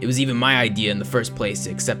 It was even my idea in the first place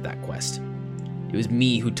to accept that quest. It was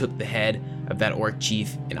me who took the head of that orc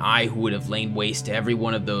chief, and I who would have lain waste to every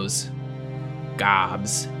one of those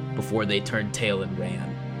gobs before they turned tail and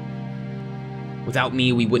ran. Without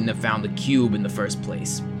me, we wouldn't have found the cube in the first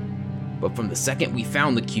place. But from the second we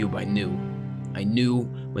found the cube, I knew. I knew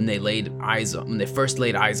when they first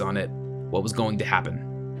laid eyes on it, what was going to happen.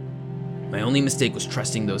 My only mistake was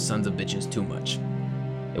trusting those sons of bitches too much.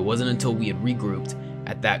 It wasn't until we had regrouped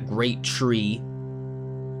at that great tree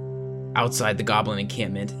outside the goblin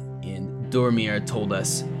encampment, and Dormir told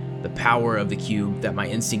us the power of the cube, that my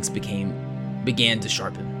instincts began to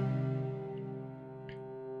sharpen.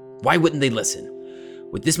 Why wouldn't they listen?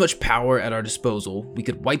 With this much power at our disposal, we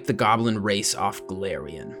could wipe the goblin race off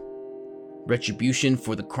Galarian. Retribution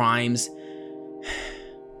for the crimes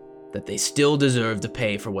that they still deserve to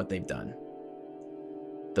pay for what they've done.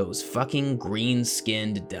 Those fucking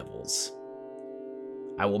green-skinned devils.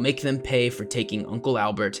 I will make them pay for taking Uncle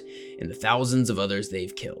Albert and the thousands of others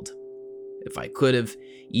they've killed. If I could have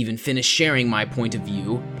even finished sharing my point of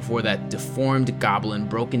view before that deformed goblin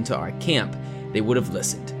broke into our camp, they would have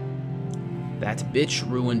listened. That bitch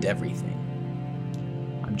ruined everything.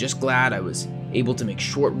 I'm just glad I was able to make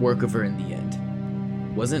short work of her in the end.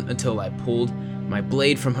 It wasn't until I pulled my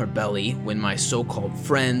blade from her belly when my so-called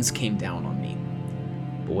friends came down on me.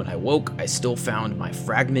 But when I woke, I still found my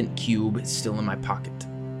fragment cube still in my pocket.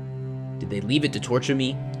 Did they leave it to torture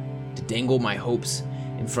me? To dangle my hopes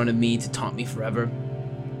in front of me to taunt me forever?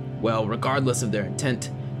 Well, regardless of their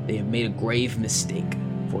intent, they have made a grave mistake,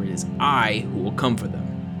 for it is I who will come for them.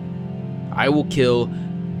 I will kill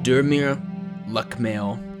Dermir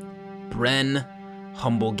Luckmail, Bren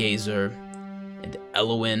Humblegazer, and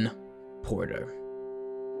Elowin Porter.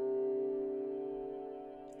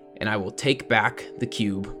 and I will take back the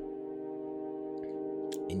cube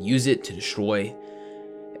and use it to destroy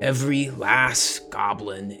every last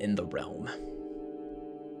goblin in the realm.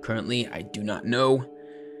 Currently, I do not know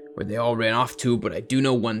where they all ran off to, but I do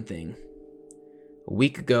know one thing. A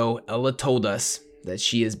week ago, Ella told us that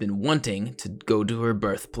she has been wanting to go to her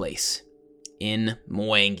birthplace in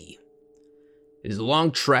Mwangi. It is a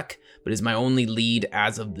long trek, but is my only lead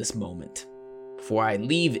as of this moment. Before I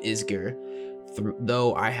leave Isgir,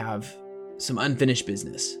 though I have some unfinished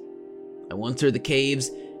business. I want to enter the caves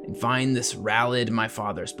and find this Ralid my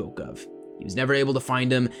father spoke of. He was never able to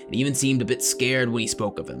find him, and even seemed a bit scared when he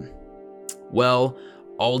spoke of him. Well,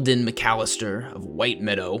 Alden McAllister of White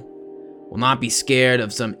Meadow will not be scared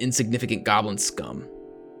of some insignificant goblin scum.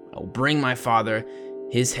 I will bring my father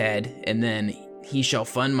his head, and then he shall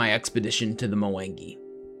fund my expedition to the Mwangi.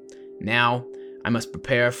 Now, I must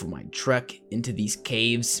prepare for my trek into these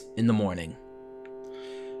caves in the morning.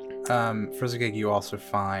 Frizzigig, you also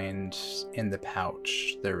find in the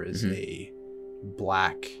pouch there is a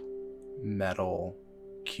black metal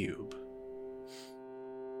cube.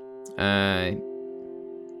 He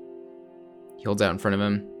holds out in front of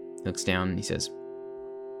him, looks down, and he says,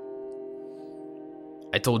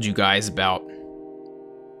 I told you guys about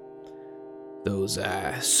those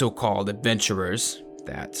so-called adventurers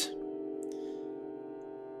that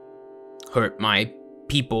hurt my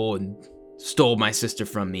people and stole my sister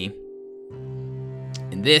from me.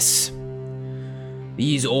 And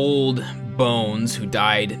these old bones who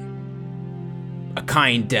died a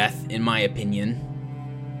kind death, in my opinion,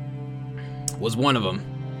 was one of them.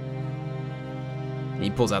 And he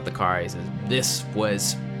pulls out the card. He says, this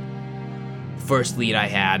was the first lead I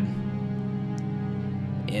had.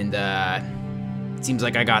 And it seems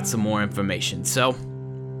like I got some more information. So,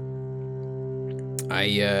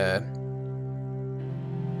 I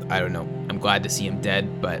don't know. I'm glad to see him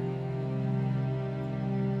dead, but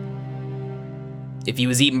if he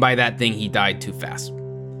was eaten by that thing, he died too fast.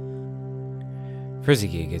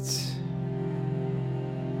 Frizzigig, if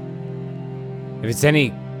it's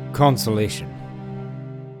any consolation,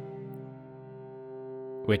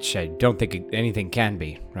 which I don't think anything can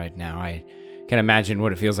be right now, I can't imagine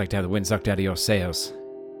what it feels like to have the wind sucked out of your sails.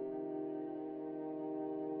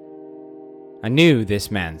 I knew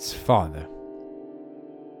this man's father.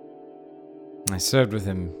 I served with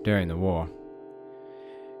him during the war.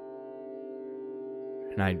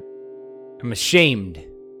 And I'm ashamed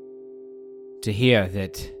to hear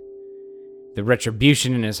that the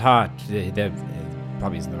retribution in his heart, the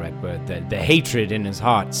probably isn't the right word, the hatred in his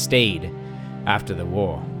heart stayed after the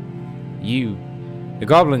war. You, the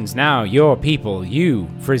goblins now, your people, you,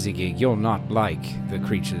 Frizzigig, you're not like the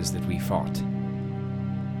creatures that we fought.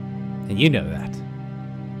 And you know that.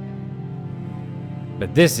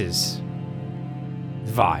 But this is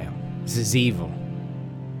vile. This is evil.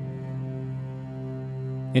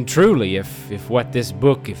 And truly, if what this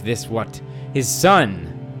book, what his son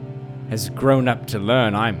has grown up to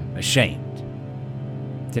learn, I'm ashamed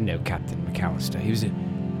to know Captain McAllister. He was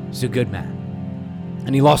a good man.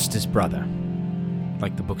 And he lost his brother,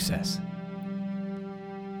 like the book says.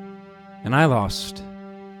 And I lost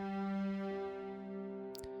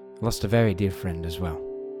a very dear friend as well.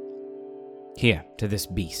 Here, to this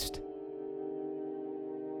beast.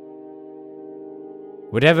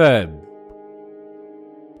 Whatever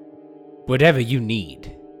you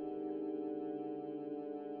need,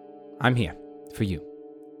 I'm here for you.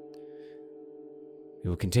 We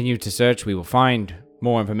will continue to search. We will find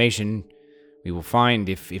more information. We will find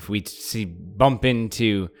if we bump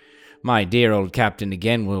into my dear old captain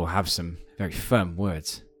again, we'll have some very firm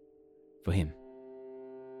words for him.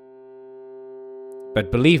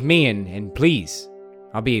 But believe me, and please,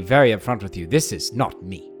 I'll be very upfront with you, this is not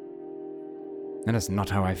me. And that's not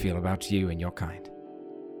how I feel about you and your kind.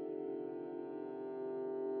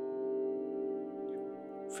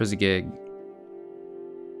 Frizzigig,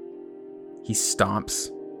 he stomps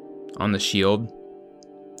on the shield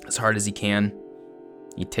as hard as he can.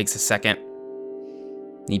 He takes a second,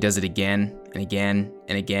 and he does it again, and again,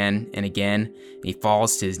 and again, and again. And he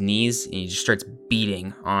falls to his knees, and he just starts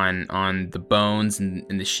beating on the bones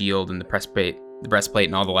and the shield and the breastplate,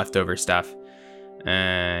 and all the leftover stuff.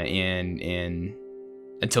 And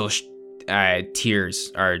until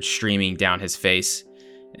tears are streaming down his face,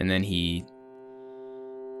 and then he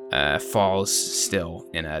falls still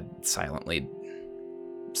in a silently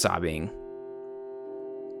sobbing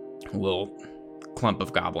little clump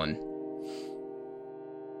of goblin.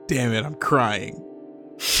 Damn it, I'm crying.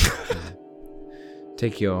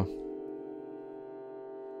 Take your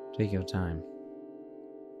time.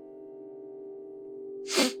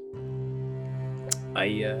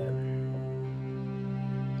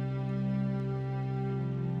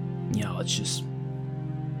 Yeah, let's just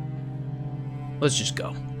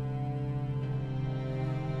go.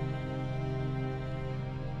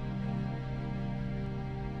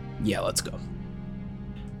 Yeah, let's go.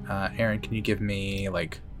 Aaron, can you give me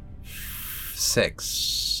like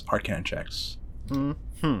 6 Arcana checks?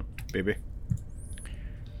 Baby.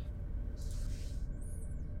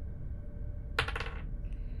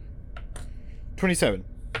 $27.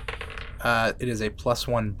 It is a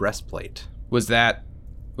 +1 breastplate. Was that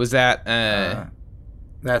That's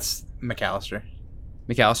McAllister.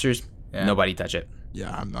 McAllister's? Yeah. Nobody touch it.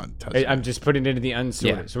 Yeah, I'm not touching I'm just putting it into the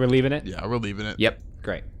unsorted. Yeah. So we're leaving it? Yeah, we're leaving it. Yep.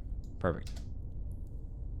 Great. Perfect.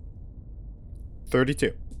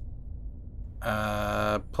 32.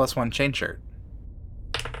 +1 chain shirt.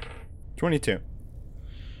 22.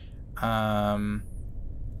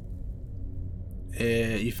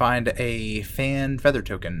 You find a fan feather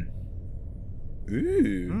token.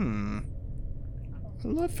 Ooh. I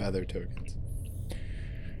love feather tokens.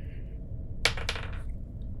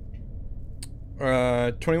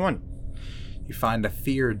 21. You find a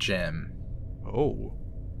fear gem. Oh.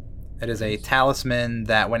 It is a talisman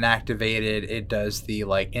that, when activated, it does the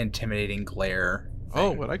like intimidating glare. Oh,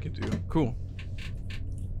 what I could do. Cool.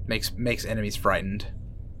 Makes enemies frightened.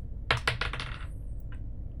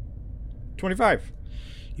 25.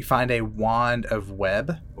 You find a wand of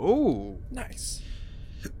web. Oh. Nice.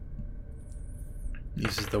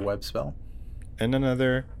 Uses the web spell. And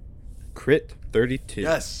another crit 32.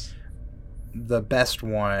 Yes. The best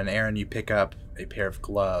one, Aaron, you pick up a pair of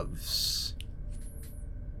gloves.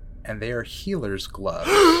 And they are healer's gloves.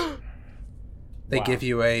 They Wow. give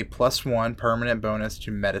you a +1 permanent bonus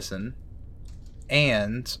to medicine.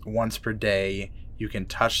 And once per day, you can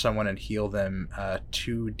touch someone and heal them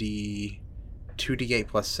 2d8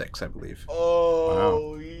 +6, I believe.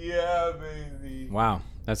 Oh, yeah, baby. Wow.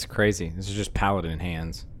 That's crazy. This is just paladin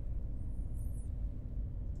hands.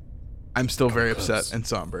 I'm still very upset and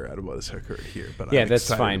somber at what has occurred here, but Yeah, I'm that's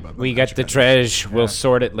excited fine. about We next got the round. treasure. We'll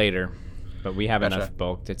sort it later. But we have Gotcha. enough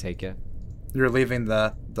bulk to take it. You're leaving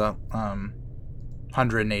the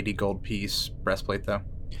 180 gold piece breastplate, though.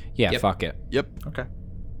 Yeah, Yep. fuck it. Yep. Okay.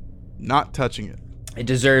 Not touching it. It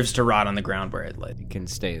deserves to rot on the ground where it lay. It can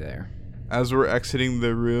stay there. As we're exiting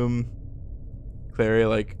the room, Clary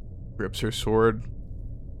like grips her sword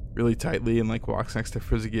really tightly and like walks next to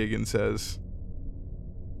Frizzigig and says,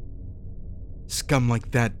 "Scum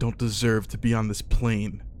like that don't deserve to be on this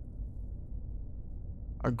plane.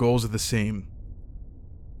 Our goals are the same.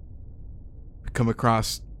 If we come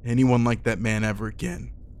across anyone like that man ever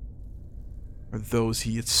again, or those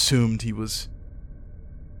he assumed he was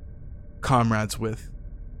comrades with,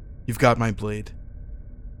 you've got my blade.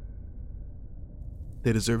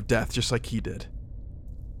 They deserve death just like he did."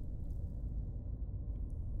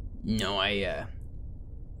 No,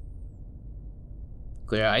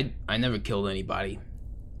 Claire, I never killed anybody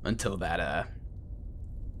until that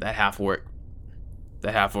half-orc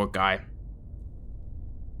guy.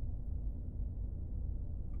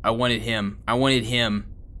 I wanted him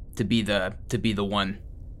to be the one.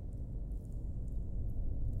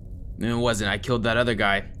 And it wasn't. I killed that other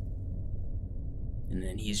guy. And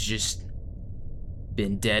then he's just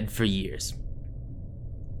been dead for years.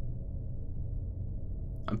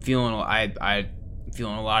 I'm feeling I'm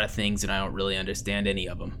feeling a lot of things, and I don't really understand any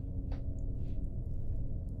of them.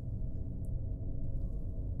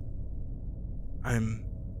 I'm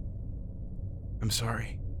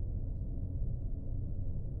sorry.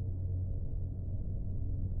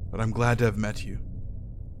 But I'm glad to have met you.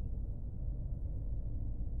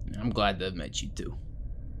 I'm glad to have met you too.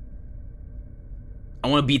 I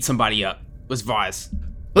want to beat somebody up. Let's Vise.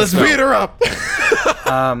 Let's beat her up.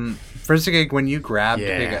 Frizzigig, when you grab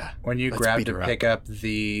Yeah. to beat her pick up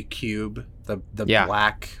the cube, the Yeah.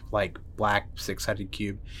 black 6-sided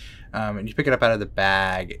cube, and you pick it up out of the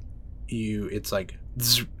bag, it's like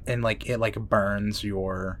zzz, and like it like burns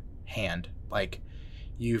your hand. Like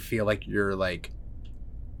you feel like your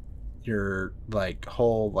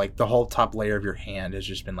whole the whole top layer of your hand has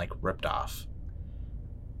just been like ripped off.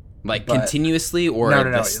 Like But- continuously, or no.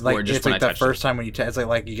 or just It's when like I the touched first time when you it's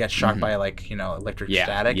like you get shocked Mhm. by electric Yeah.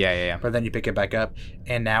 static. Yeah. But then you pick it back up,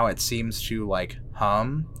 and now it seems to like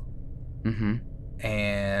hum, Mm-hmm.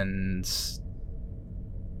 and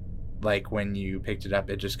like when you picked it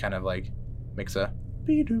up, it just kind of like makes a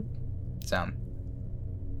beep-doop sound.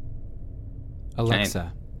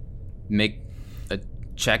 Alexa. Make a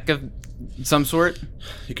check of some sort.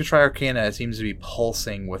 You could try Arcana. It seems to be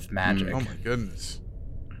pulsing with magic. Oh my goodness.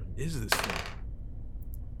 What is this thing?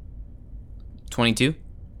 22.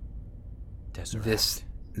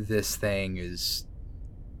 this thing is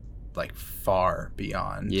like far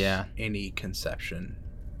beyond any conception,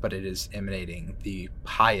 but it is emanating the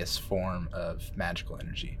highest form of magical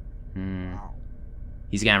energy. Wow.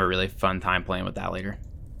 He's gonna have a really fun time playing with that later.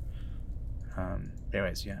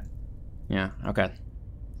 Anyways, yeah. Yeah. Okay.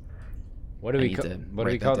 What do we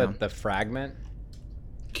call that? The fragment?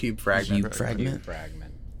 Cube fragment. Cube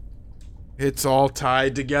fragment. It's all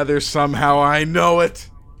tied together somehow. I know it.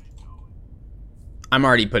 I'm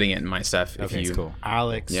already putting it in my stuff. Okay, it's cool.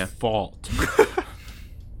 Alex's fault.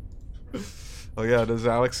 Oh yeah, does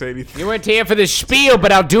Alex say anything? You weren't here for the spiel,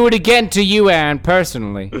 but I'll do it again to you, Aaron,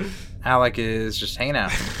 personally. Alec is just hanging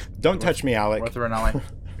out. Don't touch me, Alec. Worth an Alec.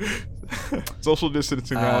 Social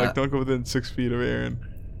distancing, Alec. Don't go within 6 feet of Aaron.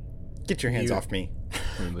 Get your hands off me.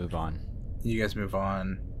 We move on. You guys move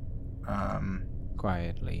on.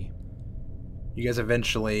 Quietly. You guys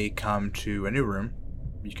eventually come to a new room.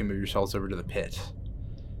 You can move yourselves over to the pit.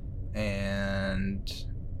 And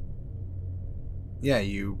yeah,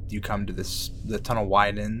 you come to the tunnel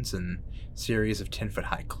widens and series of 10-foot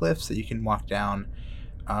high cliffs that you can walk down.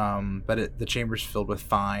 But the chamber's filled with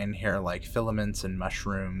fine hair-like filaments and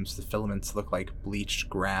mushrooms. The filaments look like bleached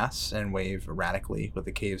grass and wave erratically with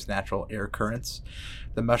the cave's natural air currents.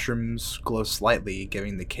 The mushrooms glow slightly,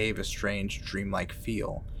 giving the cave a strange, dreamlike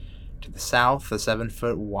feel. To the south, a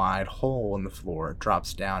 7-foot wide hole in the floor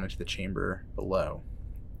drops down into the chamber below.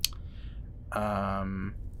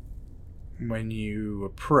 When you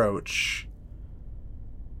approach,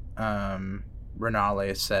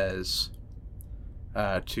 Renale says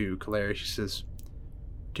to Kaleri, she says,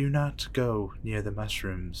 "Do not go near the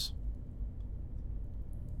mushrooms.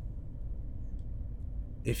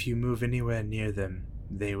 If you move anywhere near them,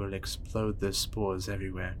 they will explode their spores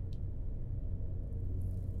everywhere."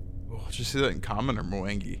 Oh, did you say that in common or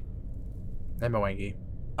Mwangi? And Mwangi.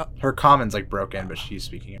 Her common's like broken, but she's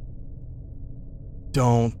speaking.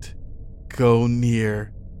 Don't go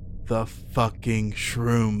near the fucking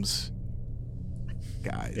shrooms,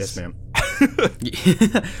 guys. Yes, ma'am.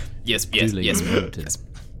 yes.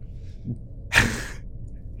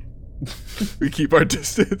 We keep our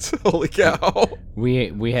distance. Holy cow.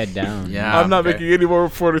 We head down. Yeah. I'm not making any more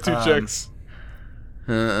fortitude checks.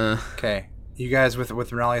 Okay. You guys, with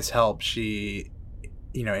Renale's help, she,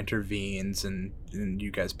 intervenes and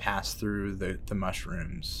you guys pass through the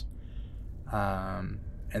mushrooms. And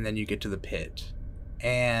then you get to the pit.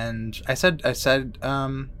 And I said,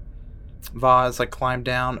 Vaz like climbed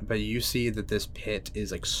down, but you see that this pit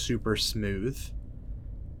is like super smooth,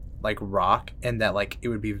 like rock, and that like it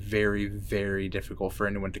would be very, very difficult for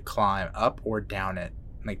anyone to climb up or down it,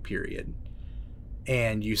 like period.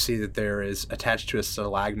 And you see that there is attached to a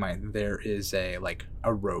stalagmite, there is a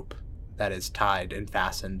rope that is tied and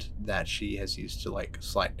fastened that she has used to like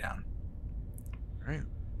slide down. All right,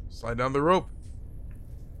 slide down the rope.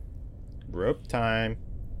 Rope time.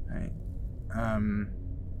 All right.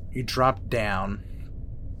 You drop down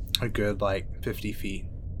a good 50 feet.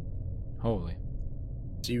 Holy.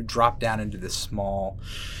 So you drop down into this small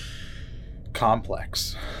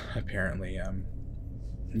complex, apparently.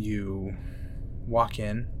 You walk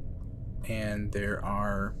in, and there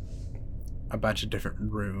are a bunch of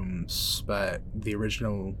different rooms, but the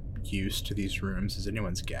original use to these rooms is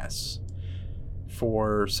anyone's guess.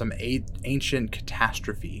 For some ancient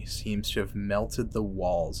catastrophe seems to have melted the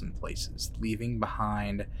walls in places, leaving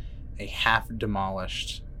behind a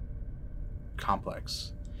half-demolished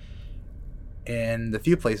complex. In the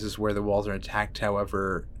few places where the walls are intact,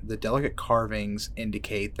 however, the delicate carvings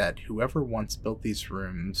indicate that whoever once built these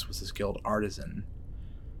rooms was a skilled artisan.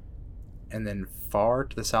 And then far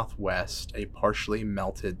to the southwest, a partially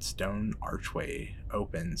melted stone archway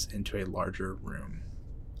opens into a larger room.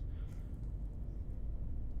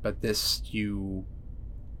 But this,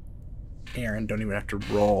 Aaron, don't even have to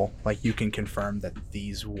roll. You can confirm that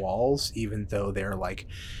these walls, even though they're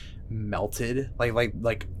melted,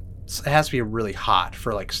 it has to be really hot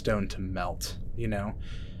for stone to melt,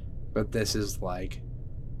 But this is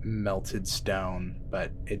melted stone,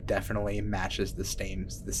 but it definitely matches the same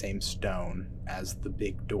stone as the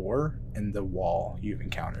big door and the wall you've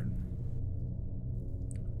encountered.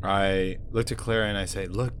 I look to Clara and I say,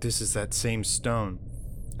 "Look, this is that same stone."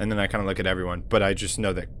 And then I kind of look at everyone, but I just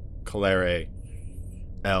know that Clara,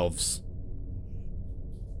 elves,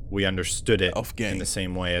 we understood it in the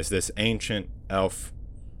same way as this ancient elf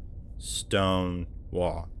stone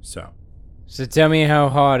wall. So tell me how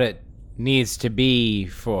hard it needs to be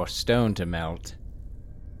for stone to melt.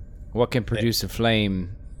 What can produce a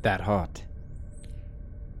flame that hot?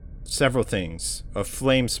 Several things. A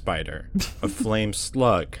flame spider, a flame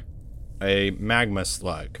slug, a magma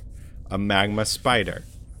slug, a magma spider.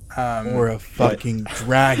 Or a fucking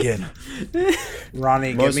dragon.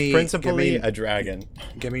 Ronnie, Most principally a dragon.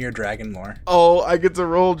 give me your dragon lore. Oh, I get to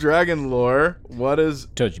roll dragon lore. What is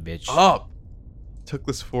Told you, bitch. up? Took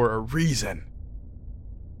this for a reason.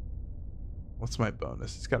 What's my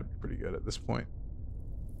bonus? It's got to be pretty good at this point.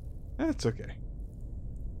 It's okay.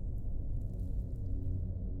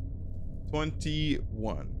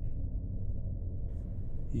 21.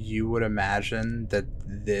 You would imagine that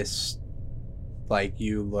this, like,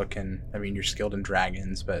 you look and, I mean, you're skilled in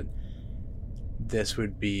dragons, but this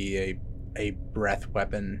would be a breath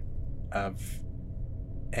weapon of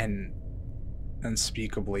an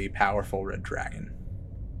unspeakably powerful red dragon.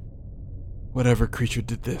 Whatever creature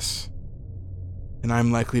did this, and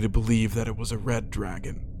I'm likely to believe that it was a red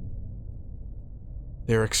dragon.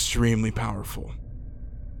 They're extremely powerful.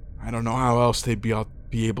 I don't know how else they'd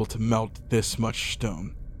be able to melt this much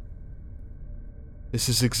stone. This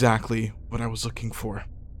is exactly what I was looking for.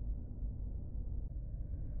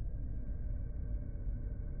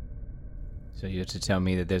 So you have to tell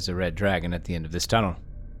me that there's a red dragon at the end of this tunnel.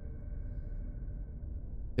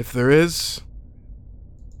 If there is,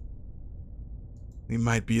 we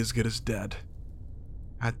might be as good as dead.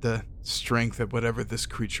 At the strength of whatever this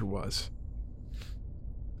creature was.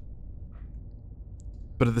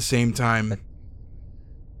 But at the same time,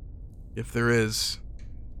 if there is,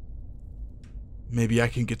 maybe I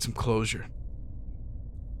can get some closure.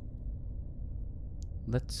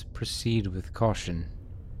 Let's proceed with caution.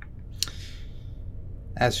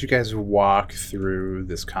 As you guys walk through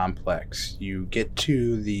this complex, you get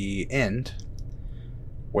to the end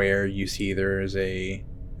where you see there is a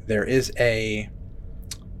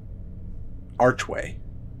archway,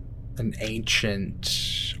 an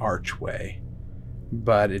ancient archway,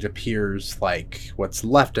 but it appears like what's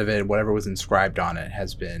left of it, whatever was inscribed on it,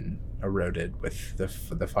 has been eroded with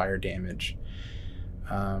the fire damage.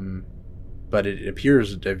 But it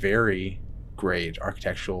appears a very great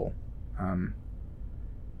architectural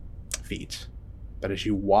feat. But as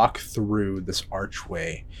you walk through this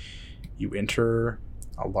archway, you enter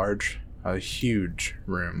a huge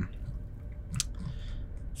room.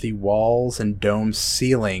 The walls and dome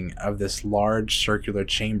ceiling of this large circular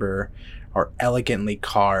chamber are elegantly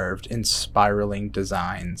carved in spiraling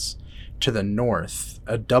designs. To the north,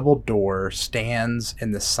 a double door stands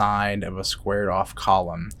in the side of a squared-off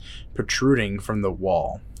column, protruding from the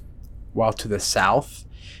wall, while to the south,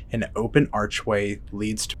 an open archway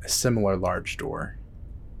leads to a similar large door.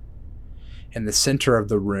 In the center of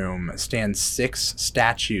the room stand 6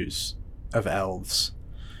 statues of elves,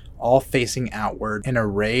 all facing outward and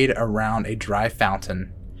arrayed around a dry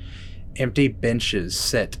fountain. Empty benches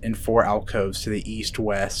sit in 4 alcoves to the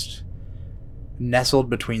east-west, nestled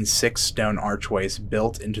between 6 stone archways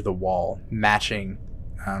built into the wall, matching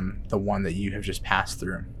the one that you have just passed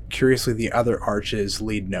through. Curiously, the other arches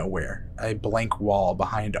lead nowhere. A blank wall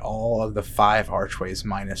behind all of the 5 archways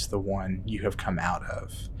minus the one you have come out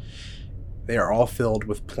of. They are all filled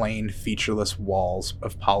with plain, featureless walls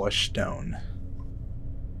of polished stone.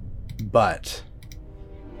 But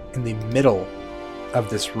in the middle of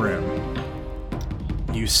this room,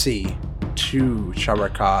 you see 2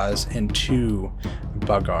 Charakas and 2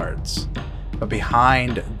 Buggards. But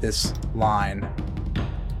behind this line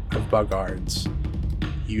of Buggards,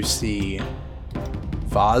 you see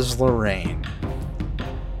Vaz Lorraine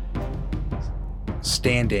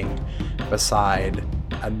standing beside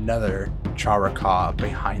another Charaka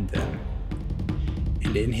behind them.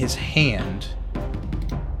 And in his hand,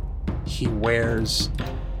 he wears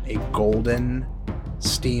a golden,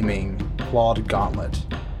 steaming, clawed gauntlet.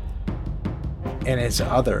 In his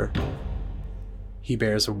other, he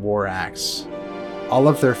bears a war axe. All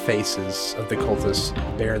of their faces of the cultists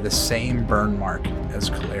bear the same burn mark as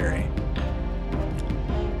Kaleri.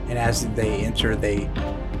 And as they enter,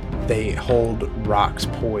 they hold rocks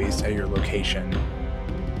poised at your location.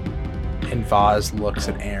 And Vaz looks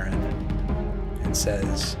at Aaron and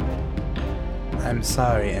says, "I'm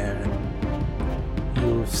sorry, Aaron.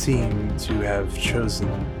 You seem to have chosen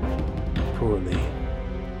poorly."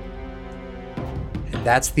 And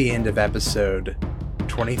that's the end of episode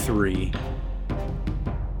 23.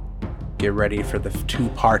 Get ready for the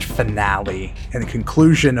 2-part finale and the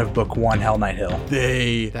conclusion of Book 1, Hell Knight Hill.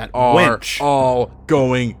 They That are wench. all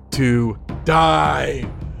going to die.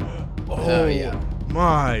 Oh, yeah.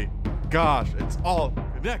 My gosh, it's all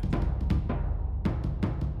connected.